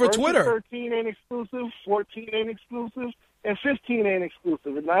all over Versus Twitter. 13 ain't exclusive, 14 ain't exclusive, and 15 ain't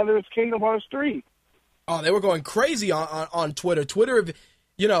exclusive, and neither is Kingdom Hearts 3. Oh, they were going crazy on Twitter.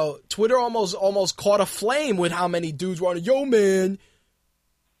 Twitter almost caught a flame with how many dudes were on it. Yo, man,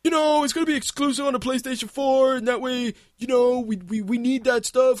 it's going to be exclusive on the PlayStation 4, and that way, we need that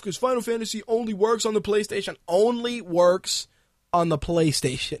stuff because Final Fantasy only works on the PlayStation. Only works on the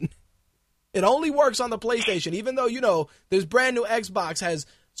PlayStation. It only works on the PlayStation, even though, this brand new Xbox has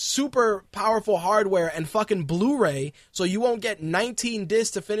super powerful hardware and fucking Blu-ray, so you won't get 19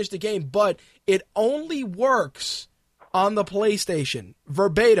 discs to finish the game, but it only works on the PlayStation.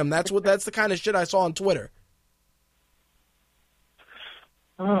 Verbatim. That's the kind of shit I saw on Twitter.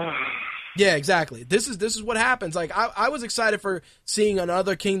 Yeah, exactly. This is what happens. Like, I was excited for seeing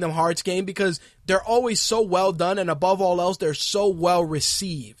another Kingdom Hearts game because they're always so well done, and above all else, they're so well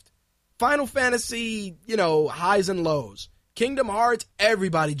received. Final Fantasy, highs and lows. Kingdom Hearts,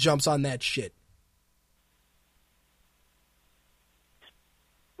 everybody jumps on that shit.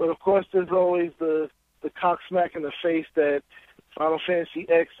 But of course, there's always the cock smack in the face that Final Fantasy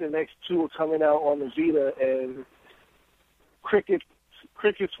X and X2 are coming out on the Vita, and crickets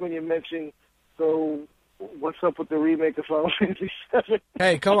when you mention, so what's up with the remake of Final Fantasy VII?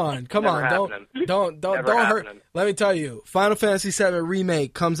 Hey, come on. Don't hurt. Let me tell you, Final Fantasy VII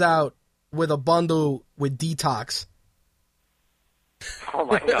Remake comes out with a bundle with Detox. Oh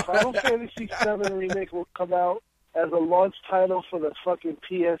my god. Final Fantasy VII Remake will come out as a launch title for the fucking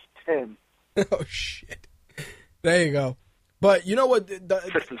PS10. Oh shit. There you go. But you know what?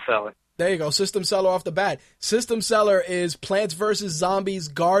 System seller. There you go. System seller off the bat. System seller is Plants vs. Zombies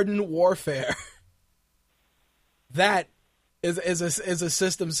Garden Warfare. That is a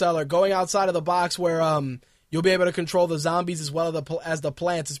system seller. Going outside of the box where you'll be able to control the zombies as well as the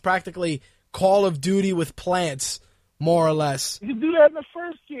plants. It's practically Call of Duty with plants, more or less. You can do that in the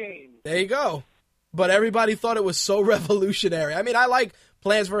first game. There you go. But everybody thought it was so revolutionary. I mean, I like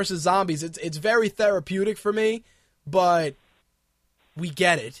Plants vs. Zombies. It's very therapeutic for me, but we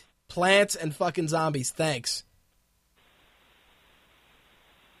get it. Plants and fucking zombies, thanks.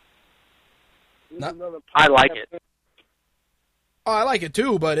 I like it. Oh, I like it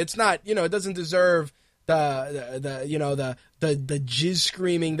too, but it's not, it doesn't deserve the jizz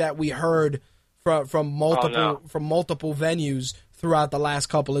screaming that we heard from multiple venues throughout the last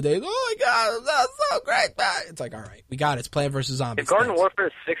couple of days. Oh my God, that's so great! It's like, all right, we got it. It's Plant vs. Zombies. If Garden Warfare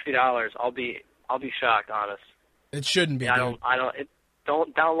is $60, I'll be shocked, honest. It shouldn't be. Yeah,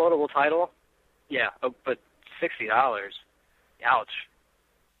 don't downloadable title. Yeah, but $60. Ouch.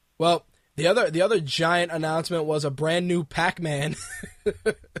 Well, the other giant announcement was a brand new Pac-Man.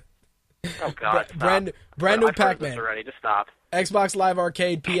 Oh God! brand new Pac-Man. Already, just stop. Xbox Live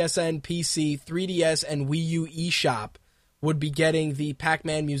Arcade, PSN, PC, 3DS, and Wii U eShop would be getting the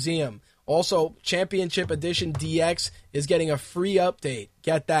Pac-Man Museum. Also, Championship Edition DX is getting a free update.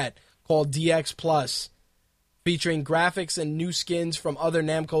 Get that, called DX Plus, featuring graphics and new skins from other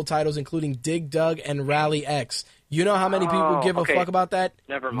Namco titles, including Dig Dug and Rally X. You know how many people give a fuck about that?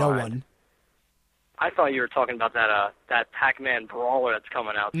 Never mind. No one. I thought you were talking about that Pac-Man brawler that's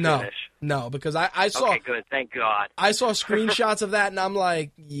coming out soonish. No, because I saw. Okay, good. Thank God. I saw screenshots of that, and I'm like,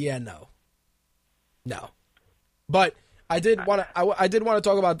 yeah, no. But I did want to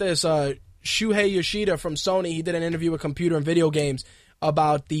talk about this. Shuhei Yoshida from Sony, he did an interview with Computer and Video Games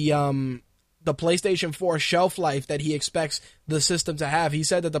about the PlayStation 4 shelf life that he expects the system to have. He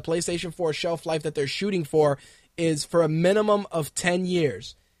said that the PlayStation 4 shelf life that they're shooting for is for a minimum of 10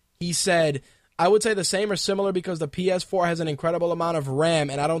 years. He said, I would say the same or similar because the PS4 has an incredible amount of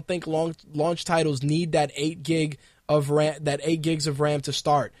RAM, and I don't think launch titles need that 8 gigs of RAM to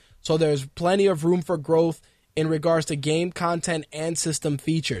start. So there's plenty of room for growth in regards to game content and system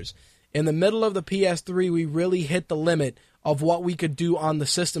features. In the middle of the PS3, we really hit the limit of what we could do on the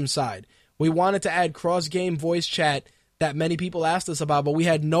system side. We wanted to add cross-game voice chat that many people asked us about, but we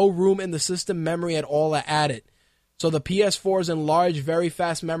had no room in the system memory at all to add it. So the PS4's enlarged, very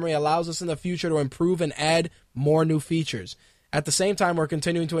fast memory allows us in the future to improve and add more new features. At the same time, we're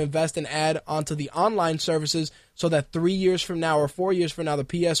continuing to invest and add onto the online services so that 3 years from now or 4 years from now, the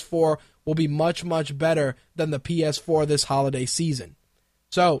PS4 will be much, much better than the PS4 this holiday season.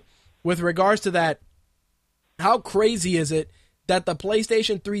 So, with regards to that, how crazy is it that the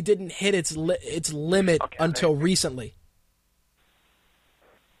PlayStation 3 didn't hit its limit until recently?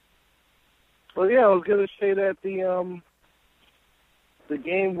 Well, yeah, I was going to say that the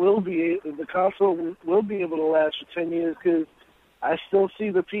console will be able to last for 10 years because I still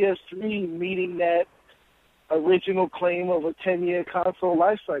see the PS3 meeting that original claim of a 10-year console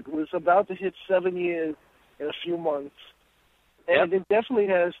life cycle. It's about to hit 7 years in a few months. And it definitely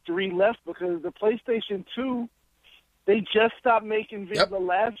has 3 left because the PlayStation 2, they just stopped making videos. The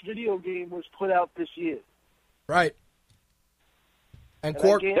last video game was put out this year. Right. And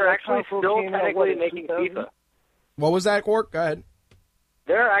Quark, they're actually still technically making FIFA. What was that, Quark? Go ahead.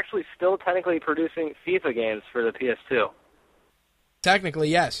 They're actually still technically producing FIFA games for the PS2. Technically,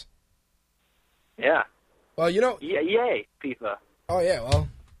 yes. Yeah. Well, yay, FIFA. Oh yeah, well,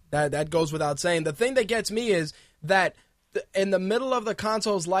 that goes without saying. The thing that gets me is that in the middle of the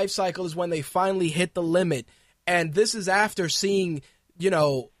console's life cycle is when they finally hit the limit, and this is after seeing,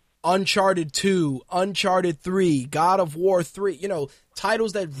 Uncharted 2, Uncharted 3, God of War 3,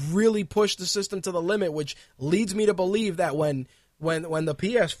 titles that really push the system to the limit, which leads me to believe that when the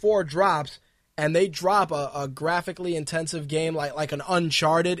PS4 drops and they drop a graphically intensive game like an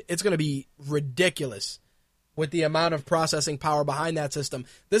Uncharted, it's going to be ridiculous with the amount of processing power behind that system.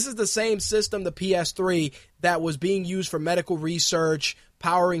 This is the same system, the PS3, that was being used for medical research,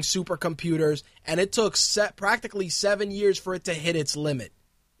 powering supercomputers, and it took practically 7 years for it to hit its limit.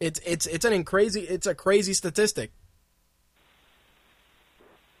 It's a crazy statistic.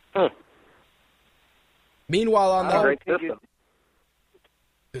 Meanwhile,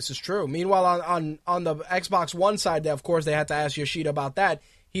 this is true. Meanwhile, on the Xbox One side, of course, they had to ask Yoshida about that.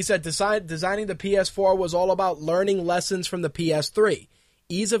 He said designing the PS4 was all about learning lessons from the PS3.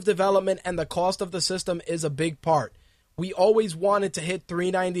 Ease of development and the cost of the system is a big part. We always wanted to hit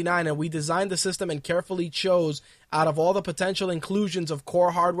 $399, and we designed the system and carefully chose out of all the potential inclusions of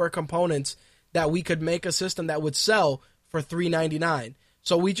core hardware components that we could make a system that would sell for $399.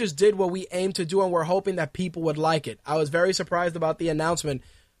 So we just did what we aimed to do, and we're hoping that people would like it. I was very surprised about the announcement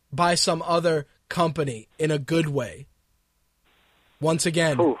by some other company in a good way. Once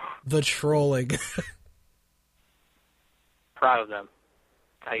again, the trolling. Proud of them.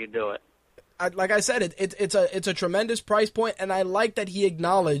 How you do it. like I said, it's a tremendous price point, and I like that he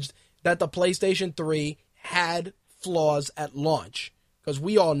acknowledged that the PlayStation 3 had flaws at launch, because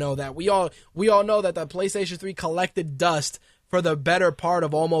we all know that. We all know that the PlayStation 3 collected dust for the better part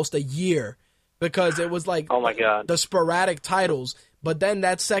of almost a year, because it was like, oh my God, the sporadic titles. But then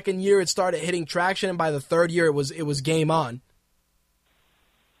that second year it started hitting traction, and by the third year it was game on.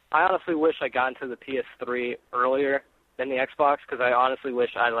 I honestly wish I got into the PS3 earlier than the Xbox, because I honestly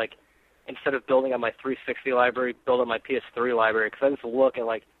wish I, like, instead of building on my 360 library, build on my PS3 library, because I just look at,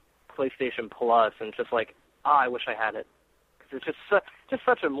 like, PlayStation Plus and just like, I wish I had it. Because it's just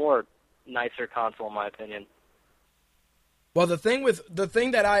such a more nicer console, in my opinion. Well, the thing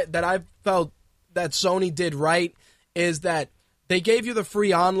that I felt that Sony did right is that they gave you the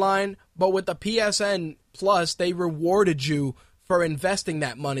free online, but with the PSN Plus, they rewarded you for investing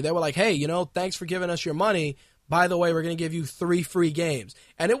that money. They were like, hey, thanks for giving us your money. By the way, we're going to give you 3 free games.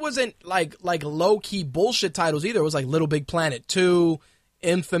 And it wasn't like low-key bullshit titles either. It was like Little Big Planet 2,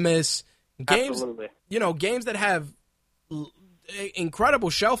 Infamous, games, Absolutely. Games that have incredible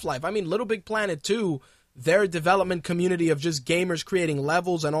shelf life. I mean, Little Big Planet 2, their development community of just gamers creating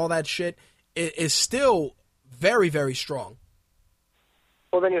levels and all that shit is still very, very strong.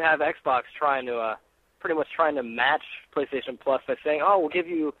 Well, then you have Xbox pretty much trying to match PlayStation Plus by saying, oh, we'll give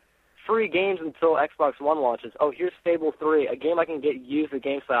you free games until Xbox One launches. Oh, here's Fable 3, a game I can get used at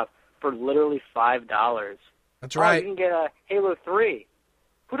GameStop for literally $5. That's right. Oh, you can get Halo 3.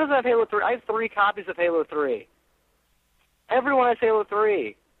 Who doesn't have Halo 3? I have 3 copies of Halo 3. Everyone has Halo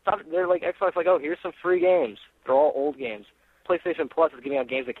 3. They're like, Xbox, like, oh, here's some free games. They're all old games. PlayStation Plus is giving out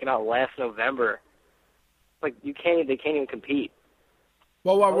games that came out last November. Like, they can't even compete.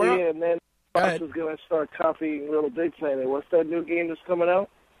 Well, and then Xbox is going to start copying Little Big Planet. What's that new game that's coming out?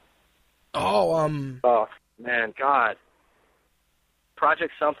 Oh, man, God.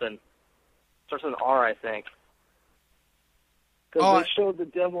 Project something. Starts with an R, I think. Because they showed the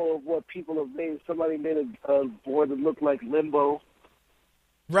demo of what people have made. Somebody made a board that looked like Limbo.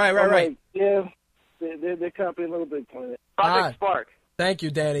 Right. Like, yeah, they're copying Little Big Planet. Project Spark. Thank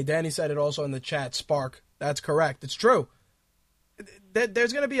you, Danny. Danny said it also in the chat. Spark. That's correct. It's true.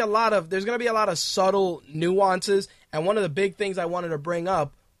 There's going to be a lot of subtle nuances, and one of the big things I wanted to bring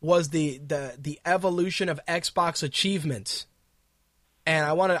up was the evolution of Xbox achievements. And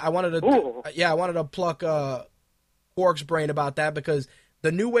I wanted to pluck Quark's brain about that, because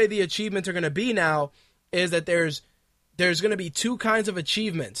the new way the achievements are going to be now is that there's going to be 2 kinds of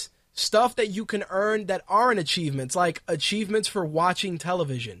achievements. Stuff that you can earn that aren't achievements, like achievements for watching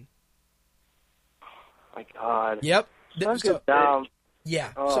television. Oh my God. Yep.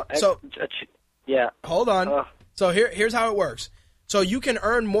 Yeah. Yeah. Hold on. So here's how it works. So you can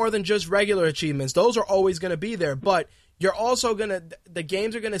earn more than just regular achievements. Those are always going to be there, but you're also the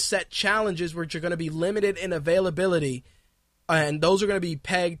games are going to set challenges which are going to be limited in availability, and those are going to be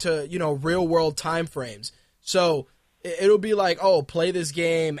pegged to, real world time frames. So it'll be like, oh, play this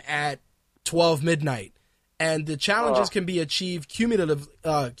game at 12 midnight, and the challenges can be achieved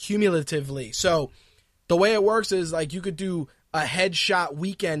cumulatively. So the way it works is, like, you could do a headshot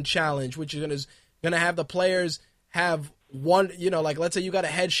weekend challenge, which is going to have the players have one, like, let's say you got a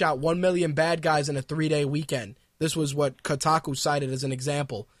headshot 1 million bad guys in a 3-day weekend. This was what Kotaku cited as an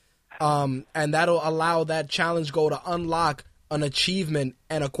example. And that'll allow that challenge goal to unlock an achievement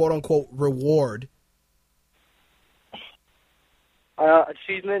and a quote-unquote reward.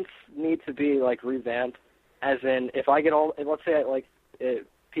 Achievements need to be, like, revamped. As in, if I get let's say, like,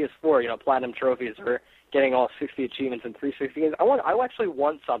 PS4, platinum trophies, or getting all 60 achievements in 360 games, I actually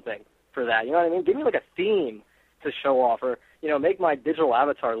want something for that. You know what I mean? Give me, like, a theme to show off, or, make my digital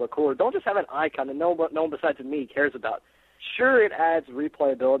avatar look cooler. Don't just have an icon that no one besides me cares about. Sure, it adds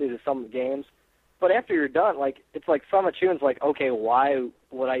replayability to some games, but after you're done, like, it's like some achievements, like, okay, why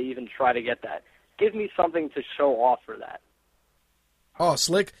would I even try to get that? Give me something to show off for that. Oh,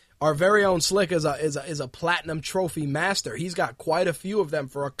 Slick, our very own Slick is a platinum trophy master. He's got quite a few of them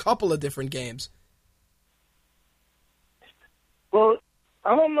for a couple of different games. Well,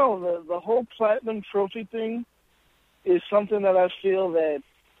 I don't know. The whole platinum trophy thing is something that I feel that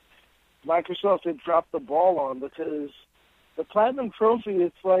Microsoft had dropped the ball on, because the platinum trophy,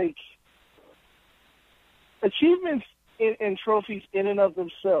 it's like achievements and trophies in and of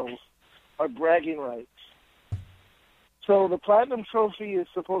themselves are bragging rights. So the platinum trophy is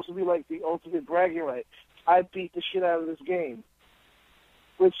supposed to be like the ultimate bragging right. I beat the shit out of this game.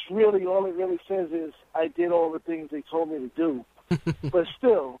 Which really, all it really says is I did all the things they told me to do. But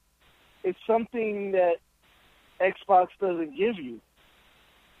still, it's something that Xbox doesn't give you.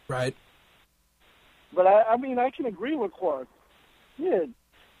 Right. But I mean, I can agree with Quark. Yeah.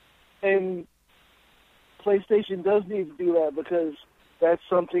 And PlayStation does need to do that because that's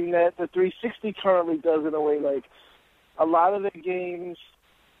something that the 360 currently does in a way. Like, a lot of the games,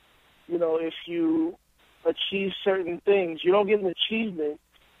 you know, if you achieve certain things, you don't get an achievement,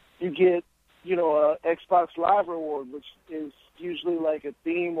 you get, you know, a Xbox Live reward, which is usually like a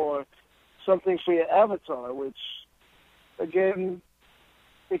theme or something for your avatar, which, again,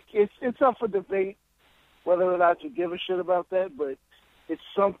 it's up for debate whether or not you give a shit about that, but it's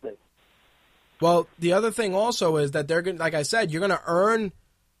something. Well, the other thing also is that they're going, like I said, you're going to earn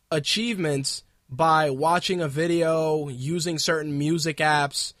achievements by watching a video, using certain music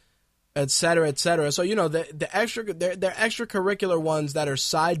apps, et cetera, et cetera. So, you know, they're extracurricular ones that are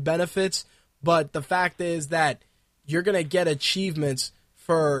side benefits, but the fact is that you're going to get achievements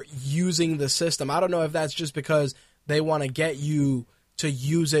for using the system. I don't know if that's just because they want to get you to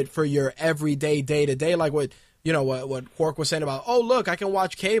use it for your everyday, day-to-day, like what Quark was saying about, oh, look, I can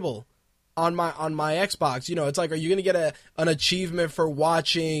watch cable on my Xbox. You know, it's like, are you going to get an achievement for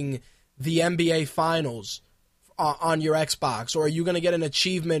watching the NBA Finals on your Xbox? Or are you going to get an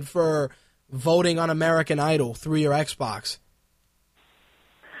achievement for voting on American Idol through your Xbox?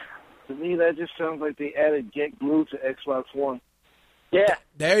 To me, that just sounds like they added Get Glue to Xbox One. Yeah.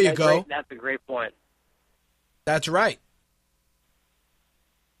 There you go. That's a great point. That's right.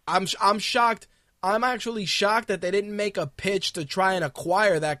 I'm shocked. I'm actually shocked that they didn't make a pitch to try and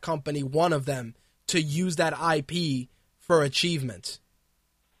acquire that company, one of them, to use that IP for achievements.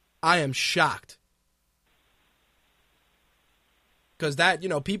 I am shocked. Because that, you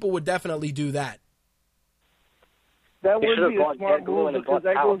know, people would definitely do that. That would be a smart move because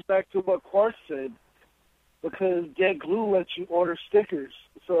that goes back to what Quark said. Because Get Glue lets you order stickers.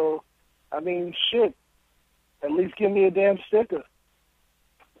 So, I mean, shit. At least give me a damn sticker.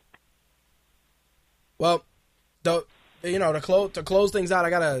 Well, to close things out, I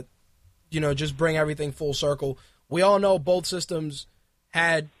gotta, just bring everything full circle. We all know both systems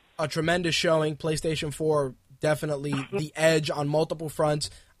had a tremendous showing. PlayStation 4 definitely the edge on multiple fronts.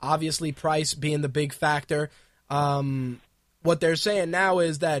 Obviously, price being the big factor. What they're saying now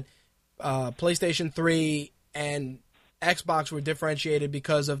is that PlayStation 3 and Xbox were differentiated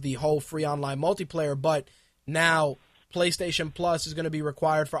because of the whole free online multiplayer, but now PlayStation Plus is going to be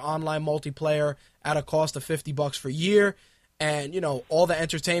required for online multiplayer at a cost of $50 per year. And, all the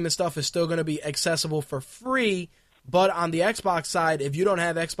entertainment stuff is still going to be accessible for free. But on the Xbox side, if you don't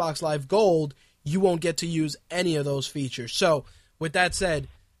have Xbox Live Gold, you won't get to use any of those features. So, with that said,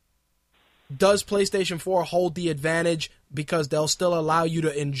 does PlayStation 4 hold the advantage because they'll still allow you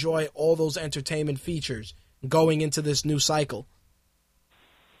to enjoy all those entertainment features going into this new cycle?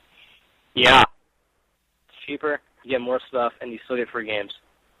 Yeah. It's cheaper, you get more stuff, and you still get free games.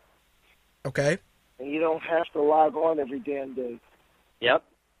 Okay. And you don't have to log on every damn day. Yep.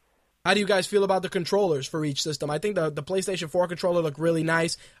 How do you guys feel about the controllers for each system? I think the PlayStation 4 controller looked really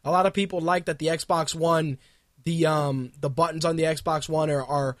nice. A lot of people like that the Xbox One, the buttons on the Xbox One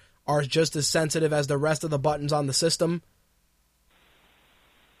are just as sensitive as the rest of the buttons on the system.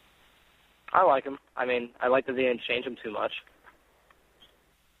 I like them. I mean, I like that they didn't change them too much.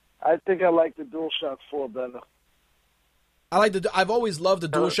 I think I like the DualShock 4 better. I've always loved the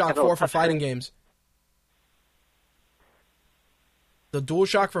DualShock 4 for fighting games. The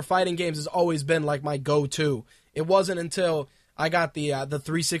DualShock for fighting games has always been like my go-to. It wasn't until I got the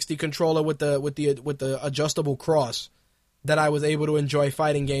 360 controller with the adjustable cross that I was able to enjoy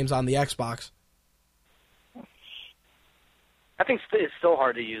fighting games on the Xbox. I think it's still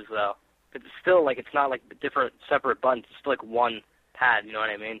hard to use though. It's still like it's not like different separate buttons. It's still like one pad. You know what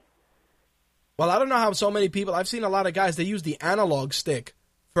I mean? Well, I don't know how so many people. I've seen a lot of guys. They use the analog stick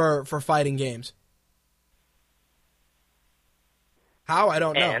for fighting games. How? I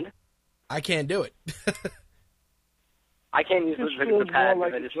don't know. And? I can't do it. I can't use the pad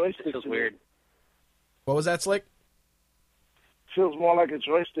because it feels weird. What was that, Slick? Feels more like a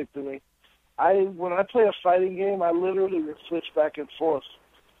joystick to me. When I play a fighting game, I literally switch back and forth.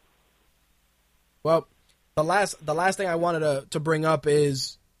 Well, the last thing I wanted to bring up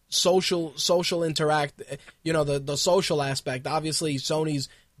is social interact. The social aspect. Obviously, Sony's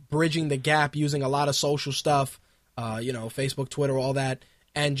bridging the gap using a lot of social stuff. Facebook, Twitter, all that,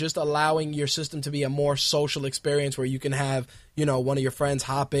 and just allowing your system to be a more social experience where you can have, one of your friends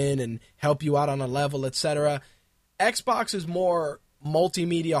hop in and help you out on a level, etc. Xbox is more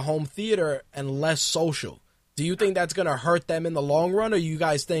multimedia home theater and less social. Do you think that's going to hurt them in the long run, or you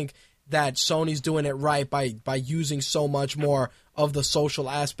guys think that Sony's doing it right by using so much more of the social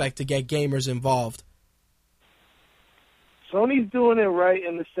aspect to get gamers involved? Sony's doing it right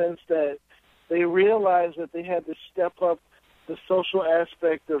in the sense that they realized that they had to step up the social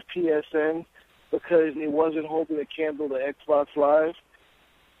aspect of PSN because it wasn't holding a candle to Xbox Live.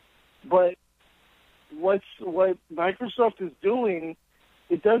 But what Microsoft is doing,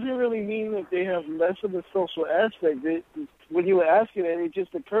 it doesn't really mean that they have less of a social aspect. When you were asking it, it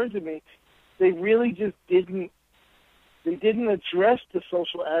just occurred to me, they really just didn't address the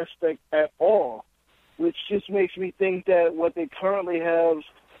social aspect at all, which just makes me think that what they currently have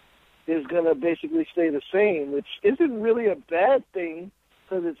is going to basically stay the same, which isn't really a bad thing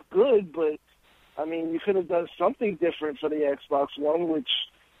because it's good, but, I mean, you could have done something different for the Xbox One, which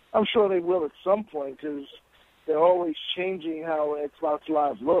I'm sure they will at some point because they're always changing how Xbox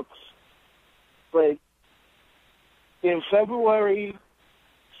Live looks. But in February,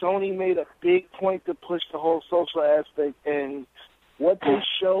 Sony made a big point to push the whole social aspect, and what they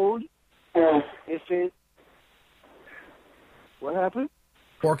showed, what happened?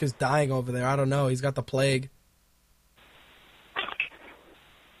 Quark is dying over there. I don't know. He's got the plague.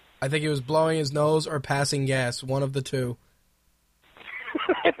 I think he was blowing his nose or passing gas. One of the two.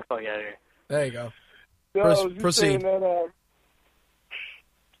 Oh, yeah. There you go. No, I was just proceed. saying that,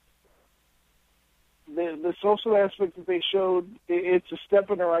 the social aspect that they showed, it's a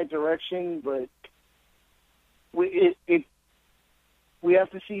step in the right direction, but we have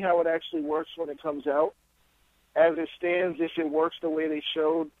to see how it actually works when it comes out. As it stands, if it works the way they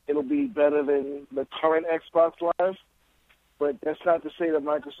showed, it'll be better than the current Xbox Live. But that's not to say that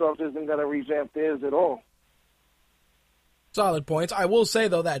Microsoft isn't going to revamp theirs at all. Solid points. I will say,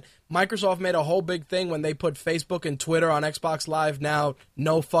 though, that Microsoft made a whole big thing when they put Facebook and Twitter on Xbox Live now,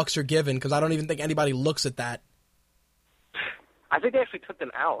 no fucks are given, because I don't even think anybody looks at that. I think they actually took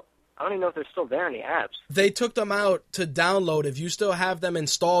them out. I don't even know if they're still there in the apps. They took them out to download. If you still have them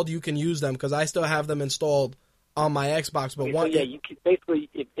installed, you can use them, because I still have them installed on my Xbox. But you can, basically,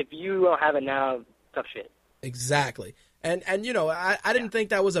 if you don't have it now, tough shit. Exactly. And you know, I didn't think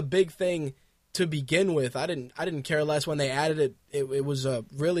that was a big thing to begin with. I didn't care less when they added it. It was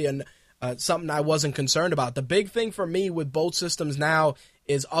really something I wasn't concerned about. The big thing for me with both systems now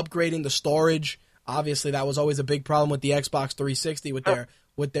is upgrading the storage. Obviously, that was always a big problem with the Xbox 360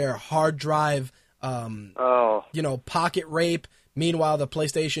 with their hard drive, pocket rape. Meanwhile, the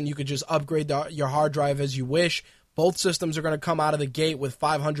PlayStation, you could just upgrade your hard drive as you wish. Both systems are going to come out of the gate with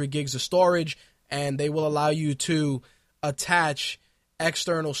 500 gigs of storage, and they will allow you to attach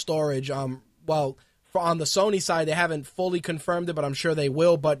external storage. On the Sony side, they haven't fully confirmed it, but I'm sure they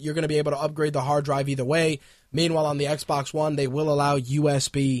will. But you're going to be able to upgrade the hard drive either way. Meanwhile, on the Xbox One, they will allow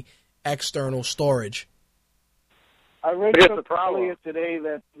USB external storage. I read something earlier today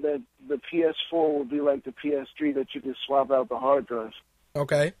that the PS4 will be like the PS3, that you can swap out the hard drive.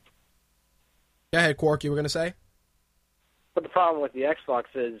 Okay. Go ahead, Quark, you were going to say? But the problem with the Xbox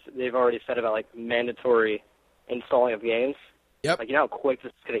is they've already said about, like, mandatory installing of games. Yep. Like, you know how quick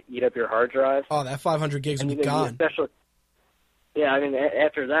this is going to eat up your hard drive? Oh, that 500 gigs will be gone. Yeah, I mean,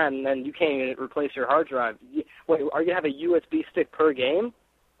 after that, and then you can't even replace your hard drive. Wait, are you going to have a USB stick per game?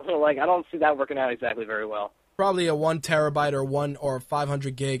 Like, I don't see that working out exactly very well. Probably a 1 terabyte or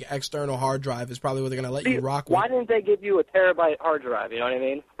 500 gig external hard drive is probably what they're going to let you rock with. Why didn't they give you a terabyte hard drive? You know what I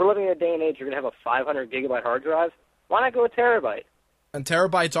mean? We're living in a day and age you're going to have a 500 gigabyte hard drive. Why not go a terabyte? And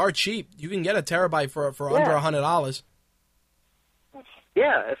terabytes are cheap. You can get a terabyte for under $100.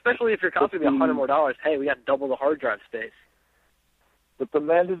 Yeah, especially if you're costing me $100 more. Hey, we got double the hard drive space. With the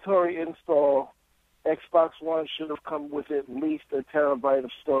mandatory install, Xbox One should have come with at least a terabyte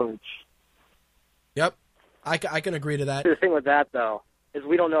of storage. Yep, I can agree to that. The thing with that, though, is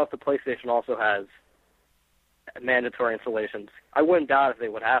we don't know if the PlayStation also has mandatory installations. I wouldn't doubt if they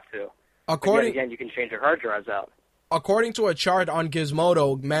would have to. Again, you can change your hard drives out. According to a chart on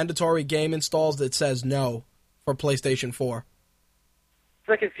Gizmodo, mandatory game installs, that says no for PlayStation 4. It's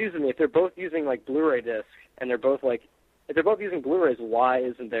like confusing me. If they're both using, like, Blu-ray discs, and they're both, like, if they're both using Blu-rays, why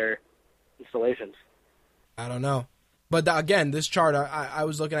isn't there installations? I don't know. But again, this chart, I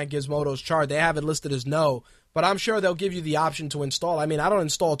was looking at Gizmodo's chart. They have it listed as no, but I'm sure they'll give you the option to install. I mean, I don't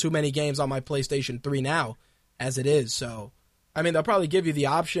install too many games on my PlayStation 3 now, as it is. So, I mean, they'll probably give you the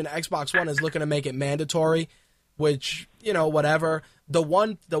option. Xbox One is looking to make it mandatory, which, you know, whatever. The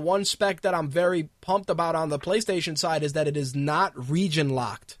one spec that I'm very pumped about on the PlayStation side is that it is not region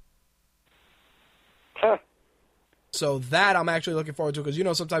locked. Huh. So that I'm actually looking forward to, because, you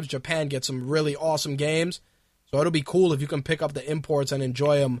know, sometimes Japan gets some really awesome games. So it'll be cool if you can pick up the imports and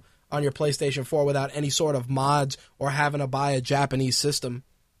enjoy them on your PlayStation 4 without any sort of mods or having to buy a Japanese system.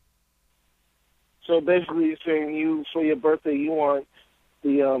 So basically, you're saying for your birthday, you want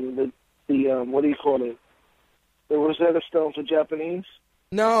the what do you call it? The Rosetta Stone for Japanese?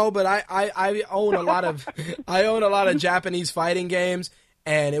 No, but I own a lot of Japanese fighting games,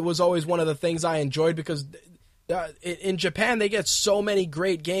 And it was always one of the things I enjoyed because in Japan they get so many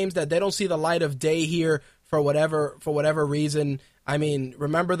great games that they don't see the light of day here for whatever reason. I mean,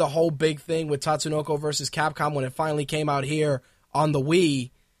 remember the whole big thing with Tatsunoko versus Capcom when it finally came out here on the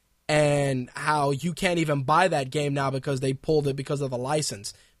Wii, and how you can't even buy that game now because they pulled it because of a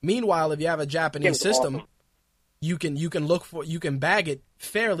license. Meanwhile, if you have a Japanese system, awesome. you can bag it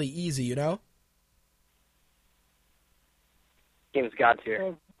fairly easy, you know? Game's God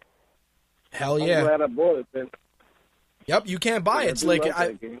tier. Hell I'm yeah. glad I bought it then. Yep, you can't buy Yeah, it. I It's do like like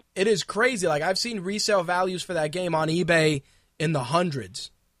that game. it is crazy. Like I've seen resale values for that game on eBay in the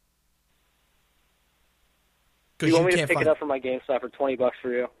hundreds. Do you want me to can't pick find it up from my GameStop for $20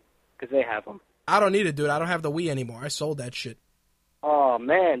 for you? Because they have them. I don't need it, dude. I don't have the Wii anymore. I sold that shit. Oh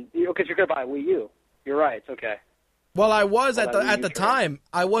man, because you're gonna buy a Wii U. You're right. It's okay. Well, I was at Well, the time.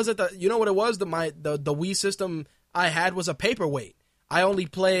 I was at the. You know what it was? The Wii system I had was a paperweight. I only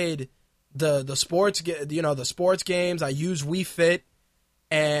played the sports the sports games. I used Wii Fit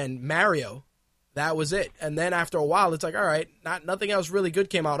and Mario. That was it. And then after a while, it's like, all right, nothing else really good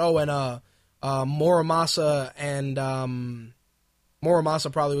came out. Oh, and Muramasa and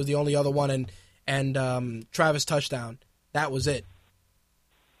Muramasa probably was the only other one, and Travis Touchdown. That was it.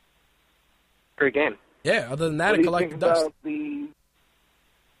 Great game. Yeah. Other than that, What it do you collected think dust. about the...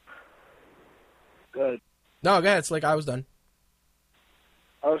 Good. No, go ahead, Slick. I was done.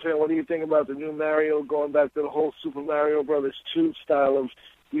 I was saying, what do you think about the new Mario going back to the whole Super Mario Brothers 2 style of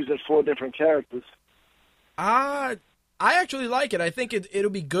using 4 different characters? I actually like it. I think it'll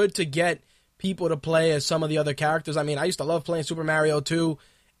be good to get people to play as some of the other characters. I mean, I used to love playing Super Mario 2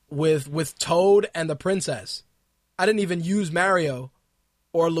 with Toad and the princess. I didn't even use Mario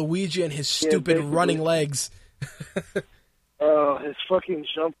or Luigi and his stupid basically. running legs. His fucking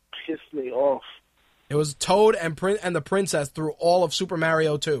jump pissed me off. It was Toad and the princess through all of Super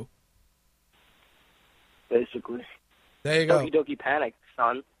Mario 2. Basically. There you go. Doki Doki Panic,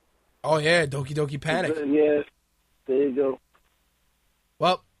 son. Oh yeah, Doki Doki Panic. Yeah, there you go.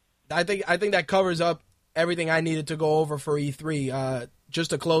 Well, I think that covers up everything I needed to go over for E3.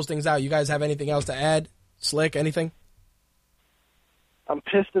 Just to close things out, you guys have anything else to add? Slick, anything? I'm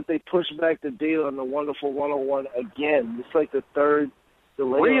pissed that they pushed back the date on the Wonderful 101 again. It's like the third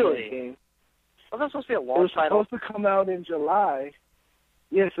delay on Really? that game. Was that supposed to be a It launch was title? supposed to come out in July.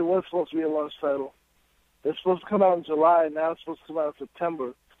 Yes, it was supposed to be a launch title. It's supposed to come out in July, and now it's supposed to come out in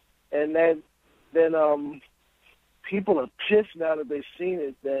September. And then people are pissed now that they've seen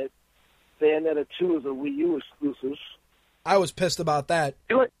it that Bayonetta 2 is a Wii U exclusive. I was pissed about that.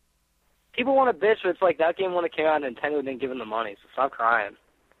 People want to bitch, but it's like that game when it came out, Nintendo didn't give them the money, so stop crying.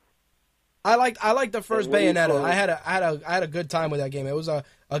 I liked the first Yeah, what do you Bayonetta. call it? I had a good time with that game. It was a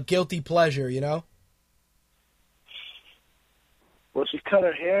guilty pleasure, you know. Well, she's cut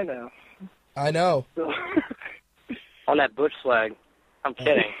her hair now. I know. So On that Bush flag. I'm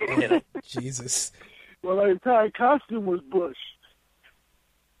kidding. I'm kidding. Jesus, well, her entire costume was Bush.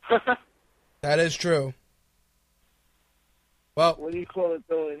 that is true. Well, What do you call it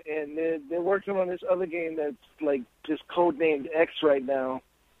though? And they're working on this other game that's like just codenamed X right now,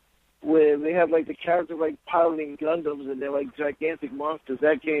 where they have like the characters like piloting Gundams and they're like gigantic monsters.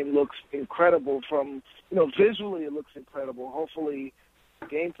 That game looks incredible. From visually it looks incredible. Hopefully,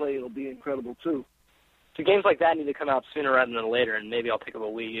 gameplay will be incredible too. So games like that need to come out sooner rather than later, and maybe I'll pick up a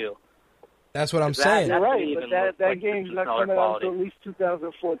Wii U. that's what I'm That- saying. that- You're right, even but that looks like game's not $15 coming out quality. until at least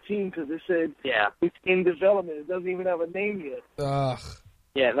 2014 because they said Yeah. it's in development. It doesn't even have a name yet. Ugh.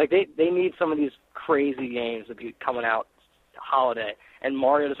 Yeah, like they need some of these crazy games to be coming out holiday, and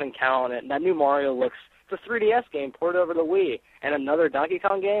Mario doesn't count on it. And that new Mario looks, it's a 3DS game ported over the Wii, and another Donkey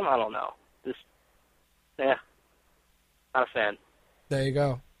Kong game. I don't know, not a fan. There you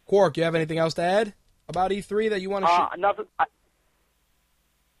go. Quark, you have anything else to add about E3 that you want to share? Nothing.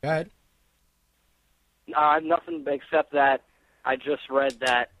 Go ahead. Nothing except that I just read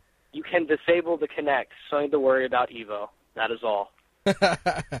that you can disable the Kinect, so you don't need to worry about Evo. That is all.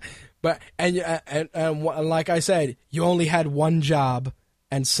 But and like I said, you only had one job,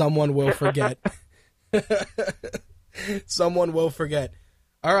 and someone will forget. Someone will forget.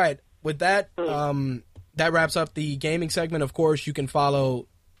 All right. With that, that wraps up the gaming segment. Of course, you can follow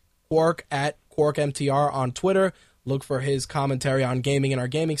Quark at QuarkMTR on Twitter. Look for his commentary on gaming in our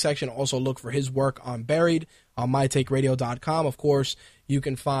gaming section. Also look for his work on Buried on mytakeradio.com. Of course, you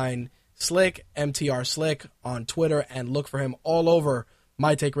can find Slick, MTR Slick, on Twitter, and look for him all over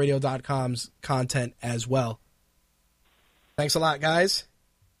mytakeradio.com's content as well. Thanks a lot, guys.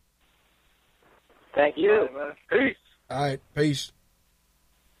 Thank you. Peace. All right, peace.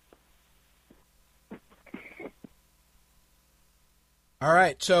 All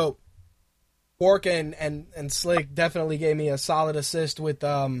right, so Bork and Slick definitely gave me a solid assist with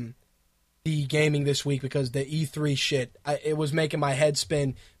the gaming this week because the E3 shit, it was making my head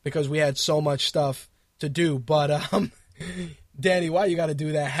spin because we had so much stuff to do. But, Danny, why you got to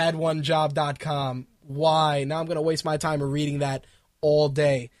do that? Hadonejob.com. Why? Now I'm going to waste my time reading that all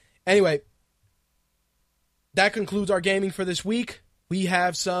day. Anyway, that concludes our gaming for this week. We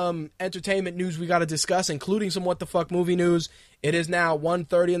have some entertainment news we got to discuss, including some What the Fuck movie news. It is now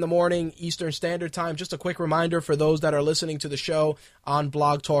 1:30 in the morning, Eastern Standard Time. Just a quick reminder for those that are listening to the show on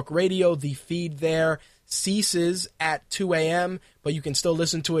Blog Talk Radio, the feed there ceases at 2 a.m., but you can still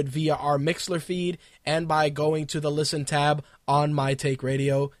listen to it via our Mixlr feed and by going to the Listen tab on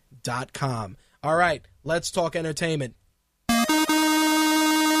mytakeradio.com. All right, let's talk entertainment.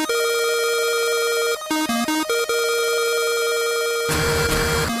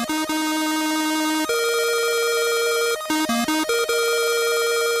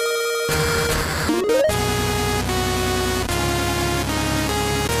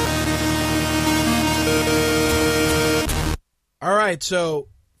 All right, so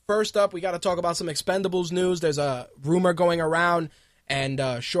first up, we got to talk about some Expendables news. There's a rumor going around, and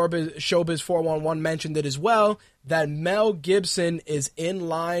Showbiz 411 mentioned it as well, that Mel Gibson is in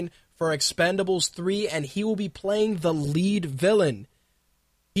line for Expendables 3, and he will be playing the lead villain.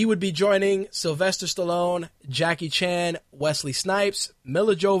 He would be joining Sylvester Stallone, Jackie Chan, Wesley Snipes,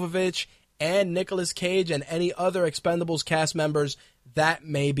 Milla Jovovich, and Nicolas Cage, and any other Expendables cast members that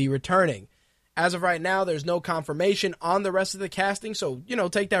may be returning. As of right now, there's no confirmation on the rest of the casting, so,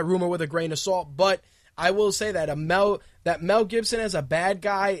 take that rumor with a grain of salt. But I will say that Mel Gibson as a bad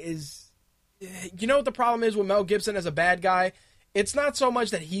guy is... what the problem is with Mel Gibson as a bad guy? It's not so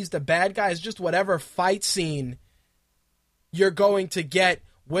much that he's the bad guy, it's just whatever fight scene you're going to get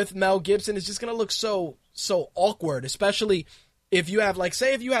with Mel Gibson is just going to look so awkward, especially if you have,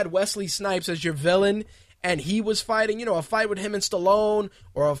 say if you had Wesley Snipes as your villain, and he was fighting, a fight with him and Stallone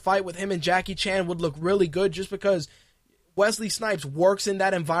or a fight with him and Jackie Chan would look really good just because Wesley Snipes works in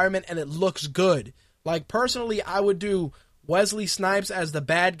that environment and it looks good. Personally, I would do Wesley Snipes as the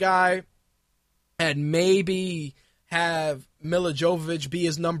bad guy and maybe have Milla Jovovich be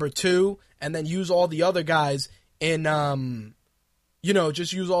his number 2 and then use all the other guys in,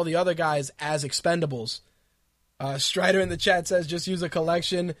 just use all the other guys as Expendables. Strider in the chat says just use a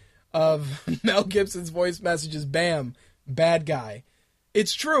collection of Mel Gibson's voice messages. Bam, bad guy.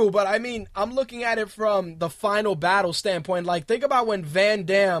 It's true, but I'm looking at it from the final battle standpoint. Think about when Van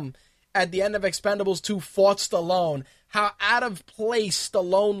Damme at the end of Expendables 2 fought Stallone, how out of place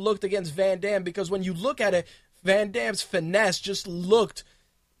Stallone looked against Van Damme, because when you look at it, Van Damme's finesse just looked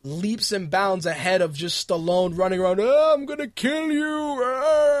leaps and bounds ahead of just Stallone running around, I'm gonna kill you,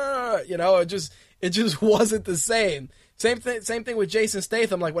 it just wasn't the same. Same thing with Jason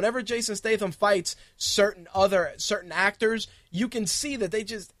Statham. Whenever Jason Statham fights certain actors, you can see that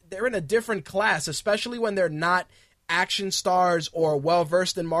they're in a different class, especially when they're not action stars or well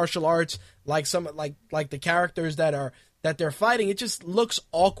versed in martial arts, like the characters that they're fighting. It just looks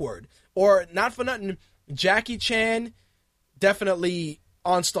awkward. Or not for nothing, Jackie Chan definitely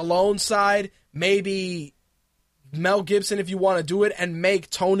on Stallone's side, maybe Mel Gibson if you want to do it, and make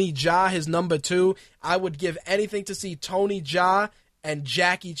Tony Jaa his number 2. I would give anything to see Tony Jaa and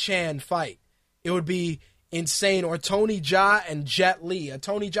Jackie Chan fight. It would be insane. Or Tony Jaa and Jet Li. A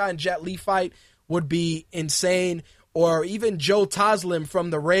Tony Jaa and Jet Li fight would be insane. Or even Joe Taslim from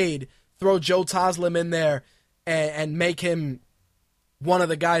The Raid. Throw Joe Taslim in there and make him one of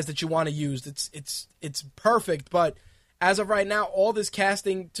the guys that you want to use. It's perfect. But as of right now, all this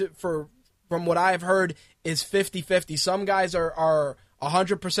casting from what I've heard, is 50-50. Some guys are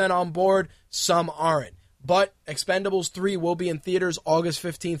 100% on board, some aren't. But Expendables 3 will be in theaters August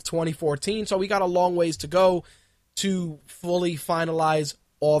 15th, 2014, so we got a long ways to go to fully finalize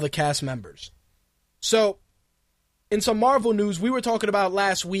all the cast members. So, in some Marvel news, we were talking about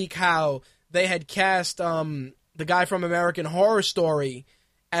last week how they had cast the guy from American Horror Story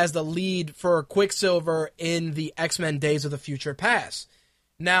as the lead for Quicksilver in the X-Men Days of the Future Past.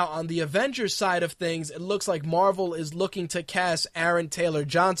 Now, on the Avengers side of things, it looks like Marvel is looking to cast Aaron Taylor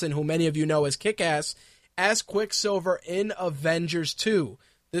Johnson, who many of you know as Kick-Ass, as Quicksilver in Avengers 2.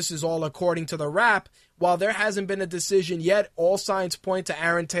 This is all according to The Wrap. While there hasn't been a decision yet, all signs point to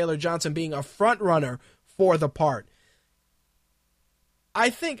Aaron Taylor Johnson being a frontrunner for the part.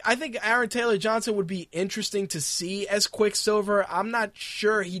 I think Aaron Taylor Johnson would be interesting to see as Quicksilver. I'm not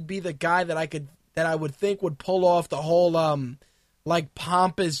sure he'd be the guy that I would think would pull off the whole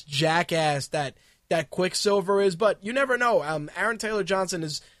pompous jackass that Quicksilver is, but you never know. Aaron Taylor Johnson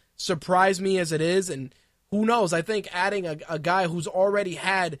has surprised me as it is, and who knows? I think adding a guy who's already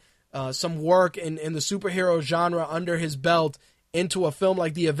had some work in the superhero genre under his belt into a film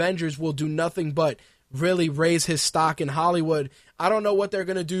like The Avengers will do nothing but really raise his stock in Hollywood. I don't know what they're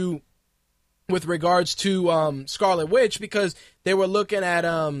going to do with regards to Scarlet Witch, because they were looking at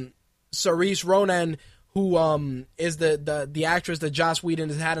Saoirse Ronan, who is the actress that Joss Whedon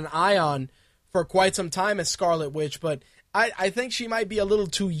has had an eye on for quite some time as Scarlet Witch, but I think she might be a little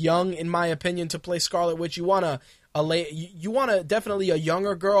too young, in my opinion, to play Scarlet Witch. You want definitely a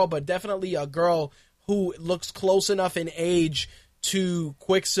younger girl, but definitely a girl who looks close enough in age to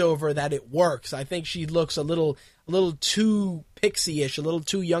Quicksilver that it works. I think she looks a little too pixie-ish, a little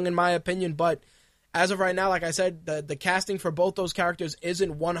too young in my opinion, but as of right now, like I said, the casting for both those characters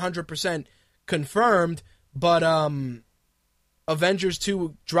isn't 100% confirmed, but Avengers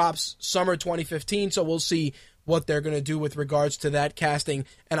 2 drops summer 2015, so we'll see what they're going to do with regards to that casting,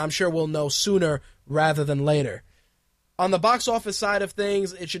 and I'm sure we'll know sooner rather than later. On the box office side of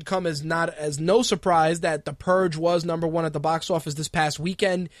things, it should come as no surprise that The Purge was number one at the box office this past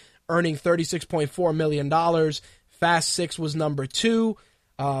weekend, earning $36.4 million. Fast 6 was number 2,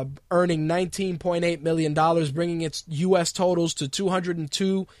 earning $19.8 million, bringing its U.S. totals to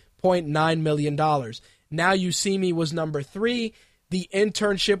 $202.9 million. Now You See Me was number 3. The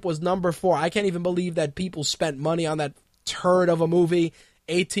Internship was number 4. I can't even believe that people spent money on that turd of a movie.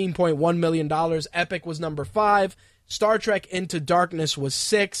 $18.1 million. Epic was number 5. Star Trek Into Darkness was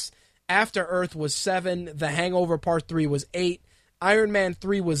 6. After Earth was 7. The Hangover Part 3 was 8. Iron Man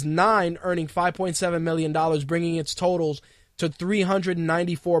 3 was 9, earning $5.7 million, bringing its totals to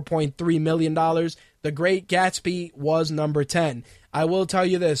 $394.3 million. The Great Gatsby was number 10. I will tell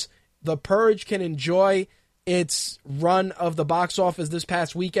you this. The Purge can enjoy its run of the box office this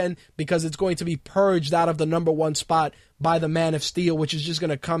past weekend because it's going to be purged out of the number 1 spot by the Man of Steel, which is just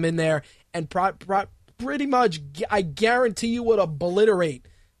going to come in there and pretty much, I guarantee you, would obliterate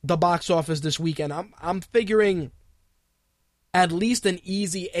the box office this weekend. I'm figuring at least an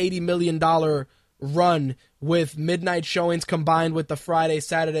easy $80 million run with midnight showings combined with the Friday,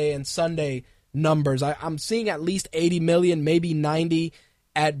 Saturday, and Sunday numbers. I'm seeing at least 80 million, maybe 90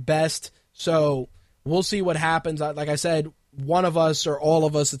 at best. So we'll see what happens. Like I said, one of us or all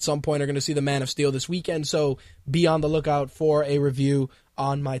of us at some point are going to see the Man of Steel this weekend, so be on the lookout for a review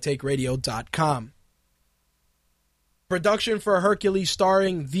on mytakeradio.com. Production for Hercules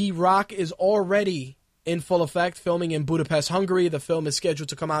starring The Rock is already in full effect, filming in Budapest, Hungary. The film is scheduled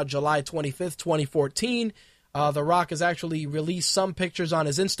to come out July 25th, 2014. The Rock has actually released some pictures on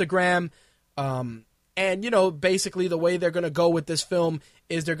his Instagram. And, basically the way they're going to go with this film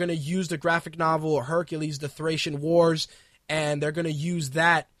is they're going to use the graphic novel Hercules, The Thracian Wars, and they're going to use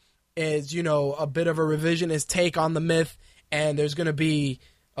that as, a bit of a revisionist take on the myth, and there's going to be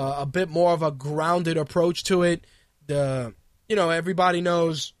a bit more of a grounded approach to it. Everybody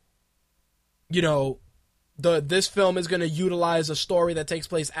knows, this film is going to utilize a story that takes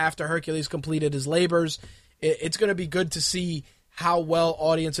place after Hercules completed his labors. It's going to be good to see how well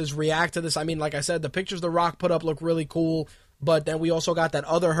audiences react to this. I mean, like I said, the pictures The Rock put up look really cool, but then we also got that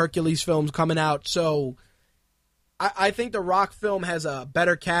other Hercules films coming out. So I think the Rock film has a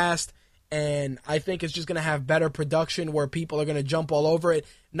better cast, and I think it's just going to have better production where people are going to jump all over it.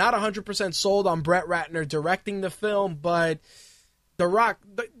 Not 100% sold on Brett Ratner directing the film, but The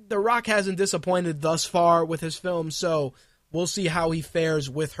Rock hasn't disappointed thus far with his film, so we'll see how he fares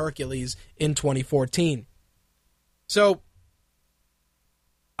with Hercules in 2014. So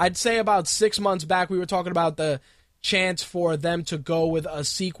I'd say about 6 months back, we were talking about the chance for them to go with a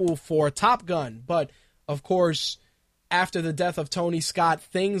sequel for Top Gun. But, of course, after the death of Tony Scott,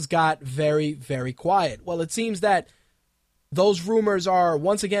 things got very, very quiet. Well, it seems that those rumors are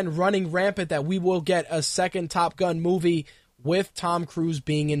once again running rampant that we will get a second Top Gun movie with Tom Cruise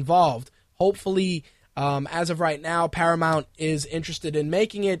being involved. Hopefully, as of right now, Paramount is interested in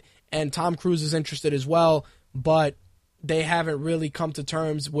making it, and Tom Cruise is interested as well, but they haven't really come to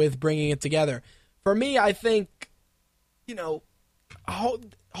terms with bringing it together. For me, I think,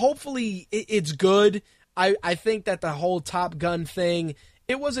 hopefully it's good. I think that the whole Top Gun thing,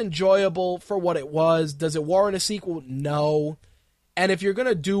 it was enjoyable for what it was. Does it warrant a sequel? No. And if you're going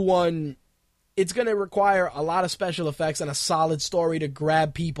to do one, it's going to require a lot of special effects and a solid story to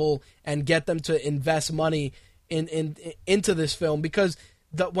grab people and get them to invest money into this film. Because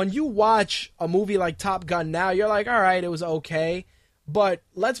when you watch a movie like Top Gun now, you're like, all right, it was okay. But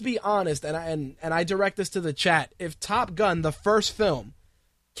let's be honest, and I direct this to the chat. If Top Gun, the first film,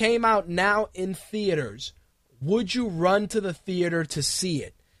 came out now in theaters, would you run to the theater to see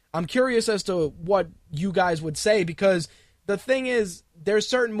it? I'm curious as to what you guys would say, because the thing is, there's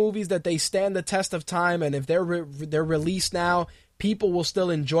certain movies that they stand the test of time, and if they're released now, people will still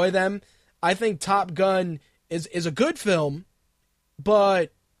enjoy them. I think Top Gun is a good film,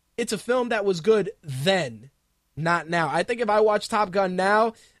 but it's a film that was good then, not now. I think if I watch Top Gun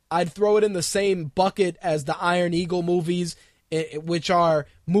now, I'd throw it in the same bucket as the Iron Eagle movies, which are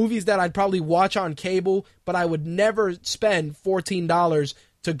movies that I'd probably watch on cable, but I would never spend $14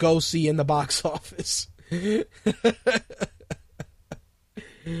 to go see in the box office. One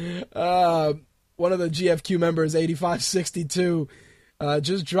of the GFQ members, 8562,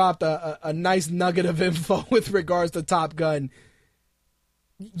 just dropped a nice nugget of info with regards to Top Gun.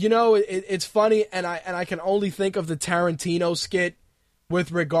 You know, it's funny, and I can only think of the Tarantino skit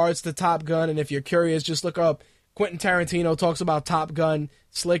with regards to Top Gun, and if you're curious, just look up Quentin Tarantino talks about Top Gun.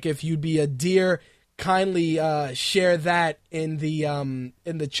 Slick, if you'd be a dear, kindly share that in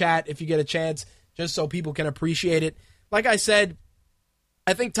the chat if you get a chance, just so people can appreciate it. Like I said,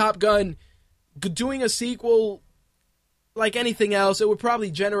 I think Top Gun, doing a sequel, like anything else, it would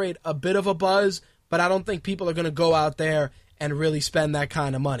probably generate a bit of a buzz, but I don't think people are going to go out there and really spend that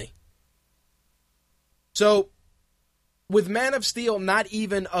kind of money. So, with Man of Steel not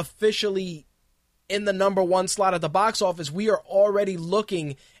even officially in the number one slot at the box office, we are already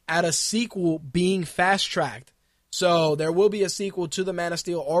looking at a sequel being fast-tracked. So, there will be a sequel to the Man of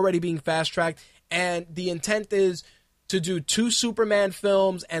Steel already being fast-tracked, and the intent is to do 2 Superman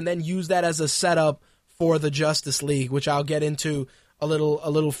films and then use that as a setup for the Justice League, which I'll get into a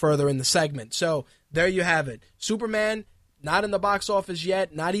little further in the segment. So there you have it. Superman, not in the box office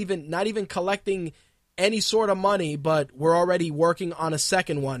yet, not even collecting any sort of money, but we're already working on a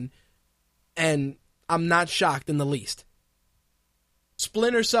second one, and I'm not shocked in the least.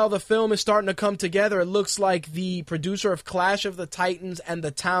 Splinter Cell, the film, is starting to come together. It looks like the producer of Clash of the Titans and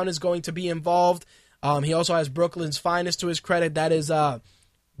The Town is going to be involved. He also has Brooklyn's Finest to his credit. That is Basil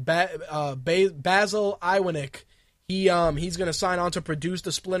Iwanick. He's going to sign on to produce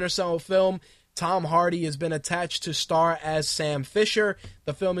the Splinter Cell film. Tom Hardy has been attached to star as Sam Fisher.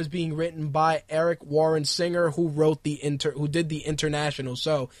 The film is being written by Eric Warren Singer, who did The International.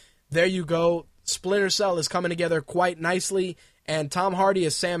 So there you go. Splinter Cell is coming together quite nicely, and Tom Hardy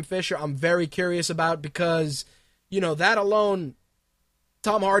as Sam Fisher, I'm very curious about because, you know, that alone,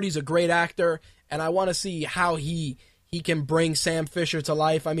 Tom Hardy's a great actor, and I want to see how he can bring Sam Fisher to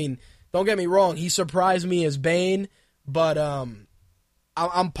life. I mean, don't get me wrong, he surprised me as Bane, but I'm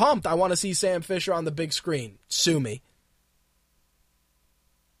pumped. I want to see Sam Fisher on the big screen. Sue me.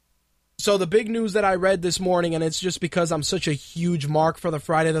 So the big news that I read this morning, and it's just because I'm such a huge mark for the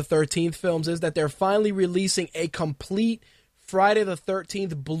Friday the 13th films, is that they're finally releasing a complete Friday the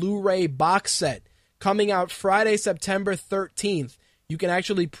 13th Blu-ray box set coming out Friday, September 13th. You can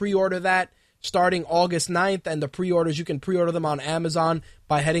actually pre-order that starting August 9th, and the pre-orders, you can pre-order them on Amazon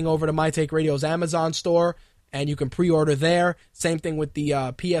by heading over to My Take Radio's Amazon store, and you can pre-order there. Same thing with the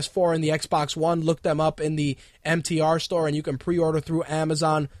PS4 and the Xbox One. Look them up in the MTR store, and you can pre-order through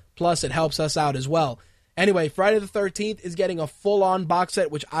Amazon. Plus, it helps us out as well. Anyway, Friday the 13th is getting a full-on box set,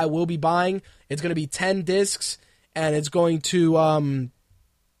 which I will be buying. It's going to be 10 discs, and it's going to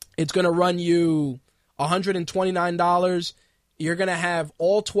run you $129. You're going to have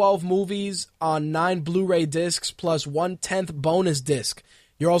all 12 movies on 9 Blu-ray discs plus 1/10 bonus disc.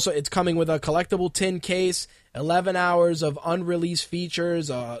 It's coming with a collectible tin case, 11 hours of unreleased features,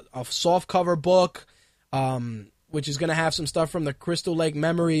 a softcover book, which is going to have some stuff from the Crystal Lake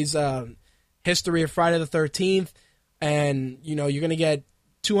Memories history of Friday the 13th. And, you know, you're going to get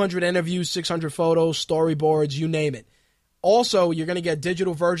 200 interviews, 600 photos, storyboards, you name it. Also, you're going to get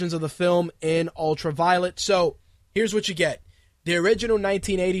digital versions of the film in ultraviolet. So here's what you get. The original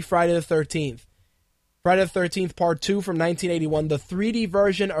 1980 Friday the 13th. Friday the 13th Part 2 from 1981. The 3D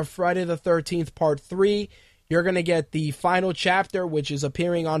version of Friday the 13th Part 3. You're going to get the final chapter, which is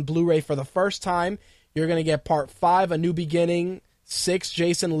appearing on Blu-ray for the first time. You're going to get Part 5, A New Beginning, 6,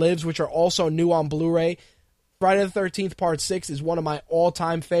 Jason Lives, which are also new on Blu-ray. Friday the 13th Part 6 is one of my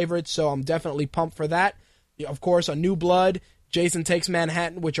all-time favorites, so I'm definitely pumped for that. Of course, A New Blood, Jason Takes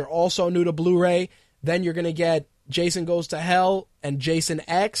Manhattan, which are also new to Blu-ray. Then you're going to get Jason Goes to Hell and Jason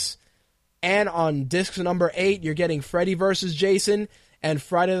X. And on disc number 8, you're getting Freddy vs. Jason and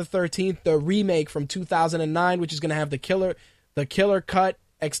Friday the 13th, the remake from 2009, which is going to have the Killer Cut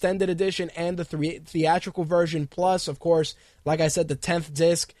Extended Edition and the theatrical version. Plus, of course, like I said, the 10th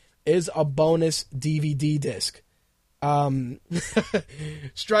disc is a bonus DVD disc.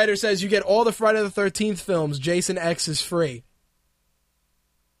 Strider says you get all the Friday the 13th films. Jason X is free.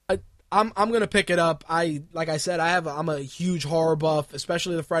 I'm gonna pick it up. Like I said, I'm a huge horror buff,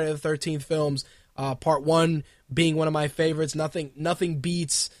 especially the Friday the 13th films. Part 1 being one of my favorites. Nothing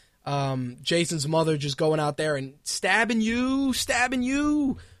beats Jason's mother just going out there and stabbing you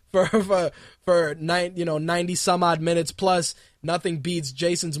for 90 some odd minutes plus. Nothing beats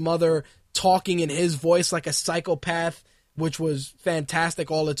Jason's mother talking in his voice like a psychopath, which was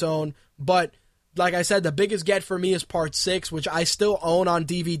fantastic all its own. But like I said, the biggest get for me is Part 6, which I still own on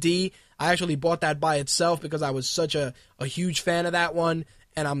DVD. I actually bought that by itself because I was such a huge fan of that one,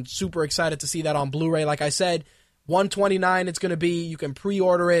 and I'm super excited to see that on Blu-ray. Like I said, $129 it's going to be. You can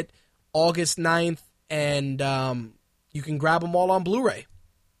pre-order it August 9th, and you can grab them all on Blu-ray.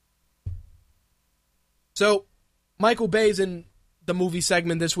 So, Michael Bay's in the movie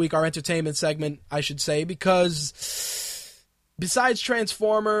segment this week, our entertainment segment, I should say, because besides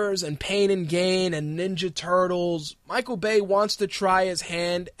Transformers and Pain and Gain and Ninja Turtles, Michael Bay wants to try his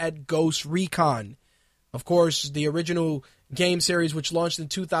hand at Ghost Recon. Of course, the original game series, which launched in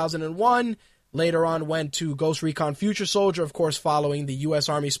 2001, later on went to Ghost Recon Future Soldier, of course, following the U.S.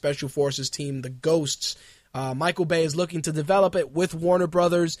 Army Special Forces team, the Ghosts. Michael Bay is looking to develop it with Warner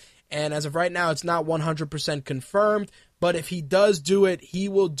Brothers, and as of right now, it's not 100% confirmed, but if he does do it, he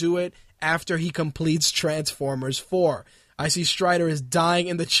will do it after he completes Transformers 4. I see Strider is dying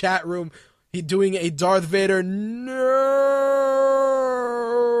in the chat room. He's doing a Darth Vader, no!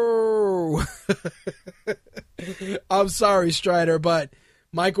 I'm sorry, Strider, but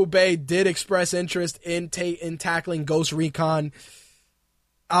Michael Bay did express interest in tackling Ghost Recon.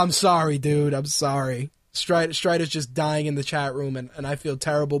 I'm sorry, dude. I'm sorry. Strider's just dying in the chat room, and I feel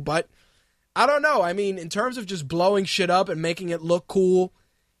terrible, but I don't know. I mean, in terms of just blowing shit up and making it look cool,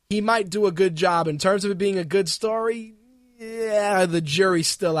 he might do a good job. In terms of it being a good story, yeah, the jury's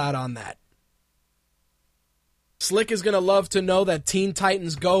still out on that. Slick is going to love to know that Teen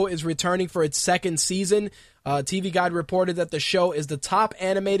Titans Go is returning for its second season. TV Guide reported that the show is the top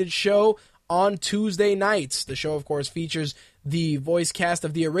animated show on Tuesday nights. The show, of course, features the voice cast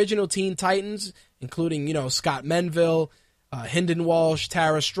of the original Teen Titans, including, Scott Menville, Hynden Walsh,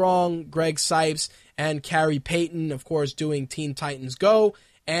 Tara Strong, Greg Sipes, and Carrie Payton, of course, doing Teen Titans Go.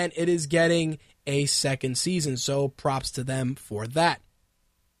 And it is getting a second season, so props to them for that.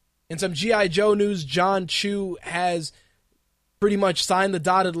 In some G.I. Joe news, John Chu has pretty much signed the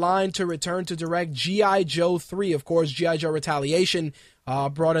dotted line to return to direct G.I. Joe 3. Of course, G.I. Joe Retaliation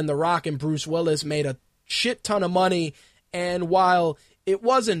brought in The Rock and Bruce Willis, made a shit ton of money, and while it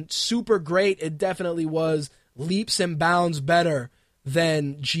wasn't super great, it definitely was leaps and bounds better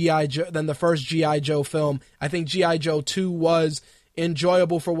than the first G.I. Joe film. I think G.I. Joe 2 was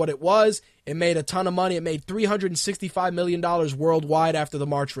enjoyable for what it was. It made a ton of money. It made $365 million worldwide after the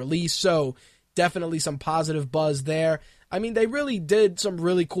March release, so definitely some positive buzz there. I mean, they really did some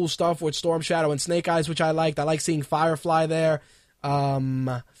really cool stuff with Storm Shadow and Snake Eyes, which I liked. I like seeing Firefly there.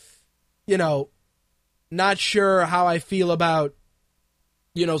 Not sure how I feel about,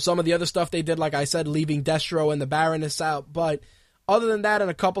 some of the other stuff they did, like I said, leaving Destro and the Baroness out. But other than that,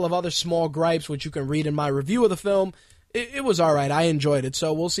 and a couple of other small gripes, which you can read in my review of the film, it was all right. I enjoyed it.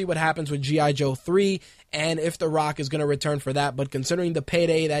 So we'll see what happens with G.I. Joe 3 and if The Rock is going to return for that. But considering the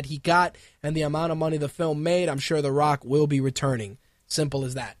payday that he got and the amount of money the film made, I'm sure The Rock will be returning. Simple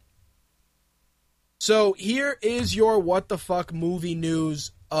as that. So here is your what the fuck movie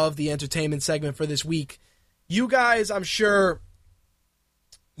news of the entertainment segment for this week. You guys, I'm sure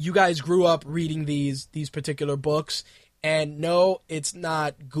you guys grew up reading these particular books. And no, it's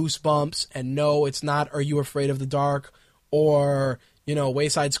not Goosebumps. And no, it's not Are You Afraid of the Dark? Or,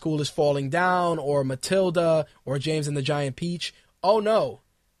 Wayside School is Falling Down, or Matilda, or James and the Giant Peach. Oh no.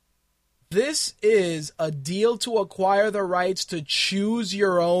 This is a deal to acquire the rights to Choose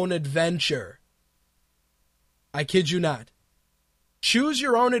Your Own Adventure. I kid you not. Choose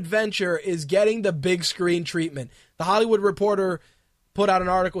Your Own Adventure is getting the big screen treatment. The Hollywood Reporter put out an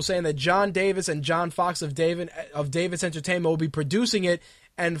article saying that John Davis and John Fox of Davis Entertainment will be producing it,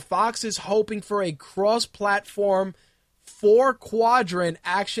 and Fox is hoping for a cross-platform 4-quadrant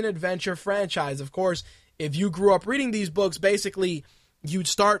action-adventure franchise. Of course, if you grew up reading these books, basically, you'd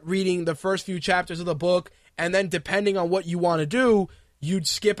start reading the first few chapters of the book, and then depending on what you want to do, you'd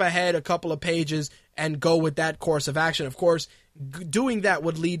skip ahead a couple of pages and go with that course of action. Of course, doing that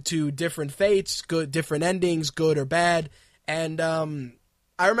would lead to different fates, different endings, good or bad. And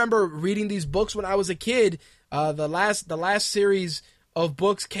I remember reading these books when I was a kid. The last series of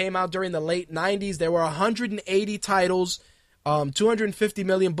books came out during the late 90s. There were 180 titles. 250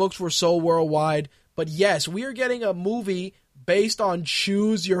 million books were sold worldwide. But yes, we are getting a movie based on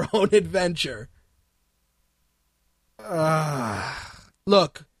Choose Your Own Adventure.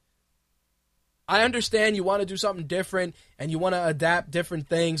 Look, I understand you want to do something different and you want to adapt different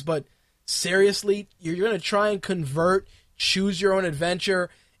things, but seriously, you're going to try and convert Choose Your Own Adventure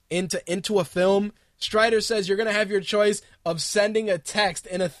into a film? Strider says you're going to have your choice of sending a text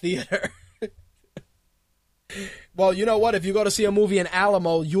in a theater. Well, you know what? If you go to see a movie in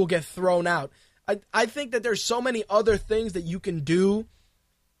Alamo, you'll get thrown out. I think that there's so many other things that you can do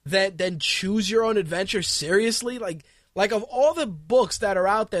than Choose Your Own Adventure. Seriously? Like of all the books that are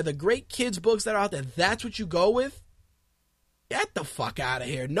out there, the great kids books that are out there, that's what you go with? Get the fuck out of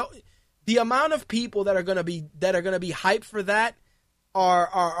here. No, the amount of people that are gonna be hyped for that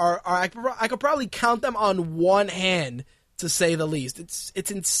are I could probably count them on one hand, to say the least.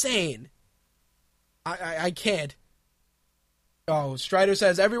 It's insane. I can't. Oh, Strider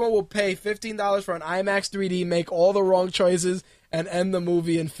says everyone will pay $15 for an IMAX 3D, make all the wrong choices, and end the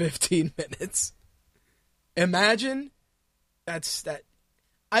movie in 15 minutes. Imagine that.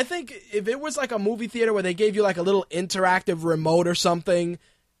 I think if it was like a movie theater where they gave you like a little interactive remote or something,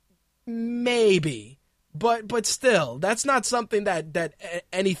 maybe. But still, that's not something that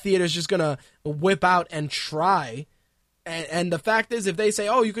any theater is just gonna whip out and try. And the fact is, if they say,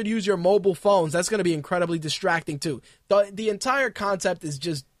 oh, you could use your mobile phones, that's going to be incredibly distracting too. The entire concept is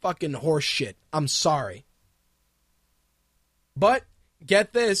just fucking horse shit. I'm sorry. But,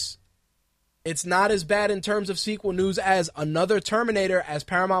 get this, it's not as bad in terms of sequel news as another Terminator, as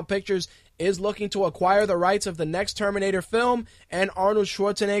Paramount Pictures is looking to acquire the rights of the next Terminator film, and Arnold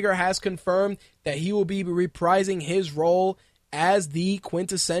Schwarzenegger has confirmed that he will be reprising his role as the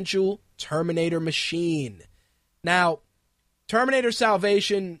quintessential Terminator machine. Now, Terminator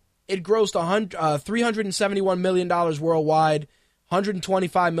Salvation, it grossed $371 million worldwide,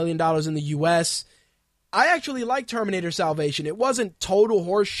 $125 million in the U.S. I actually like Terminator Salvation. It wasn't total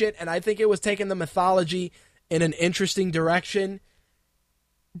horse shit, and I think it was taking the mythology in an interesting direction.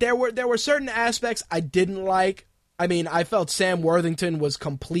 There were certain aspects I didn't like. I mean, I felt Sam Worthington was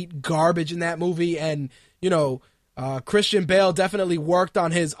complete garbage in that movie, and, you know, Christian Bale definitely worked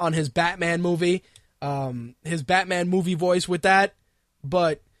on his Batman movie. His Batman movie voice with that,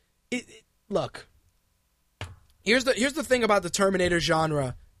 but look, here's the thing about the Terminator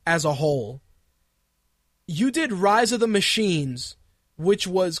genre as a whole. You did Rise of the Machines, which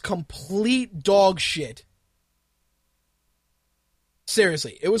was complete dog shit.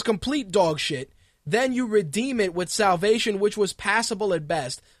 Seriously, it was complete dog shit. Then you redeem it with Salvation, which was passable at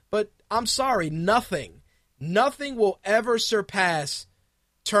best. But I'm sorry, nothing will ever surpass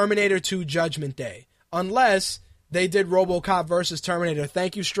Terminator 2 Judgment Day. Unless they did RoboCop versus Terminator.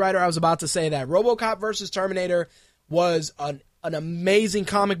 Thank you, Strider. I was about to say that. RoboCop versus Terminator was an amazing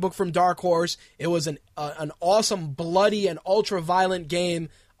comic book from Dark Horse. It was an awesome, bloody, and ultra-violent game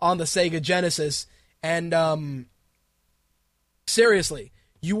on the Sega Genesis. And, seriously,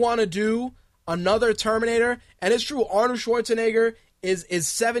 you want to do another Terminator? And it's true, Arnold Schwarzenegger is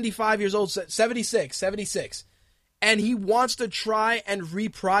 75 years old, 76. And he wants to try and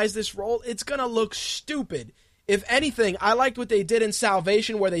reprise this role. It's going to look stupid. If anything, I liked what they did in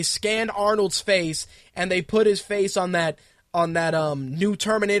Salvation, where they scanned Arnold's face and they put his face on that new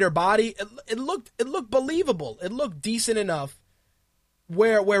Terminator body. It looked believable. It looked decent enough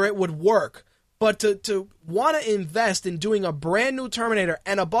where it would work. But to want to invest in doing a brand new Terminator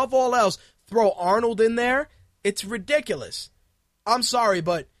and above all else throw Arnold in there, it's ridiculous. I'm sorry,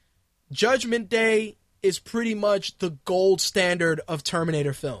 but Judgment Day is pretty much the gold standard of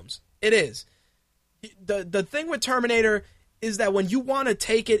Terminator films. It is. The thing with Terminator is that when you want to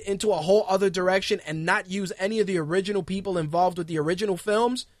take it into a whole other direction and not use any of the original people involved with the original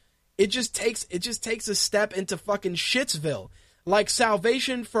films, it just takes a step into fucking Shitsville. Like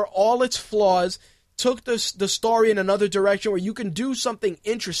Salvation, for all its flaws, took the story in another direction where you can do something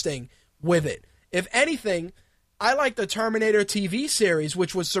interesting with it. If anything, I like the Terminator TV series,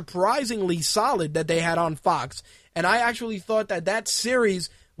 which was surprisingly solid, that they had on Fox. And I actually thought that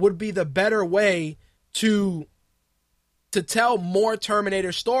series would be the better way to tell more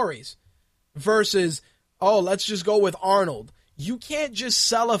Terminator stories versus, oh, let's just go with Arnold. You can't just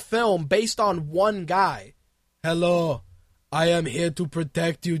sell a film based on one guy. Hello, I am here to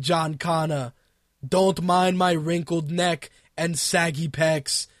protect you, John Connor. Don't mind my wrinkled neck and saggy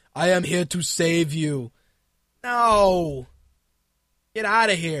pecs. I am here to save you. No. Get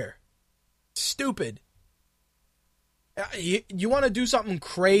out of here. Stupid. You want to do something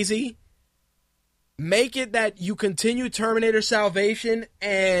crazy? Make it that you continue Terminator Salvation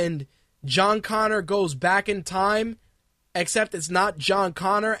and John Connor goes back in time, except it's not John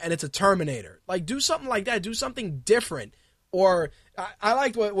Connor and it's a Terminator. Like, do something like that. Do something different. Or, I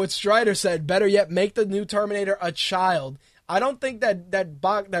liked what Strider said. Better yet, make the new Terminator a child. I don't think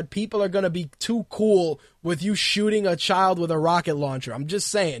that people are going to be too cool with you shooting a child with a rocket launcher. I'm just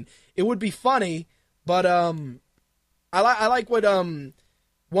saying. It would be funny, but I like what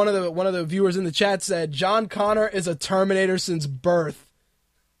one of the viewers in the chat said. John Connor is a Terminator since birth.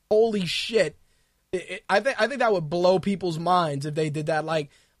 Holy shit. I think that would blow people's minds if they did that. Like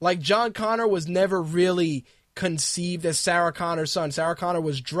John Connor was never really conceived as Sarah Connor's son. Sarah Connor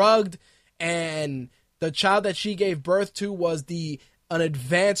was drugged, and the child that she gave birth to was an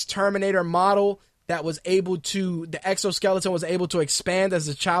advanced Terminator model that was able to, the exoskeleton was able to expand as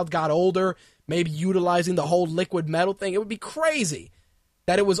the child got older, maybe utilizing the whole liquid metal thing. It would be crazy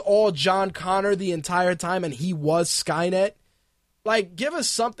that it was all John Connor the entire time and he was Skynet. Like, give us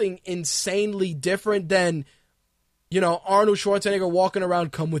something insanely different than, Arnold Schwarzenegger walking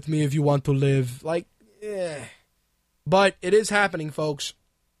around, come with me if you want to live. Like, But it is happening, folks.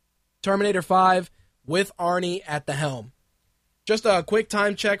 Terminator 5 with Arnie at the helm. Just a quick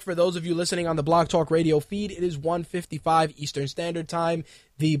time check for those of you listening on the Blog Talk Radio feed. It is 1:55 Eastern Standard Time.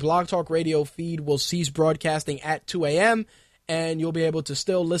 The Blog Talk Radio feed will cease broadcasting at 2 a.m., and you'll be able to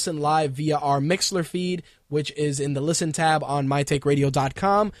still listen live via our Mixlr feed, which is in the Listen tab on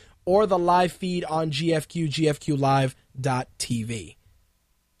mytakeradio.com, or the live feed on GFQ, gfqlive.tv.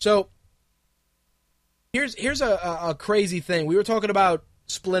 So, here's a crazy thing. We were talking about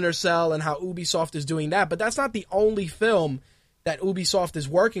Splinter Cell and how Ubisoft is doing that, but that's not the only film that Ubisoft is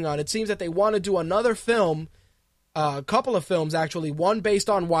working on. It seems that they want to do another film, a couple of films actually, one based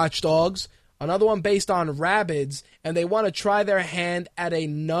on Watch Dogs, another one based on Rabbids, and they want to try their hand at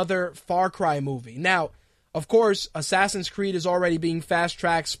another Far Cry movie. Now, of course, Assassin's Creed is already being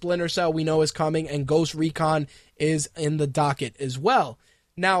fast-tracked, Splinter Cell we know is coming, and Ghost Recon is in the docket as well.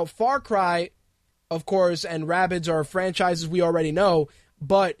 Now, Far Cry, of course, and Rabbids are franchises we already know.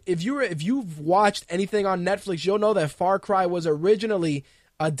 But if you've watched anything on Netflix, you'll know that Far Cry was originally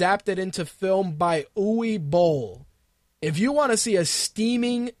adapted into film by Uwe Boll. If you want to see a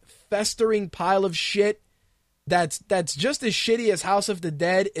steaming, festering pile of shit that's just as shitty as House of the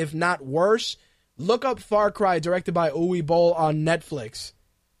Dead, if not worse, look up Far Cry, directed by Uwe Boll on Netflix.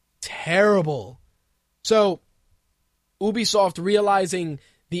 Terrible. So, Ubisoft, realizing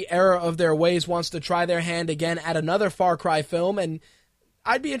the error of their ways, wants to try their hand again at another Far Cry film, and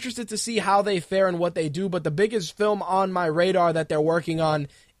I'd be interested to see how they fare and what they do, but the biggest film on my radar that they're working on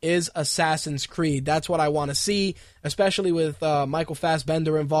is Assassin's Creed. That's what I want to see, especially with Michael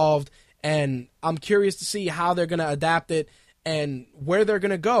Fassbender involved, and I'm curious to see how they're going to adapt it and where they're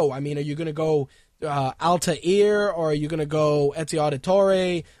going to go. I mean, are you going to go Altair, or are you going to go Ezio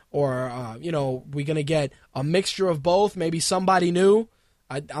Auditore, or, we're going to get a mixture of both, maybe somebody new?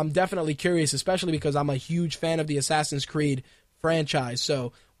 I'm definitely curious, especially because I'm a huge fan of the Assassin's Creed franchise,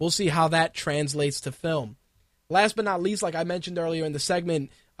 so we'll see how that translates to film. Last but not least, like I mentioned earlier in the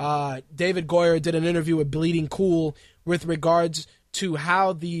segment, David Goyer did an interview with Bleeding Cool with regards to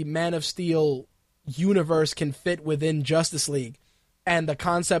how the Man of Steel universe can fit within Justice League and the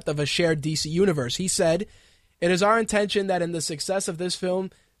concept of a shared DC universe. He said, "It is our intention that in the success of this film,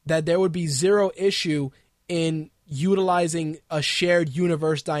 that there would be zero issue in utilizing a shared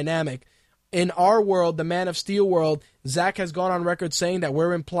universe dynamic. In our world, the Man of Steel world, Zack has gone on record saying that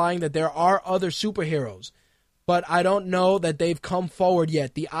we're implying that there are other superheroes. But I don't know that they've come forward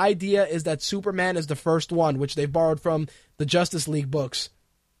yet. The idea is that Superman is the first one," which they've borrowed from the Justice League books.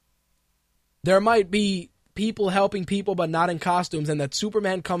 "There might be people helping people but not in costumes, and that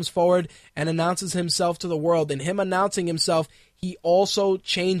Superman comes forward and announces himself to the world. And him announcing himself, he also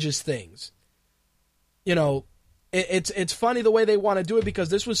changes things." It's funny the way they want to do it, because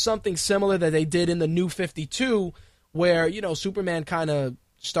this was something similar that they did in the New 52, where, Superman kind of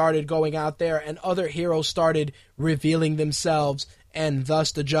started going out there and other heroes started revealing themselves, and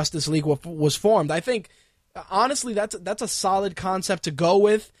thus the Justice League was formed. I think, honestly, that's a solid concept to go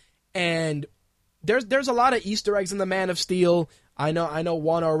with, and there's a lot of Easter eggs in the Man of Steel. I know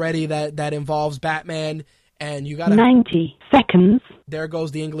one already that involves Batman, and you got 90 seconds. There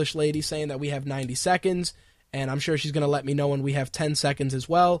goes the English lady saying that we have 90 seconds. And I'm sure she's going to let me know when we have 10 seconds as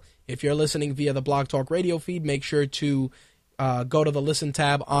well. If you're listening via the Blog Talk Radio feed, make sure to go to the Listen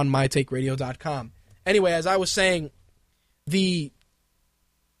tab on mytakeradio.com. Anyway, as I was saying, the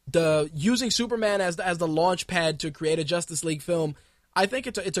using Superman as the launch pad to create a Justice League film, I think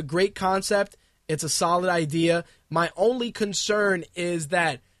it's a great concept. It's a solid idea. My only concern is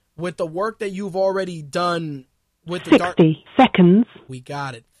that with the work that you've already done with the 60 seconds. We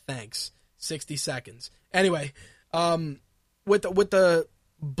got it. Thanks. 60 seconds. Anyway, with the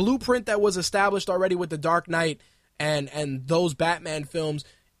blueprint that was established already with the Dark Knight and those Batman films,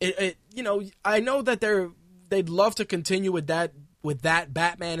 I know that they'd love to continue with that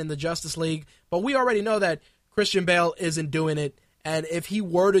Batman in the Justice League, but we already know that Christian Bale isn't doing it, and if he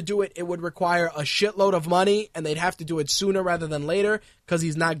were to do it, it would require a shitload of money, and they'd have to do it sooner rather than later because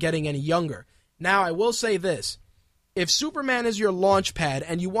he's not getting any younger. Now, I will say this. If Superman is your launch pad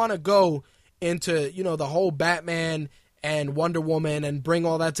and you want to go into, you know, the whole Batman and Wonder Woman and bring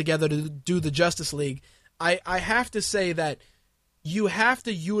all that together to do the Justice League, I have to say that you have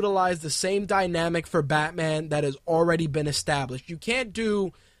to utilize the same dynamic for Batman that has already been established. You can't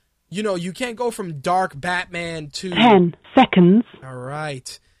do, you know, you can't go from dark Batman to... 10 seconds. All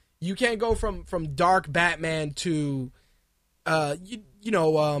right. You can't go from dark Batman to,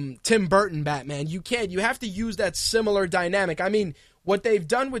 Tim Burton Batman. You can't. You have to use that similar dynamic. I mean, what they've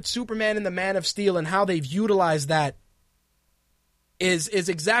done with Superman and the Man of Steel and how they've utilized that is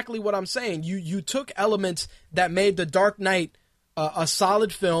exactly what I'm saying. You took elements that made The Dark Knight a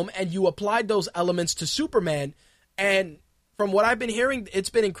solid film, and you applied those elements to Superman, and from what I've been hearing, it's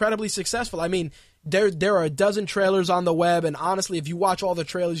been incredibly successful. I mean, there are a dozen trailers on the web, and honestly, if you watch all the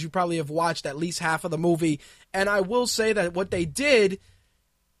trailers, you probably have watched at least half of the movie, and I will say that what they did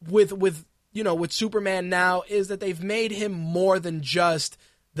with Superman now is that they've made him more than just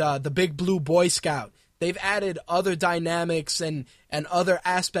the big blue Boy Scout. They've added other dynamics and other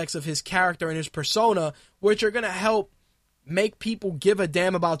aspects of his character and his persona, which are going to help make people give a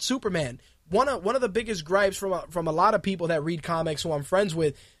damn about Superman. One of the biggest gripes from a lot of people that read comics who I'm friends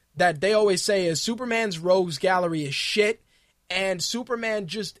with, that they always say is Superman's rogues gallery is shit, and Superman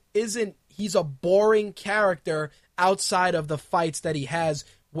just isn't, he's a boring character outside of the fights that he has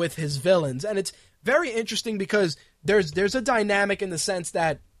with his villains. And it's very interesting because there's a dynamic in the sense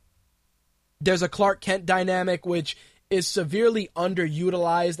that there's a Clark Kent dynamic which is severely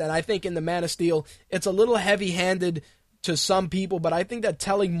underutilized, and I think in the Man of Steel it's a little heavy-handed to some people, but I think that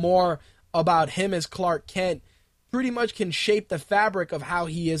telling more about him as Clark Kent pretty much can shape the fabric of how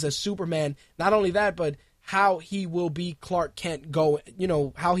he is as Superman. Not only that, but how he will be Clark Kent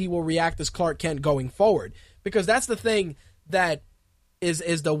how he will react as Clark Kent going forward. Because that's the thing that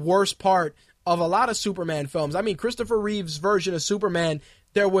is the worst part of a lot of Superman films. I mean, Christopher Reeve's version of Superman,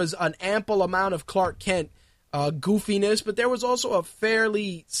 there was an ample amount of Clark Kent goofiness, but there was also a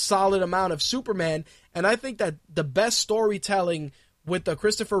fairly solid amount of Superman. And I think that the best storytelling with the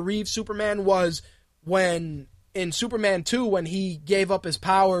Christopher Reeve Superman was when in Superman 2, when he gave up his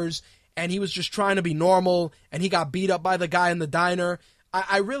powers and he was just trying to be normal and he got beat up by the guy in the diner.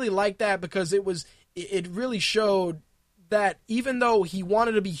 I really liked that because it really showed that even though he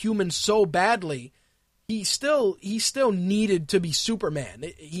wanted to be human so badly, he still needed to be Superman.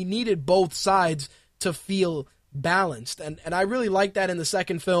 He needed both sides to feel balanced. And I really like that in the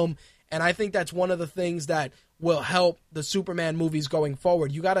second film, and I think that's one of the things that will help the Superman movies going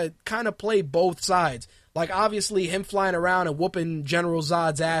forward. You got to kind of play both sides. Like, obviously, him flying around and whooping General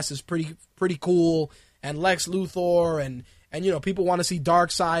Zod's ass is pretty cool, and Lex Luthor, and people want to see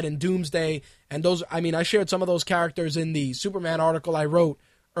Darkseid and Doomsday, and those, I mean, I shared some of those characters in the Superman article I wrote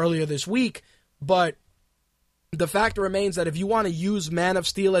earlier this week, but the fact remains that if you want to use Man of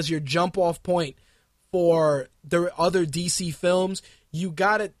Steel as your jump-off point for the other DC films, you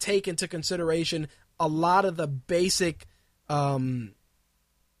got to take into consideration a lot of the basic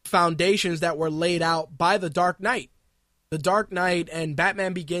foundations that were laid out by The Dark Knight. The Dark Knight and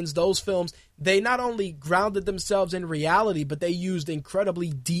Batman Begins, those films, they not only grounded themselves in reality, but they used incredibly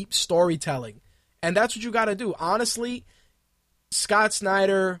deep storytelling. And that's what you got to do. Honestly, Zack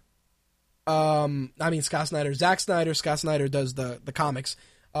Snyder does the comics.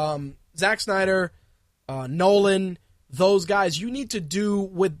 Zack Snyder, Nolan, those guys, you need to do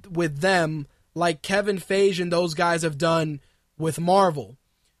with them like Kevin Feige and those guys have done with Marvel,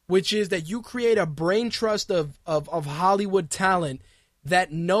 which is that you create a brain trust of Hollywood talent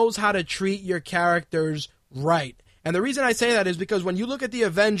that knows how to treat your characters right. And the reason I say that is because when you look at the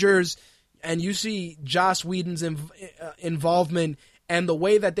Avengers and you see Joss Whedon's involvement and the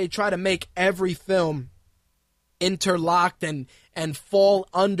way that they try to make every film interlocked and fall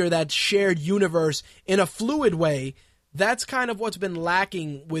under that shared universe in a fluid way, that's kind of what's been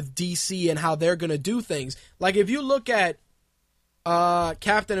lacking with DC and how they're going to do things. Like, if you look at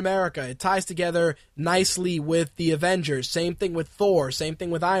Captain America, it ties together nicely with the Avengers. Same thing with Thor, same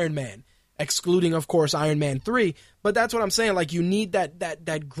thing with Iron Man, excluding, of course, Iron Man 3. But that's what I'm saying. Like, you need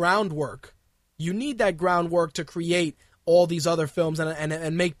that groundwork. You need that groundwork to create all these other films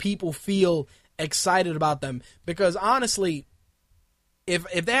and make people feel excited about them. Because honestly, if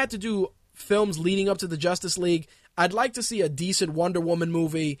they had to do films leading up to the Justice League, I'd like to see a decent Wonder Woman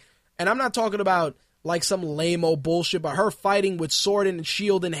movie. And I'm not talking about like some lame-o bullshit, but her fighting with sword and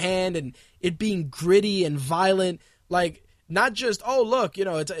shield in hand and it being gritty and violent, like, not just, oh, look,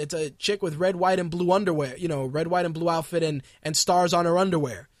 it's a chick with red, white, and blue underwear, red, white, and blue outfit and stars on her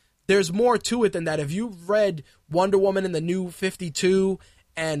underwear. There's more to it than that. If you've read Wonder Woman in the New 52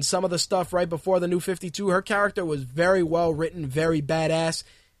 and some of the stuff right before the New 52, her character was very well written, very badass.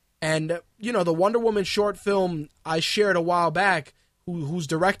 And, the Wonder Woman short film I shared a while back, whose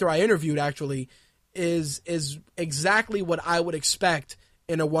director I interviewed actually, is exactly what I would expect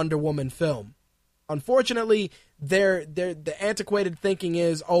in a Wonder Woman film. Unfortunately, the antiquated thinking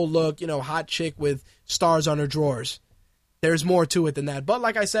is, oh, look, hot chick with stars on her drawers. There's more to it than that. But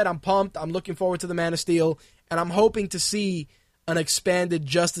like I said, I'm pumped. I'm looking forward to the Man of Steel, and I'm hoping to see an expanded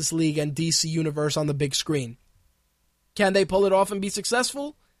Justice League and DC Universe on the big screen. Can they pull it off and be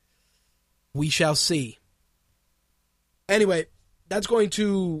successful? We shall see. Anyway, that's going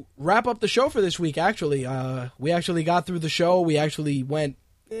to wrap up the show for this week, actually. We actually got through the show. We actually went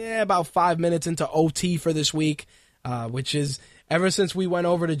about 5 minutes into OT for this week, which is, ever since we went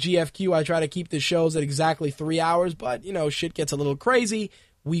over to GFQ, I try to keep the shows at exactly 3 hours, but, shit gets a little crazy.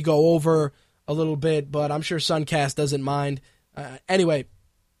 We go over a little bit, but I'm sure Suncast doesn't mind. Anyway,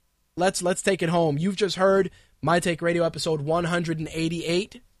 let's take it home. You've just heard My Take Radio episode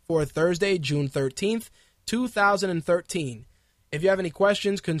 188 for Thursday, June 13th, 2013. If you have any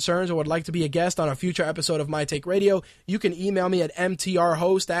questions, concerns, or would like to be a guest on a future episode of My Take Radio, you can email me at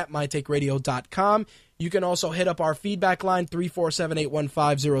mtrhost@mytakeradio.com. You can also hit up our feedback line,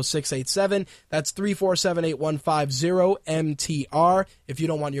 347-815-0687. That's 347-815-0MTR. If you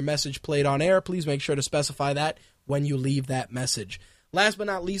don't want your message played on air, please make sure to specify that when you leave that message. Last but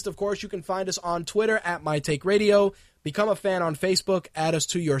not least, of course, you can find us on Twitter at My Take Radio. Become a fan on Facebook. Add us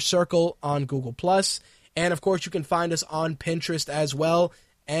to your circle on Google+. And, of course, you can find us on Pinterest as well,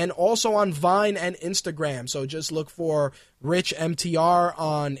 and also on Vine and Instagram. So just look for Rich MTR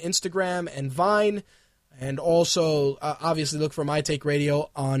on Instagram and Vine, and also, obviously, look for My Take Radio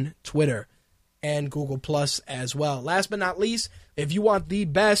on Twitter and Google Plus as well. Last but not least, if you want the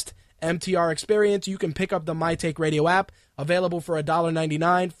best MTR experience, you can pick up the My Take Radio app, available for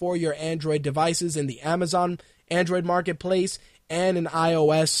 $1.99 for your Android devices in the Amazon Android Marketplace and in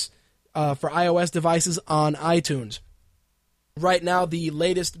iOS for iOS devices on iTunes. Right now, the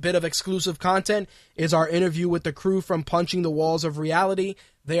latest bit of exclusive content is our interview with the crew from Punching the Walls of Reality.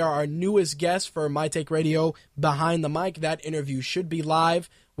 They are our newest guests for My Take Radio Behind the Mic. That interview should be live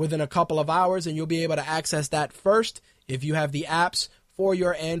within a couple of hours, and you'll be able to access that first if you have the apps for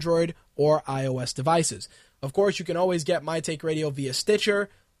your Android or iOS devices. Of course, you can always get My Take Radio via Stitcher,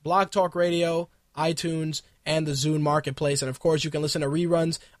 Blog Talk Radio, iTunes, and the Zune Marketplace. And, of course, you can listen to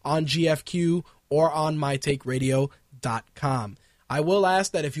reruns on GFQ or on mytakeradio.com. I will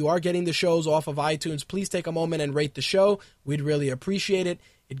ask that if you are getting the shows off of iTunes, please take a moment and rate the show. We'd really appreciate it.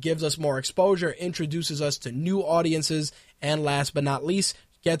 It gives us more exposure, introduces us to new audiences, and last but not least,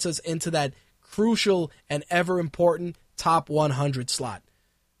 gets us into that crucial and ever-important top 100 slot.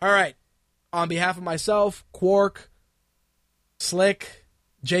 All right. On behalf of myself, Quark, Slick,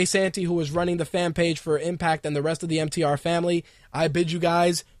 Jay Santee, who is running the fan page for Impact, and the rest of the MTR family, I bid you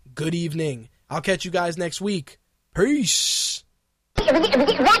guys good evening. I'll catch you guys next week. Peace.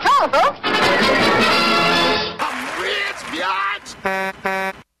 That's all, folks. I'm rich,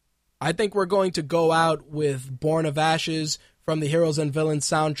 biatch. I think we're going to go out with Born of Ashes from the Heroes and Villains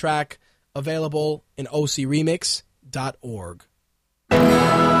soundtrack, available in ocremix.org.